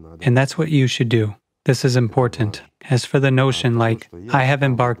 And that's what you should do. This is important. As for the notion like, I have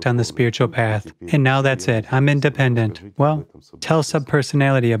embarked on the spiritual path, and now that's it, I'm independent. Well, tell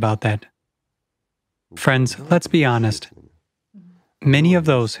subpersonality about that. Friends, let's be honest. Many of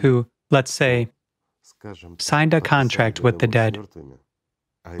those who, let's say, signed a contract with the dead,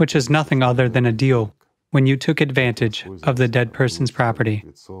 which is nothing other than a deal when you took advantage of the dead person's property.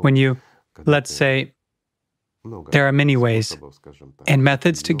 When you, let's say, there are many ways and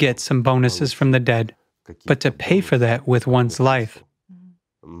methods to get some bonuses from the dead, but to pay for that with one's life.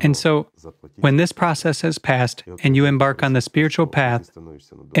 And so, when this process has passed and you embark on the spiritual path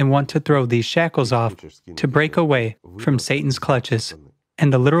and want to throw these shackles off to break away from Satan's clutches, in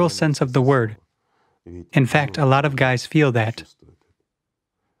the literal sense of the word, in fact, a lot of guys feel that.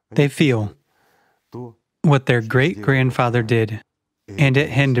 They feel what their great-grandfather did, and it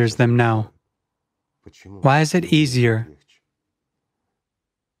hinders them now. Why is it easier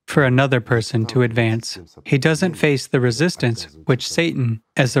for another person to advance? He doesn't face the resistance which Satan,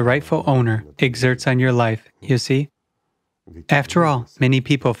 as the rightful owner, exerts on your life, you see? After all, many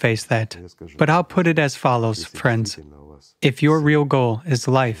people face that. But I'll put it as follows, friends. If your real goal is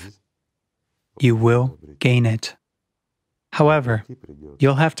life, you will gain it. However,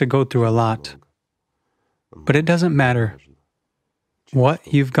 you'll have to go through a lot. But it doesn't matter what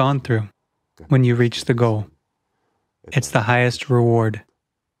you've gone through when you reach the goal. It's the highest reward,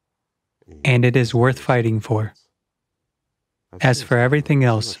 and it is worth fighting for. As for everything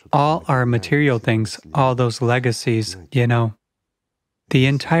else, all our material things, all those legacies, you know, the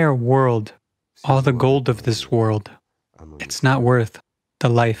entire world, all the gold of this world, it's not worth the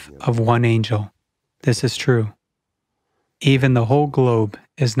life of one angel. This is true. Even the whole globe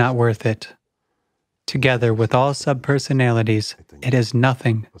is not worth it. Together with all subpersonalities, it is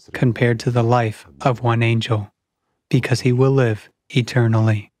nothing compared to the life of one angel, because he will live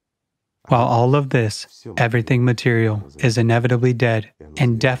eternally. While all of this, everything material, is inevitably dead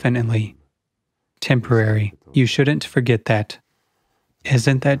and definitely temporary. You shouldn't forget that.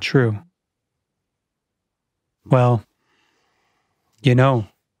 Isn't that true? Well, you know,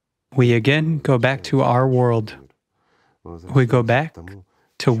 we again go back to our world. We go back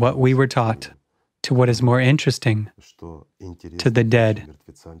to what we were taught, to what is more interesting, to the dead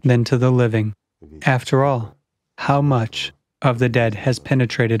than to the living. After all, how much of the dead has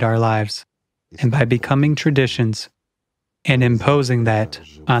penetrated our lives? And by becoming traditions and imposing that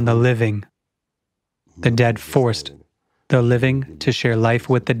on the living, the dead forced the living to share life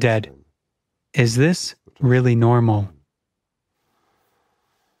with the dead. Is this really normal?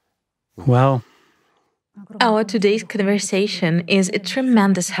 Well, Our today's conversation is a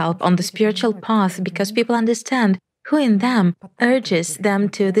tremendous help on the spiritual path because people understand who in them urges them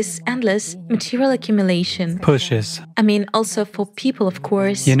to this endless material accumulation. pushes. I mean, also for people, of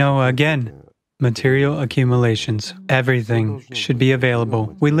course. Again, material accumulations. Everything should be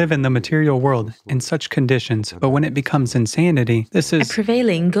available. We live in the material world in such conditions, but when it becomes insanity, this A is...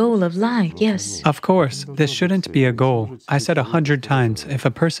 prevailing goal of life, yes. Of course, this shouldn't be a goal. I said 100 times, if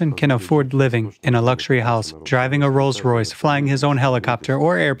a person can afford living in a luxury house, driving a Rolls Royce, flying his own helicopter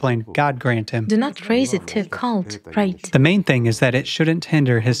or airplane, God grant him. Do not raise it to a cult, right? The main thing is that it shouldn't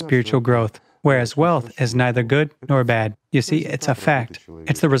hinder his spiritual growth, whereas wealth is neither good nor bad. You see, it's a fact.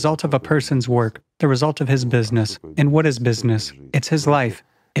 It's the result of a person's work, the result of his business. And what is business? It's his life.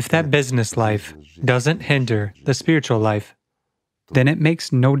 If that business life doesn't hinder the spiritual life, then it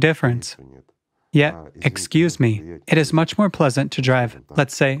makes no difference. Yet, excuse me, it is much more pleasant to drive,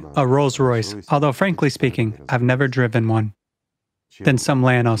 let's say, a Rolls Royce, although frankly speaking, I've never driven one, than some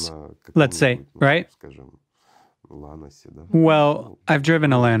Lanos, let's say, right? Well, I've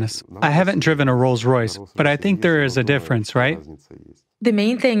driven a Lanos. I haven't driven a Rolls Royce, but I think there is a difference, right? The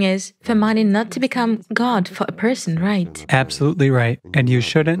main thing is for money not to become God for a person, right? Absolutely right. And you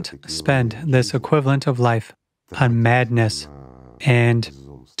shouldn't spend this equivalent of life on madness and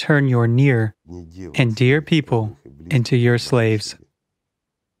turn your near and dear people into your slaves.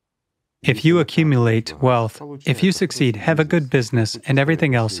 If you accumulate wealth, if you succeed, have a good business and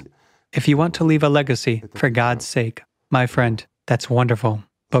everything else, if you want to leave a legacy, for God's sake, my friend, that's wonderful.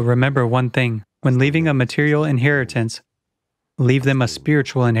 But remember one thing, when leaving a material inheritance, leave them a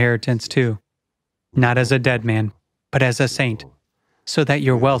spiritual inheritance too, not as a dead man, but as a saint, so that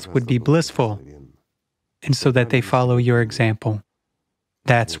your wealth would be blissful, and so that they follow your example.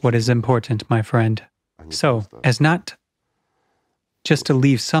 That's what is important, my friend. So, as not just to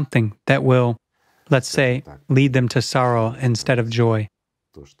leave something that will, let's say, lead them to sorrow instead of joy.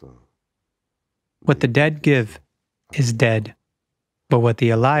 What the dead give is dead, but what the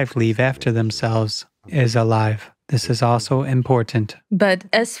alive leave after themselves is alive. This is also important. But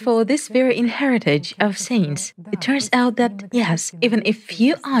as for this very inheritance of saints, it turns out that, yes, even if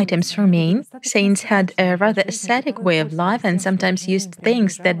few items remain, saints had a rather ascetic way of life and sometimes used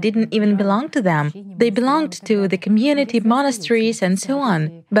things that didn't even belong to them. They belonged to the community, monasteries, and so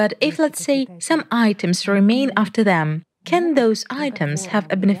on. But if, let's say, some items remain after them, can those items have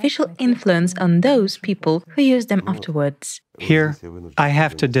a beneficial influence on those people who use them afterwards? Here, I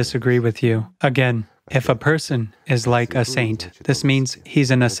have to disagree with you. Again, if a person is like a saint, this means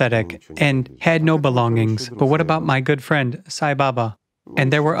he's an ascetic and had no belongings. But what about my good friend, Sai Baba?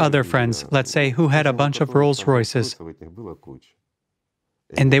 And there were other friends, let's say, who had a bunch of Rolls Royces.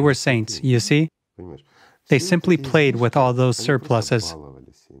 And they were saints, you see? They simply played with all those surpluses.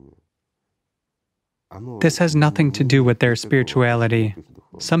 This has nothing to do with their spirituality.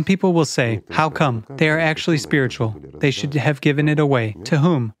 Some people will say, how come? They are actually spiritual. They should have given it away. To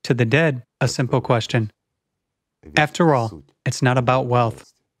whom? To the dead? A simple question. After all, it's not about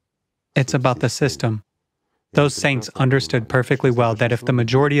wealth. It's about the system. Those saints understood perfectly well that if the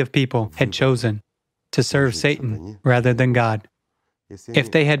majority of people had chosen to serve Satan rather than God,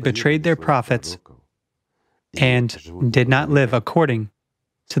 if they had betrayed their prophets and did not live according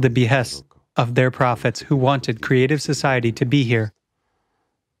to the behests of their prophets who wanted creative society to be here,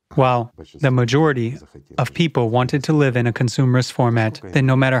 while the majority of people wanted to live in a consumerist format, then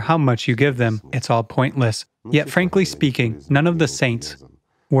no matter how much you give them, it's all pointless. Yet, frankly speaking, none of the saints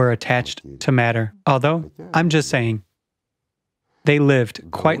were attached to matter. Although, I'm just saying, they lived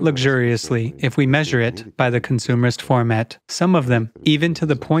quite luxuriously if we measure it by the consumerist format. Some of them, even to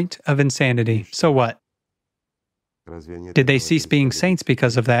the point of insanity. So what? Did they cease being saints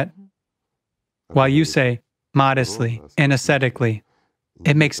because of that? While you say, modestly and ascetically,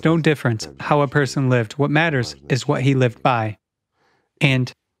 it makes no difference how a person lived. What matters is what he lived by.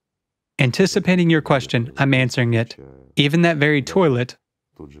 And anticipating your question, I'm answering it. Even that very toilet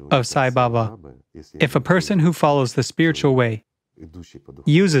of Sai Baba, if a person who follows the spiritual way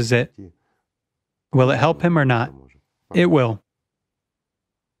uses it, will it help him or not? It will.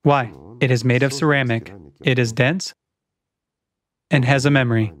 Why? It is made of ceramic. It is dense and has a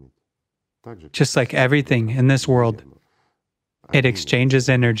memory. Just like everything in this world, It exchanges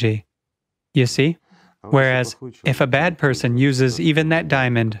energy. You see? Whereas, if a bad person uses even that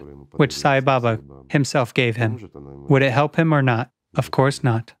diamond, which Sai Baba himself gave him, would it help him or not? Of course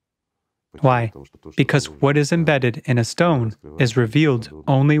not. Why? Because what is embedded in a stone is revealed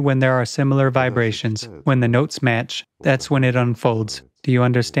only when there are similar vibrations. When the notes match, that's when it unfolds. Do you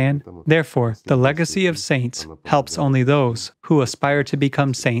understand? Therefore, the legacy of saints helps only those who aspire to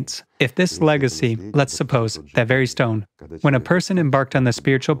become saints. If this legacy, let's suppose, that very stone, when a person embarked on the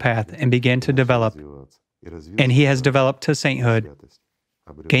spiritual path and began to develop, and he has developed to sainthood,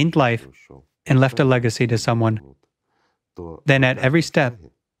 gained life, and left a legacy to someone, then at every step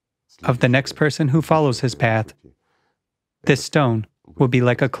of the next person who follows his path, this stone will be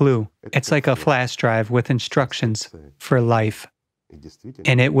like a clue. It's like a flash drive with instructions for life.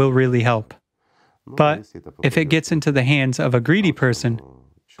 And it will really help. But if it gets into the hands of a greedy person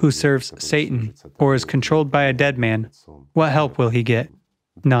who serves Satan or is controlled by a dead man, what help will he get?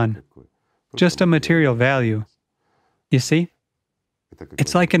 None. Just a material value. You see?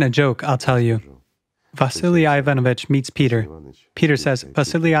 It's like in a joke, I'll tell you. Vasily Ivanovich meets Peter. Peter says,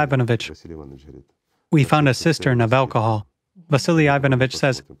 "Vasily Ivanovich, we found a cistern of alcohol." Vasily Ivanovich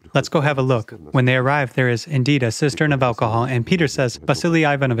says, "Let's go have a look." When they arrive, there is indeed a cistern of alcohol, and Peter says, "Vasily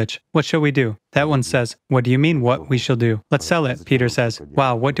Ivanovich, what shall we do?" That one says, "What do you mean, what we shall do? Let's sell it." Peter says,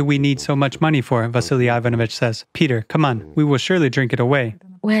 "Wow, what do we need so much money for?" Vasily Ivanovich says, "Peter, come on, we will surely drink it away."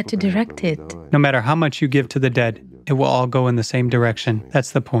 Where to direct it? No matter how much you give to the dead, it will all go in the same direction.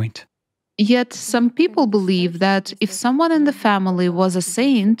 That's the point. Yet some people believe that if someone in the family was a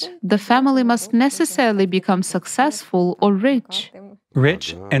saint, the family must necessarily become successful or rich.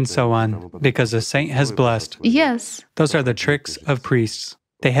 Rich and so on, because a saint has blessed. Yes. Those are the tricks of priests.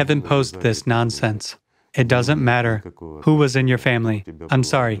 They have imposed this nonsense. It doesn't matter who was in your family. I'm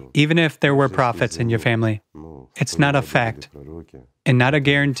sorry, even if there were prophets in your family, it's not a fact and not a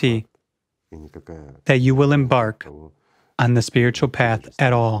guarantee that you will embark on the spiritual path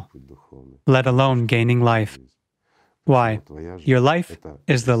at all, let alone gaining life. Why? Your life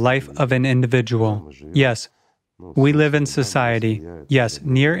is the life of an individual. Yes, we live in society. Yes,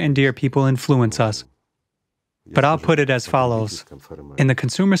 near and dear people influence us. But I'll put it as follows. In the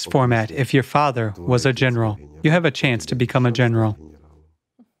consumerist format, if your father was a general, you have a chance to become a general.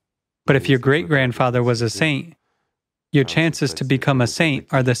 But if your great-grandfather was a saint, your chances to become a saint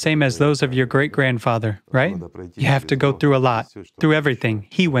are the same as those of your great-grandfather, right? You have to go through a lot, through everything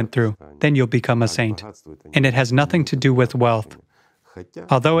he went through, then you'll become a saint. And it has nothing to do with wealth.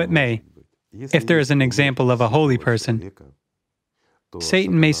 Although it may, if there is an example of a holy person,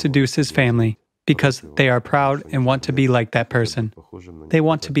 Satan may seduce his family because they are proud and want to be like that person. They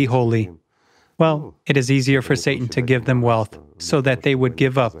want to be holy. Well, it is easier for Satan to give them wealth so that they would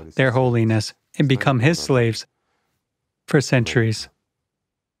give up their holiness and become his slaves for centuries.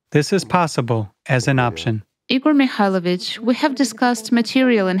 This is possible as an option. Igor Mikhailovich, we have discussed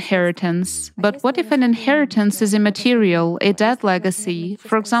material inheritance, but what if an inheritance is immaterial, a dead legacy?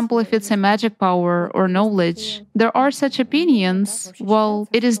 For example, if it's a magic power or knowledge. There are such opinions. Well,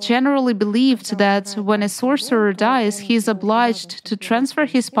 it is generally believed that when a sorcerer dies, he is obliged to transfer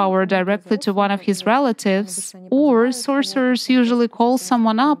his power directly to one of his relatives, or sorcerers usually call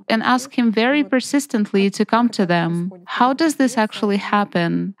someone up and ask him very persistently to come to them. How does this actually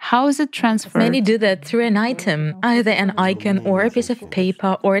happen? How is it transferred? Many do that through an item, either an icon or a piece of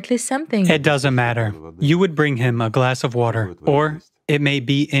paper or at least something. It doesn't matter. You would bring him a glass of water, or it may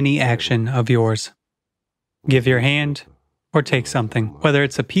be any action of yours. Give your hand or take something, whether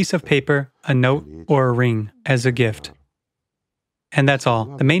it's a piece of paper, a note, or a ring, as a gift. And that's all.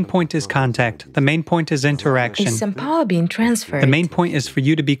 The main point is contact. The main point is interaction. Is some power being transferred? The main point is for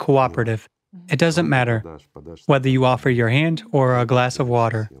you to be cooperative. It doesn't matter whether you offer your hand or a glass of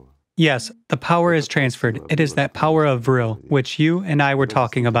water. Yes, the power is transferred. It is that power of Vril, which you and I were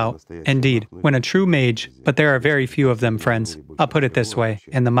talking about. Indeed, when a true mage, but there are very few of them, friends. I'll put it this way.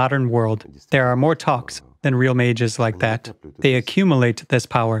 In the modern world, there are more talks than real mages like that. They accumulate this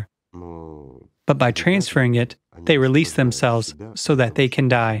power. But by transferring it, they release themselves so that they can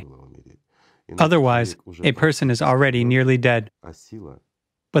die. Otherwise, a person is already nearly dead,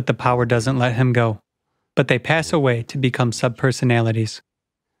 but the power doesn't let him go. But they pass away to become subpersonalities.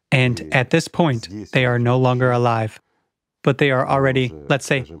 And at this point, they are no longer alive, but they are already, let's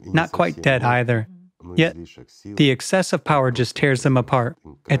say, not quite dead either. Yet, the excess of power just tears them apart.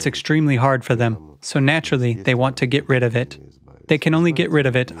 It's extremely hard for them, so naturally, they want to get rid of it. They can only get rid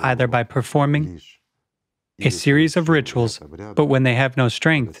of it either by performing a series of rituals, but when they have no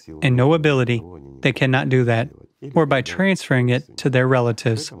strength and no ability, they cannot do that. or by transferring it to their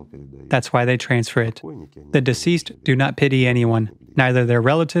relatives. That's why they transfer it. The deceased do not pity anyone, neither their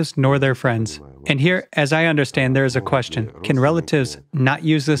relatives nor their friends. And here, as I understand, there is a question. Can relatives not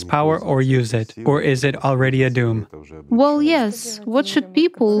use this power or use it? Or is it already a doom? Well, yes. What should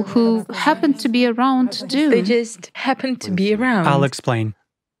people who happen to be around do? They just happen to be around. I'll explain.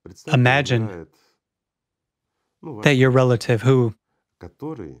 Imagine that your relative who,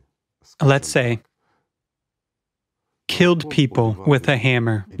 let's say, killed people with a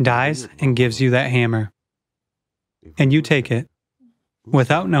hammer, dies and gives you that hammer. And you take it.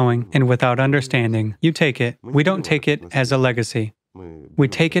 Without knowing and without understanding, you take it. We don't take it as a legacy. We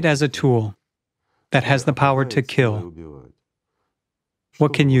take it as a tool that has the power to kill.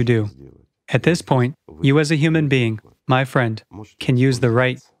 What can you do? At this point, you as a human being, my friend, can use the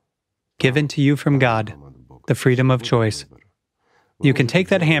right given to you from God, the freedom of choice. You can take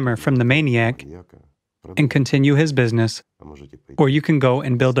that hammer from the maniac and continue his business, or you can go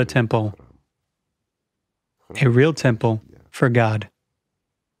and build a temple, a real temple for God.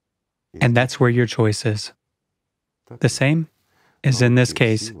 And that's where your choice is. The same is in this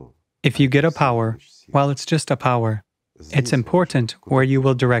case. If you get a power, while it's just a power, it's important where you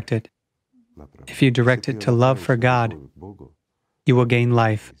will direct it. If you direct it to love for God, you will gain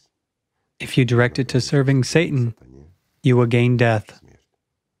life. If you direct it to serving Satan, you will gain death.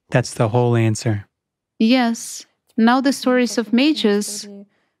 That's the whole answer. Yes. Now the stories of mages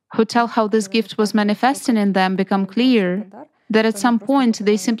who tell how this gift was manifesting in them become clear. That at some point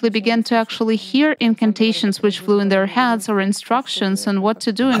they simply began to actually hear incantations which flew in their heads or instructions on what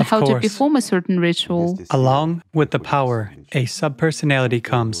to do and how to perform a certain ritual. Along with the power, a subpersonality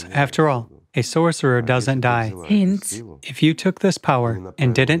comes. After all, a sorcerer doesn't die. Hence, if you took this power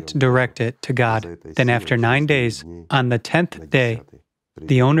and didn't direct it to God, then after 9 days, on the 10th day,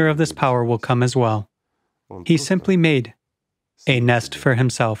 the owner of this power will come as well. He simply made a nest for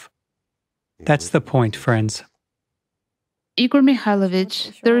himself. That's the point, friends. Igor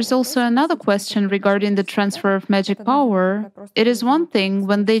Mikhailovich, there is also another question regarding the transfer of magic power. It is one thing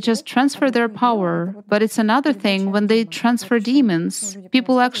when they just transfer their power, but it's another thing when they transfer demons.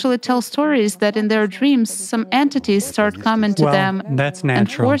 People actually tell stories that in their dreams, some entities start coming to them that's and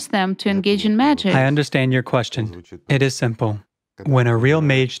force them to engage in magic. I understand your question. It is simple. When a real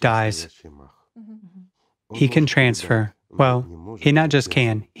mage dies, he can transfer. Well, he not just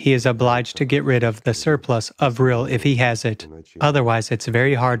can, he is obliged to get rid of the surplus of real if he has it. Otherwise, it's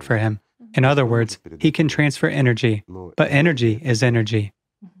very hard for him. In other words, he can transfer energy, but energy is energy.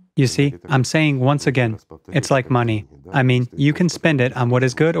 You see, I'm saying once again, it's like money. I mean, you can spend it on what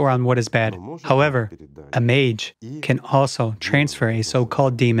is good or on what is bad. However, a mage can also transfer a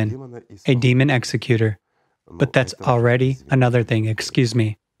so-called demon, a demon executor. But that's already another thing, excuse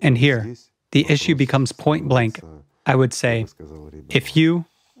me. And here, the issue becomes point blank. I would say, if you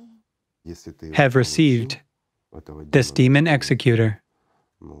have received this demon executor,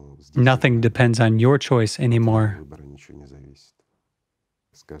 nothing depends on your choice anymore.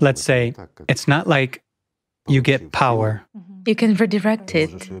 Let's say, it's not like you get power. You can redirect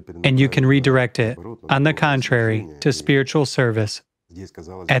it. And you can redirect it, on the contrary, to spiritual service.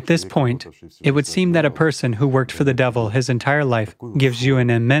 At this point, it would seem that a person who worked for the devil his entire life gives you an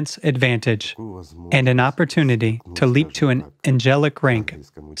immense advantage and an opportunity to leap to an angelic rank,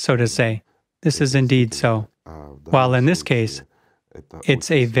 so to say. This is indeed so. While in this case, it's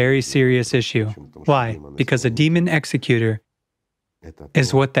a very serious issue. Why? Because a demon executor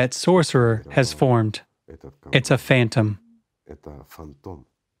is what that sorcerer has formed. It's a phantom,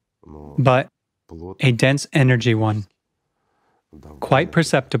 but a dense energy one. Quite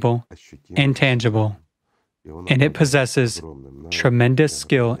perceptible and tangible, and it possesses tremendous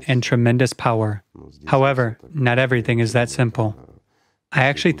skill and tremendous power. However, not everything is that simple. I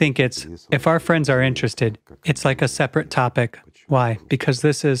actually think if our friends are interested, it's like a separate topic. Why? Because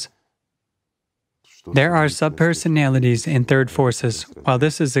there are subpersonalities in third forces. While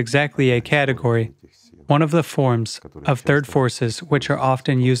this is exactly a category, one of the forms of third forces which are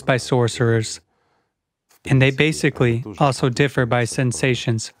often used by sorcerers. And they basically also differ by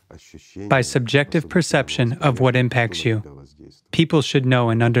sensations, by subjective perception of what impacts you. People should know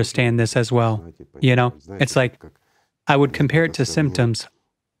and understand this as well. You know, it's like, I would compare it to symptoms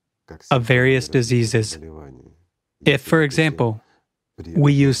of various diseases. If, for example,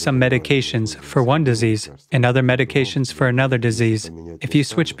 we use some medications for one disease and other medications for another disease, if you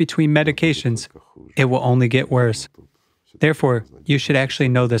switch between medications, it will only get worse. Therefore, you should actually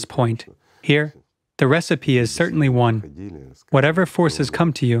know this point. Here, the recipe is certainly one. Whatever forces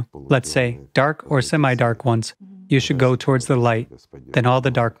come to you, let's say dark or semi-dark ones, you should go towards the light, then all the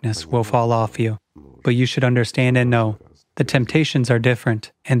darkness will fall off you. but you should understand and know the temptations are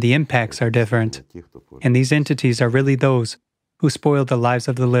different and the impacts are different. And these entities are really those who spoil the lives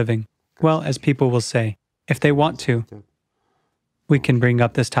of the living. Well, as people will say, if they want to, we can bring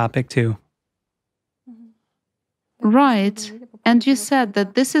up this topic too. Right. And you said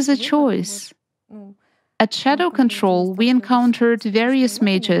that this is a choice. At Shadow Control, we encountered various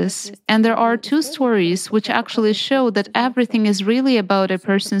mages, and there are two stories which actually show that everything is really about a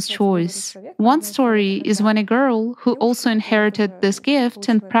person's choice. One story is when a girl, who also inherited this gift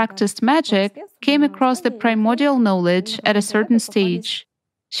and practiced magic, came across the primordial knowledge at a certain stage.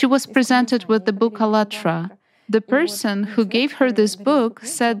 She was presented with the book ALLATRA. The person who gave her this book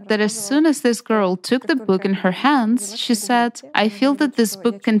said that as soon as this girl took the book in her hands, she said, "I feel that this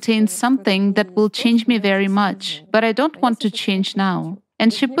book contains something that will change me very much, but I don't want to change now."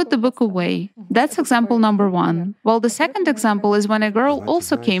 And she put the book away. That's example number one. While the second example is when a girl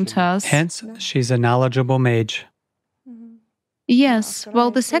also came to us. Hence, she's a knowledgeable mage. Yes,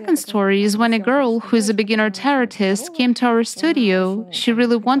 well, the second story is when a girl who is a beginner tarotist came to our studio. She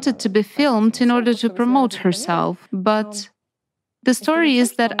really wanted to be filmed in order to promote herself, but the story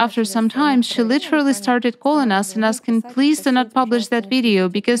is that after some time, she literally started calling us and asking, "Please do not publish that video,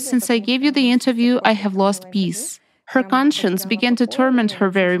 because since I gave you the interview, I have lost peace." Her conscience began to torment her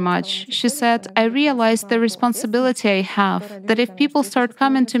very much. She said, "I realized the responsibility I have, that if people start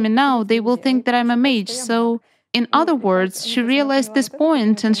coming to me now, they will think that I'm a mage, so..." In other words, she realized this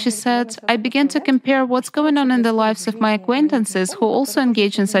point and she said, "I began to compare what's going on in the lives of my acquaintances who also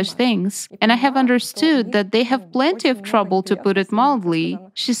engage in such things, and I have understood that they have plenty of trouble, to put it mildly."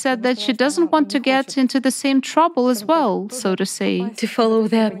 She said that she doesn't want to get into the same trouble as well, so to say. To follow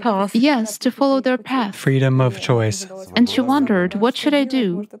their path. Yes, to follow their path. Freedom of choice. And she wondered, what should I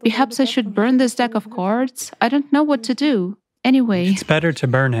do? Perhaps I should burn this deck of cards? I don't know what to do. Anyway. It's better to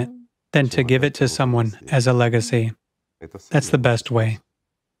burn it than to give it to someone as a legacy. That's the best way.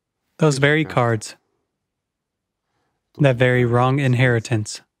 Those very cards, that very wrong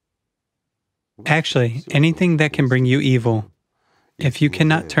inheritance. Actually, anything that can bring you evil, if you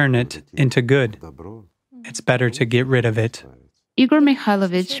cannot turn it into good, it's better to get rid of it. Igor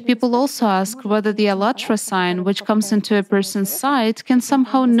Mikhailovich, people also ask whether the ALLATRA sign, which comes into a person's sight, can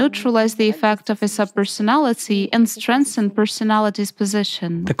somehow neutralize the effect of a subpersonality and strengthen personality's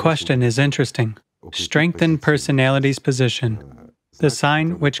position. The question is interesting. Strengthen personality's position. The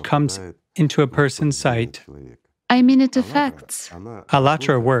sign which comes into a person's sight. I mean, it affects.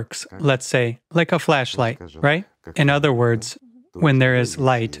 ALLATRA works, let's say, like a flashlight, right? In other words, when there is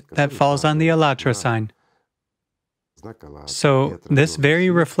light that falls on the ALLATRA sign. So this very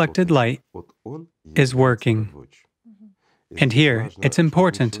reflected light is working. And here, it's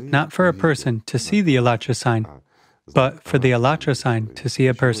important not for a person to see the ALLATRA sign, but for the ALLATRA sign to see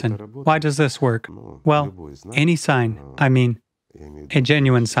a person. Why does this work? Well, any sign, I mean, a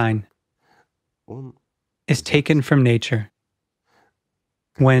genuine sign, is taken from nature.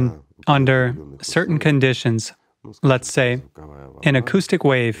 When, under certain conditions, let's say, an acoustic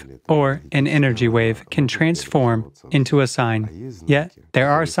wave or an energy wave can transform into a sign. Yet, there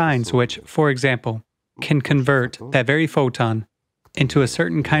are signs which, for example, can convert that very photon into a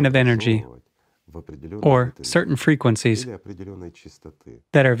certain kind of energy or certain frequencies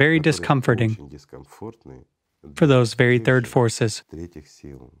that are very discomforting for those very third forces,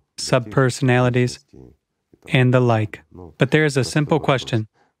 subpersonalities, and the like. But there is a simple question.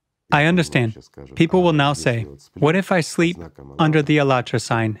 I understand. People will now say, what if I sleep under the ALLATRA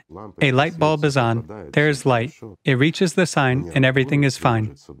sign? A light bulb is on, there is light, it reaches the sign, and everything is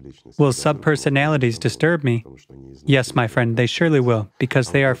fine. Will subpersonalities disturb me? Yes, my friend, they surely will,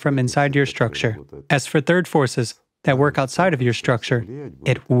 because they are from inside your structure. As for third forces that work outside of your structure,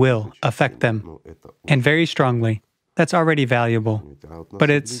 it will affect them, and very strongly. That's already valuable, but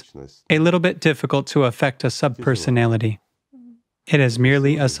it's a little bit difficult to affect a subpersonality. It is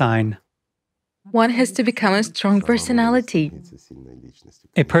merely a sign. One has to become a strong personality.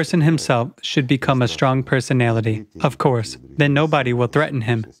 A person himself should become a strong personality, of course. Then nobody will threaten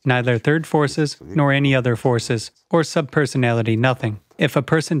him, neither third forces nor any other forces, or subpersonality, nothing. If a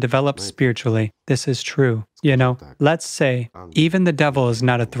person develops spiritually, this is true. You know, let's say, even the devil is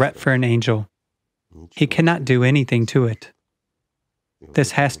not a threat for an angel. He cannot do anything to it.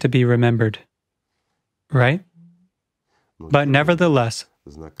 This has to be remembered. Right? But nevertheless,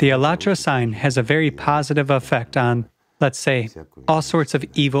 the ALLATRA sign has a very positive effect on, let's say, all sorts of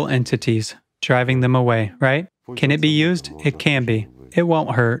evil entities, driving them away, right? Can it be used? It can be. It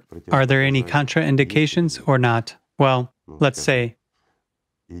won't hurt. Are there any contraindications or not? Well, let's say,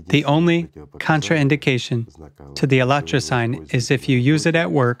 the only contraindication to the ALLATRA sign is if you use it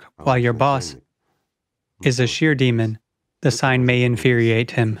at work while your boss is a sheer demon, the sign may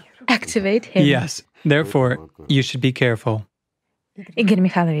infuriate him. Activate him. Yes, therefore, you should be careful. Igor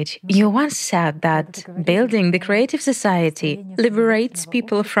Mikhailovich, you once said that building the creative society liberates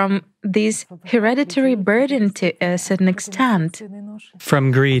people from this hereditary burden to a certain extent.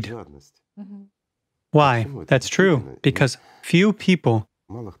 From greed. Why? That's true, because few people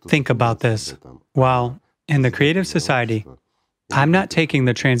think about this. While in the creative society, I'm not taking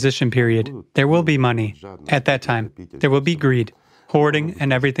the transition period. There will be money. At that time, there will be greed, hoarding,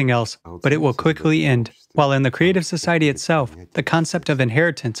 and everything else, but it will quickly end. While in the creative society itself, the concept of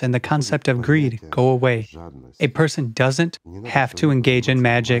inheritance and the concept of greed go away. A person doesn't have to engage in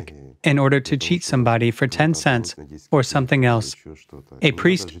magic in order to cheat somebody for 10 cents or something else. A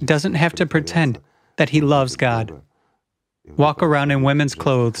priest doesn't have to pretend that he loves God, walk around in women's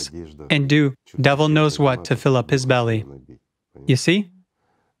clothes, and do devil knows what to fill up his belly. You see?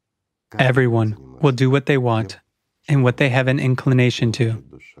 Everyone will do what they want and what they have an inclination to.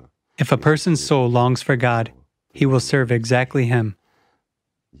 If a person's soul longs for God, he will serve exactly Him.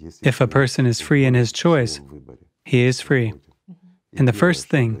 If a person is free in his choice, he is free. And the first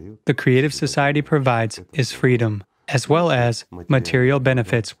thing the creative society provides is freedom, as well as material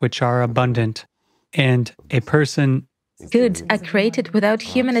benefits which are abundant. And a person... Goods are created without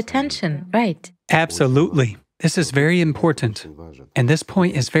human attention, right? Absolutely. This is very important. And this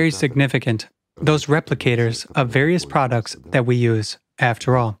point is very significant. Those replicators of various products that we use,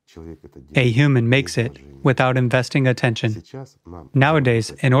 after all, a human makes it without investing attention.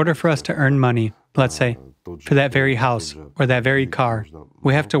 Nowadays, in order for us to earn money, let's say, for that very house or that very car,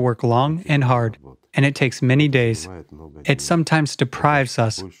 we have to work long and hard, and it takes many days. It sometimes deprives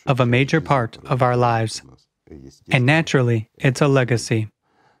us of a major part of our lives. And naturally, it's a legacy.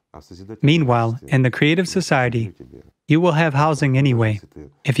 Meanwhile, in the creative society, you will have housing anyway.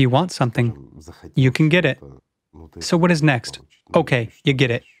 If you want something, you can get it. So what is next? Okay, you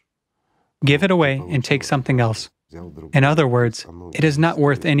get it. Give it away and take something else. In other words, it is not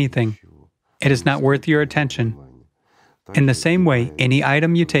worth anything. It is not worth your attention. In the same way, any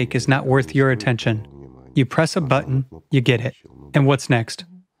item you take is not worth your attention. You press a button, you get it. And what's next?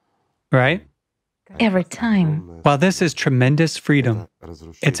 Right? Every time. While this is tremendous freedom,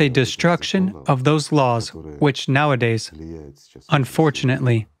 it's a destruction of those laws which nowadays,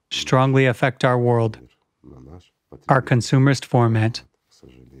 unfortunately, strongly affect our world, our consumerist format,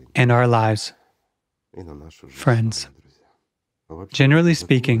 and our lives. Friends, generally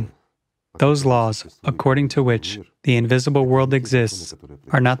speaking, those laws according to which the invisible world exists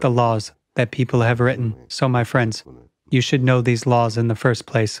are not the laws that people have written. So, my friends, you should know these laws in the first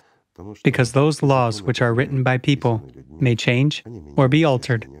place, because those laws which are written by people may change or be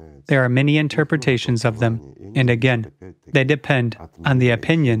altered. There are many interpretations of them, and again, they depend on the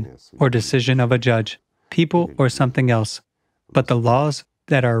opinion or decision of a judge, people, or something else. But the laws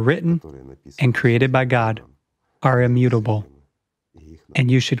that are written and created by God are immutable, and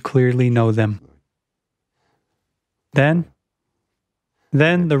you should clearly know them. Then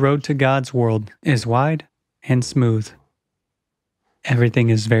the road to God's world is wide and smooth. Everything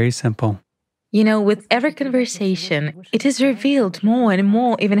is very simple. You know, with every conversation, it is revealed more and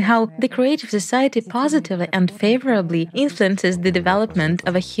more even how the creative society positively and favorably influences the development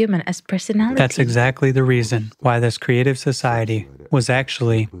of a human as personality. That's exactly the reason why this creative society was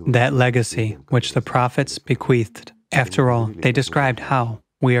actually that legacy which the prophets bequeathed. After all, they described how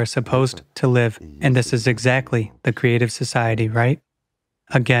we are supposed to live, and this is exactly the creative society, right?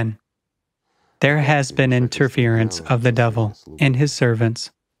 Again, there has been interference of the devil and his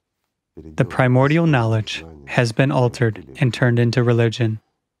servants. The primordial knowledge has been altered and turned into religion.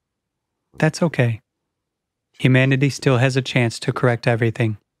 That's okay. Humanity still has a chance to correct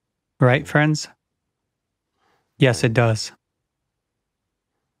everything. Right, friends? Yes, it does.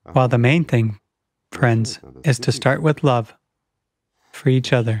 While the main thing, friends, is to start with love for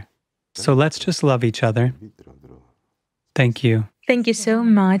each other. So let's just love each other. Thank you. Thank you so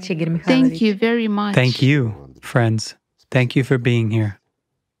much, Igor Mikhailovich. Thank you very much. Thank you, friends. Thank you for being here.